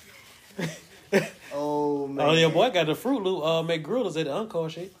 Oh man. Oh, yeah, boy got the Fruit Loop McGriddles at the Encore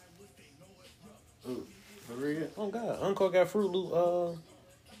shit. Ooh, for real? Oh, God. Encore got Fruit Loop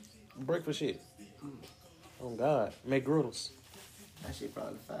breakfast shit. Oh, God. McGriddles. That shit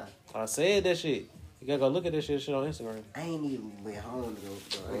probably fine. I said that shit. You gotta go look at that shit on Instagram. I ain't even went home to go.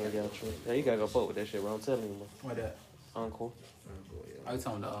 Oh, yeah, true. Yeah, you gotta go fuck with that shit, bro. I'm telling you, bro. What that? Encore. Are you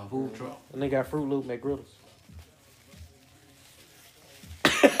talking about the food truck? And they got Fruit Loop McGriddles.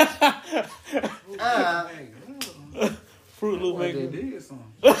 Fruit Loop Like they McGriddles. did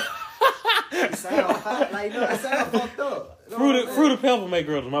something. It sound fine. Like, no, it sound fucked up. You know what I'm saying? Fruit of Pepper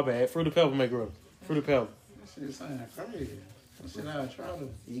McGriddles, my bad. Fruit of Pepper McGriddles. Fruit of Pepper. That shit sound crazy. That shit I try to. You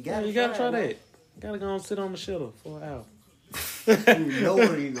Yeah, gotta, you gotta try man. that. You gotta go and sit on the shitter for an hour. You know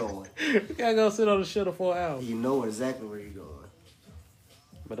where you going. You gotta go sit on the shitter for an hour. You know exactly where you going.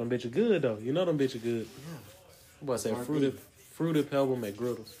 But them bitches good though. You know them bitches good. Boy said Smart fruited pebble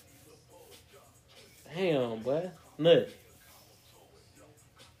McGriddles. Damn, boy. Nut.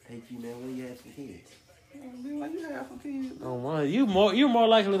 Take you man when you have some kids. Be like, you have some kids. Oh my, you're more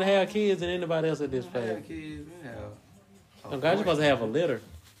likely to have kids than anybody else at this You page. have kids. You have. Oh God, you're supposed to have a litter.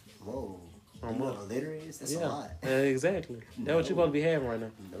 Whoa. Oh, You know man. what a litter is? That's a Yeah, lot. exactly. That's what you're supposed to be having right now.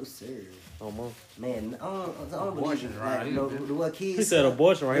 No sir. Oh man. Man, I don't Abortion believe right like, here, the bitch. what kids. He said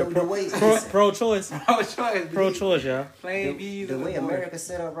abortion right here. The way, Pro-choice. No choice. Pro-choice, y'all. Plain bees. the and way abortion. America's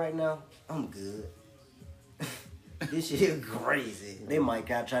set up right now, I'm good. This shit is crazy. They might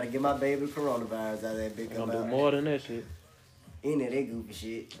try to get my baby coronavirus out of that big They're gonna do more than that shit. Any of that goofy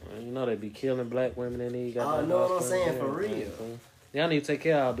shit. You know they be killing black women and they got. I that know what I'm hospital saying, and for everything, real. fool. Y'all need to take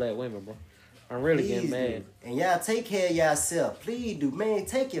care of our black women, bro. I'm really Please getting mad. do. And y'all take care of yourself. Please do. Man,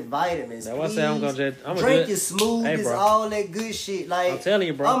 take your vitamins. That's why I say I'm gonna please. just. I'm Drink gonna your do it. smoothies, Hey, bro. all that good shit. Like I'm telling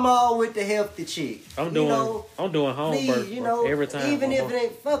you, bro. I'm all with the healthy chick. I'm You doing. know, I'm doing home please, birth, you bro, know, every time. even if bro. it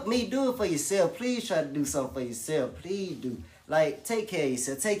ain't fuck me, do it for yourself. Please try to do something for yourself. Please do. Like, take care of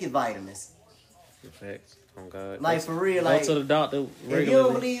yourself. Take your vitamins. Facts. Oh God. Like for real, Go like to the doctor if you don't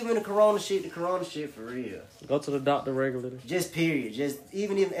regularly. believe in the corona shit for real. Go to the doctor regularly. Just period. Just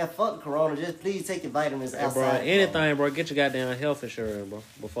even if fuck the corona, just please take your vitamins Hey, bro, outside. anything, bro. Get your goddamn health insurance, bro.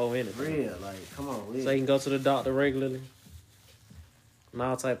 Before For anything. real, like come on, So you can go to the doctor regularly. And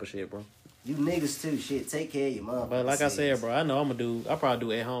all type of shit, bro. you niggas too, shit. Take care of your motherfuckers. But like I said, bro, I know I probably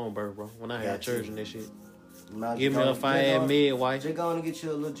do at home, bro. When I Yeah, have church too. and this shit. Now, Give me just a go- fire midwife. Just go on and get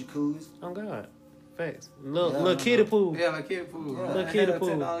you a little jacuzzi. Oh God. Facts. Little Yeah, kiddie pool. Yeah, like kid food. Yeah, like kiddie pool.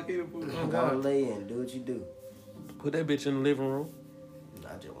 $10 kiddie food. Oh, Go God. and lay in, do what you do. Put that bitch in the living room.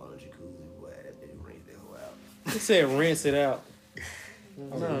 I just want a jacuzzi, boy. That bitch ring the hell out. He said rinse it out.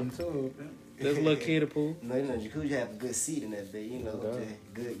 Oh, No, too. that's a little kiddie pool. No, you know, jacuzzi have a good seat in that bed, you know. God.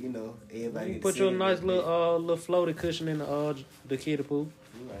 Just good, you know. Everybody You can put sit your in nice that bed. little floaty cushion in the kiddie pool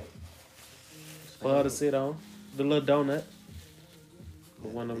You right. for her to sit on. The little donut.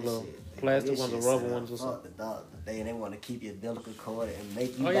 One of them This little shit- plastic this ones, the shit rubber sound- ones or fuck something. the doctor. They want to keep your umbilical cord and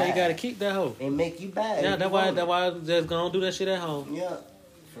make you Oh bad. yeah, you gotta keep that hoe. And make you bad. Yeah, if that's you why want it. I just gonna do that shit at home. Yeah.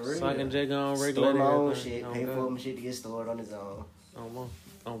 For real. So I can just go on Store regulate my own everything. shit. Oh, Pay God. for my shit to get stored on its own.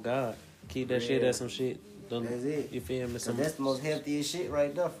 Oh God. Keep that shit Yeah. as some shit. Don't- That's it. You feel me? Cause Some, that's the most healthiest shit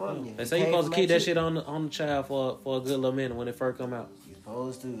right there from you. they say you came supposed from to keep that shit. shit on the child for a good little minute when it first come out. You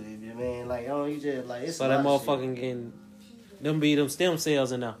supposed to, man. Like, oh, you just like it's So a that lot of shit. motherfucking getting them stem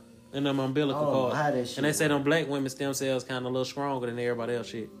cells in there. In them umbilical Oh, cord. how that shit And they say work. them black women stem cells kind of a little stronger than everybody else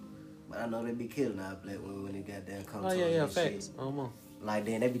shit. But I know they be killing our black women when they goddamn come Oh to yeah, us yeah, and facts. shit. Oh, Like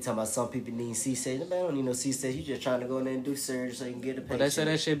then they be talking about some people need C-section. Man, I don't need no C-section. You just trying to go in there and do surgery so you can get the patient. But they say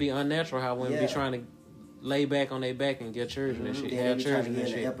that shit be unnatural. How women Yeah. be trying to lay back on their back and get children and shit. Then they Have be trying to children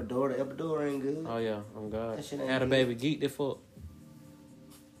and get shit. the epidural. The epidural ain't good. Oh yeah, oh God. That shit ain't Had a good. baby geeked the fuck.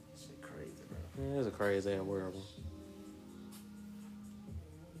 Shit crazy, bro. Man, it's a crazy ass world, bro.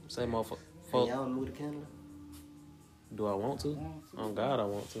 Say motherfucker. Hey, y'all move to Canada? Do I want to? Oh God, I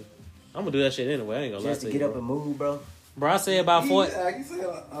want to. I'm gonna do that shit anyway. I ain't gonna lie Just to to you, get up bro. and move, bro. Bro, I said about 40. Like you said,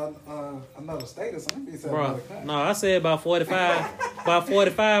 another state or something. You said Bro, another country. no, I said about 45. About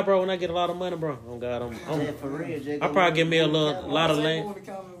 45, bro. When I get a lot of money, bro. Oh God, Yeah, for real. Just I go probably move give me a to little Canada. lot of Say land. move to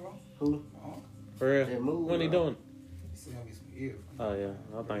Canada, bro. Who? For real. Just move, When he bro. doing? See how me some years. Oh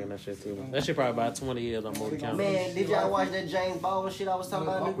yeah, I'm thinking that shit too. That shit probably about 20 years. I'm moving to Canada. Man, did y'all watch that James Baldwin shit I was talking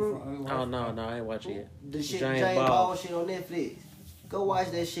about in the group? Oh no, I ain't watching it. The shit James James Baldwin. Baldwin shit on Netflix. Go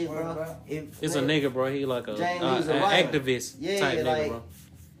watch that shit, What bro. about? It's a nigga, bro. He like a James, an he's a writer. activist Yeah, type nigga, like- bro.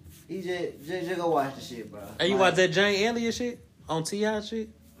 He just go watch the shit, bro. Hey, you Like, watch that Jane Elliott shit on T.I. shit?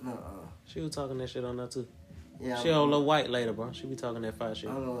 Uh-uh. She was talking that shit on there too. Yeah, She a little white later, bro. She be talking that fire shit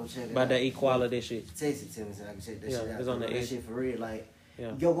I'm gonna check it about out. that equality shit. Text it to me so I can check that Yeah, shit out. it's on the that edge. shit for real. Like,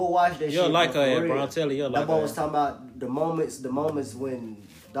 Yeah. yo, go watch that shit. You'll like bro, her, for ass, bro. real. I'm telling you, you'll That like boy her. was ass. talking about the moments when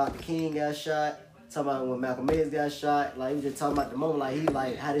Dr. King got shot. Talking about when Malcolm X got shot. Like, he was just talking about the moment,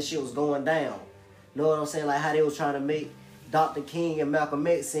 like how this shit was going down. Know what I'm saying? Like how they was trying to make Dr. King and Malcolm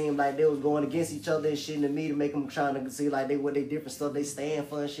X seem like they was going against each other and shit in the media, make them trying to see like what they different stuff they stand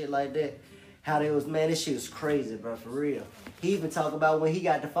for and shit like that. How they was, man, this shit was crazy, bro, for real. He even talked about when he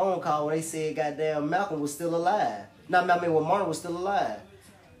got the phone call when they said goddamn Malcolm was still alive. When Martin was still alive.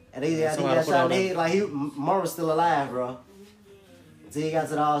 And they, I think Somebody got put shot in all the that- head, like Martin was still alive, bro. Until he got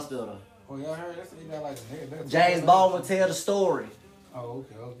to the hospital. Oh, y'all heard that? You got like a nigga. That's- James Baldwin tell the story. Oh,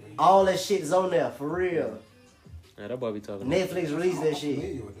 okay. All that shit is on there, for real. Yeah, that boy be talking. Netflix released that I'm shit.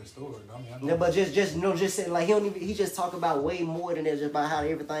 familiar with this story. I mean, I know. Yeah, but just saying, like, he just talk about way more than that, just about how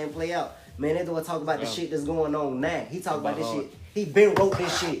everything play out. Man, they don't talk about the Yeah. shit that's going on now. He talk about this About shit. He been wrote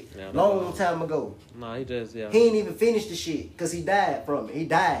this shit Yeah, long about time ago. No, he just He ain't even finished the shit because he died from it. He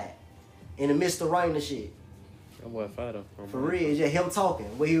died in the midst of writing the shit. That boy fighter. For real, it's just him talking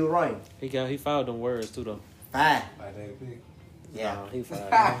what he was writing. He fouled them words too though. Fine. Like that big. Yeah. Nah, he fouled.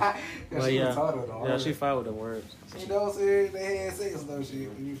 Yeah, But she yeah, was taught her though. yeah, she fouled them words. You know what I'm saying? They had sex though, shit.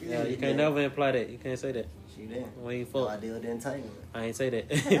 You feel Yeah, me? you can't never imply that. You can't say that. She there. When you No fuck, idea the entanglement. I ain't say that.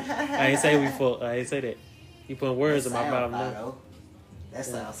 I ain't say we fuck. I ain't say that. You putting words in my That mouth sound fire, now. though. That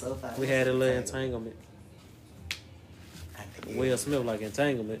sounds so fine. We had a little entanglement. I think Will Smith like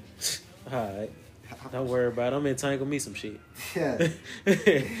entanglement. Alright. Don't worry about it. I'm entangle me some shit. Yeah.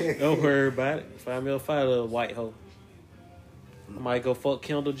 Don't worry about it. Find me a fight, little white hoe. I might go fuck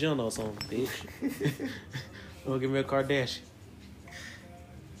Kendall Jenner or something, bitch. Or give me a Kardashian.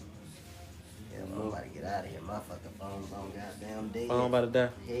 Yeah, I'm about to get out of here. My fucking phone's on goddamn dead. Phone about to die.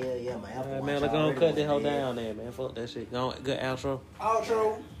 Hell yeah, my Apple Alright, Watch man, let's go and already cut that went hoe dead. down there, man. Fuck that shit. Go on, good outro.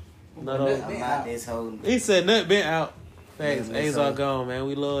 Outro. No, no. I'm out this whole. He said nothing been out. Thanks. Yeah, A's so- all gone, man.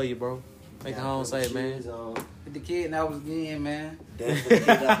 We love you, bro. Make it home safe, man. With the kidnappers again, man. Definitely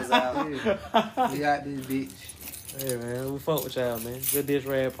kidnappers out. We out this bitch. Hey, man, we fuck with y'all, man. Good Dish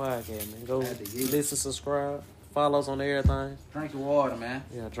Rad Podcast, man. Go listen, subscribe, follow us on everything. Drink your water, man.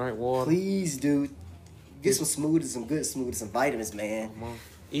 Yeah, drink water. Please, dude. Get some smoothies, some good smoothies, some vitamins, man. Come on.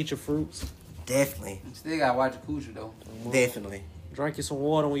 Eat your fruits. Definitely. You still gotta watch your coochie, though. Definitely. Drink you some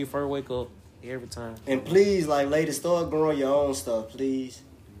water when you first wake up. Every time. And please, like, ladies, start growing your own stuff, please.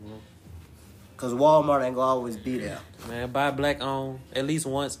 Because Walmart ain't gonna always be there. Man, buy black on at least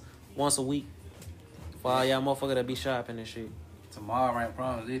once a week. For all y'all motherfuckers that be shopping and shit. Tomorrow ain't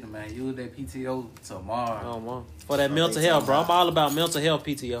promised either, man. Use that PTO tomorrow. Oh, man. For that mental health, bro. I'm all about mental health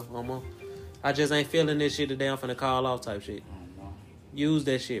PTO. I just ain't feeling this shit today. I'm finna call off type shit. Use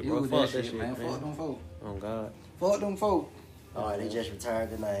that shit, bro. Use Fuck that shit, man. Fuck them folk. Oh, God. Fuck them folk. Alright, they just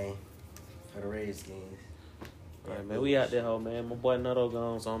retired the name for the Redskins. All right, man. We out there, ho, man. My boy Nutto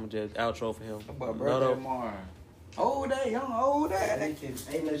gone, so I'm just outro for him. But birthday tomorrow. Old day, young old day.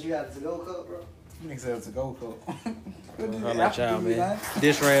 Hey, man, you got a to-go cup, bro? Nigga said it's a go cup. I'll let y'all, man.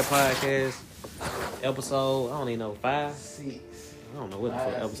 Dish Rad Podcast, episode, I don't even know, 5? 6. I don't know what the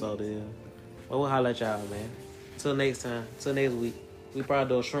fuck episode is. But we'll holler at y'all, man. Till next time. Till next week. We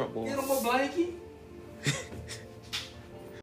probably do a shrimp bowl. Get him a blankie.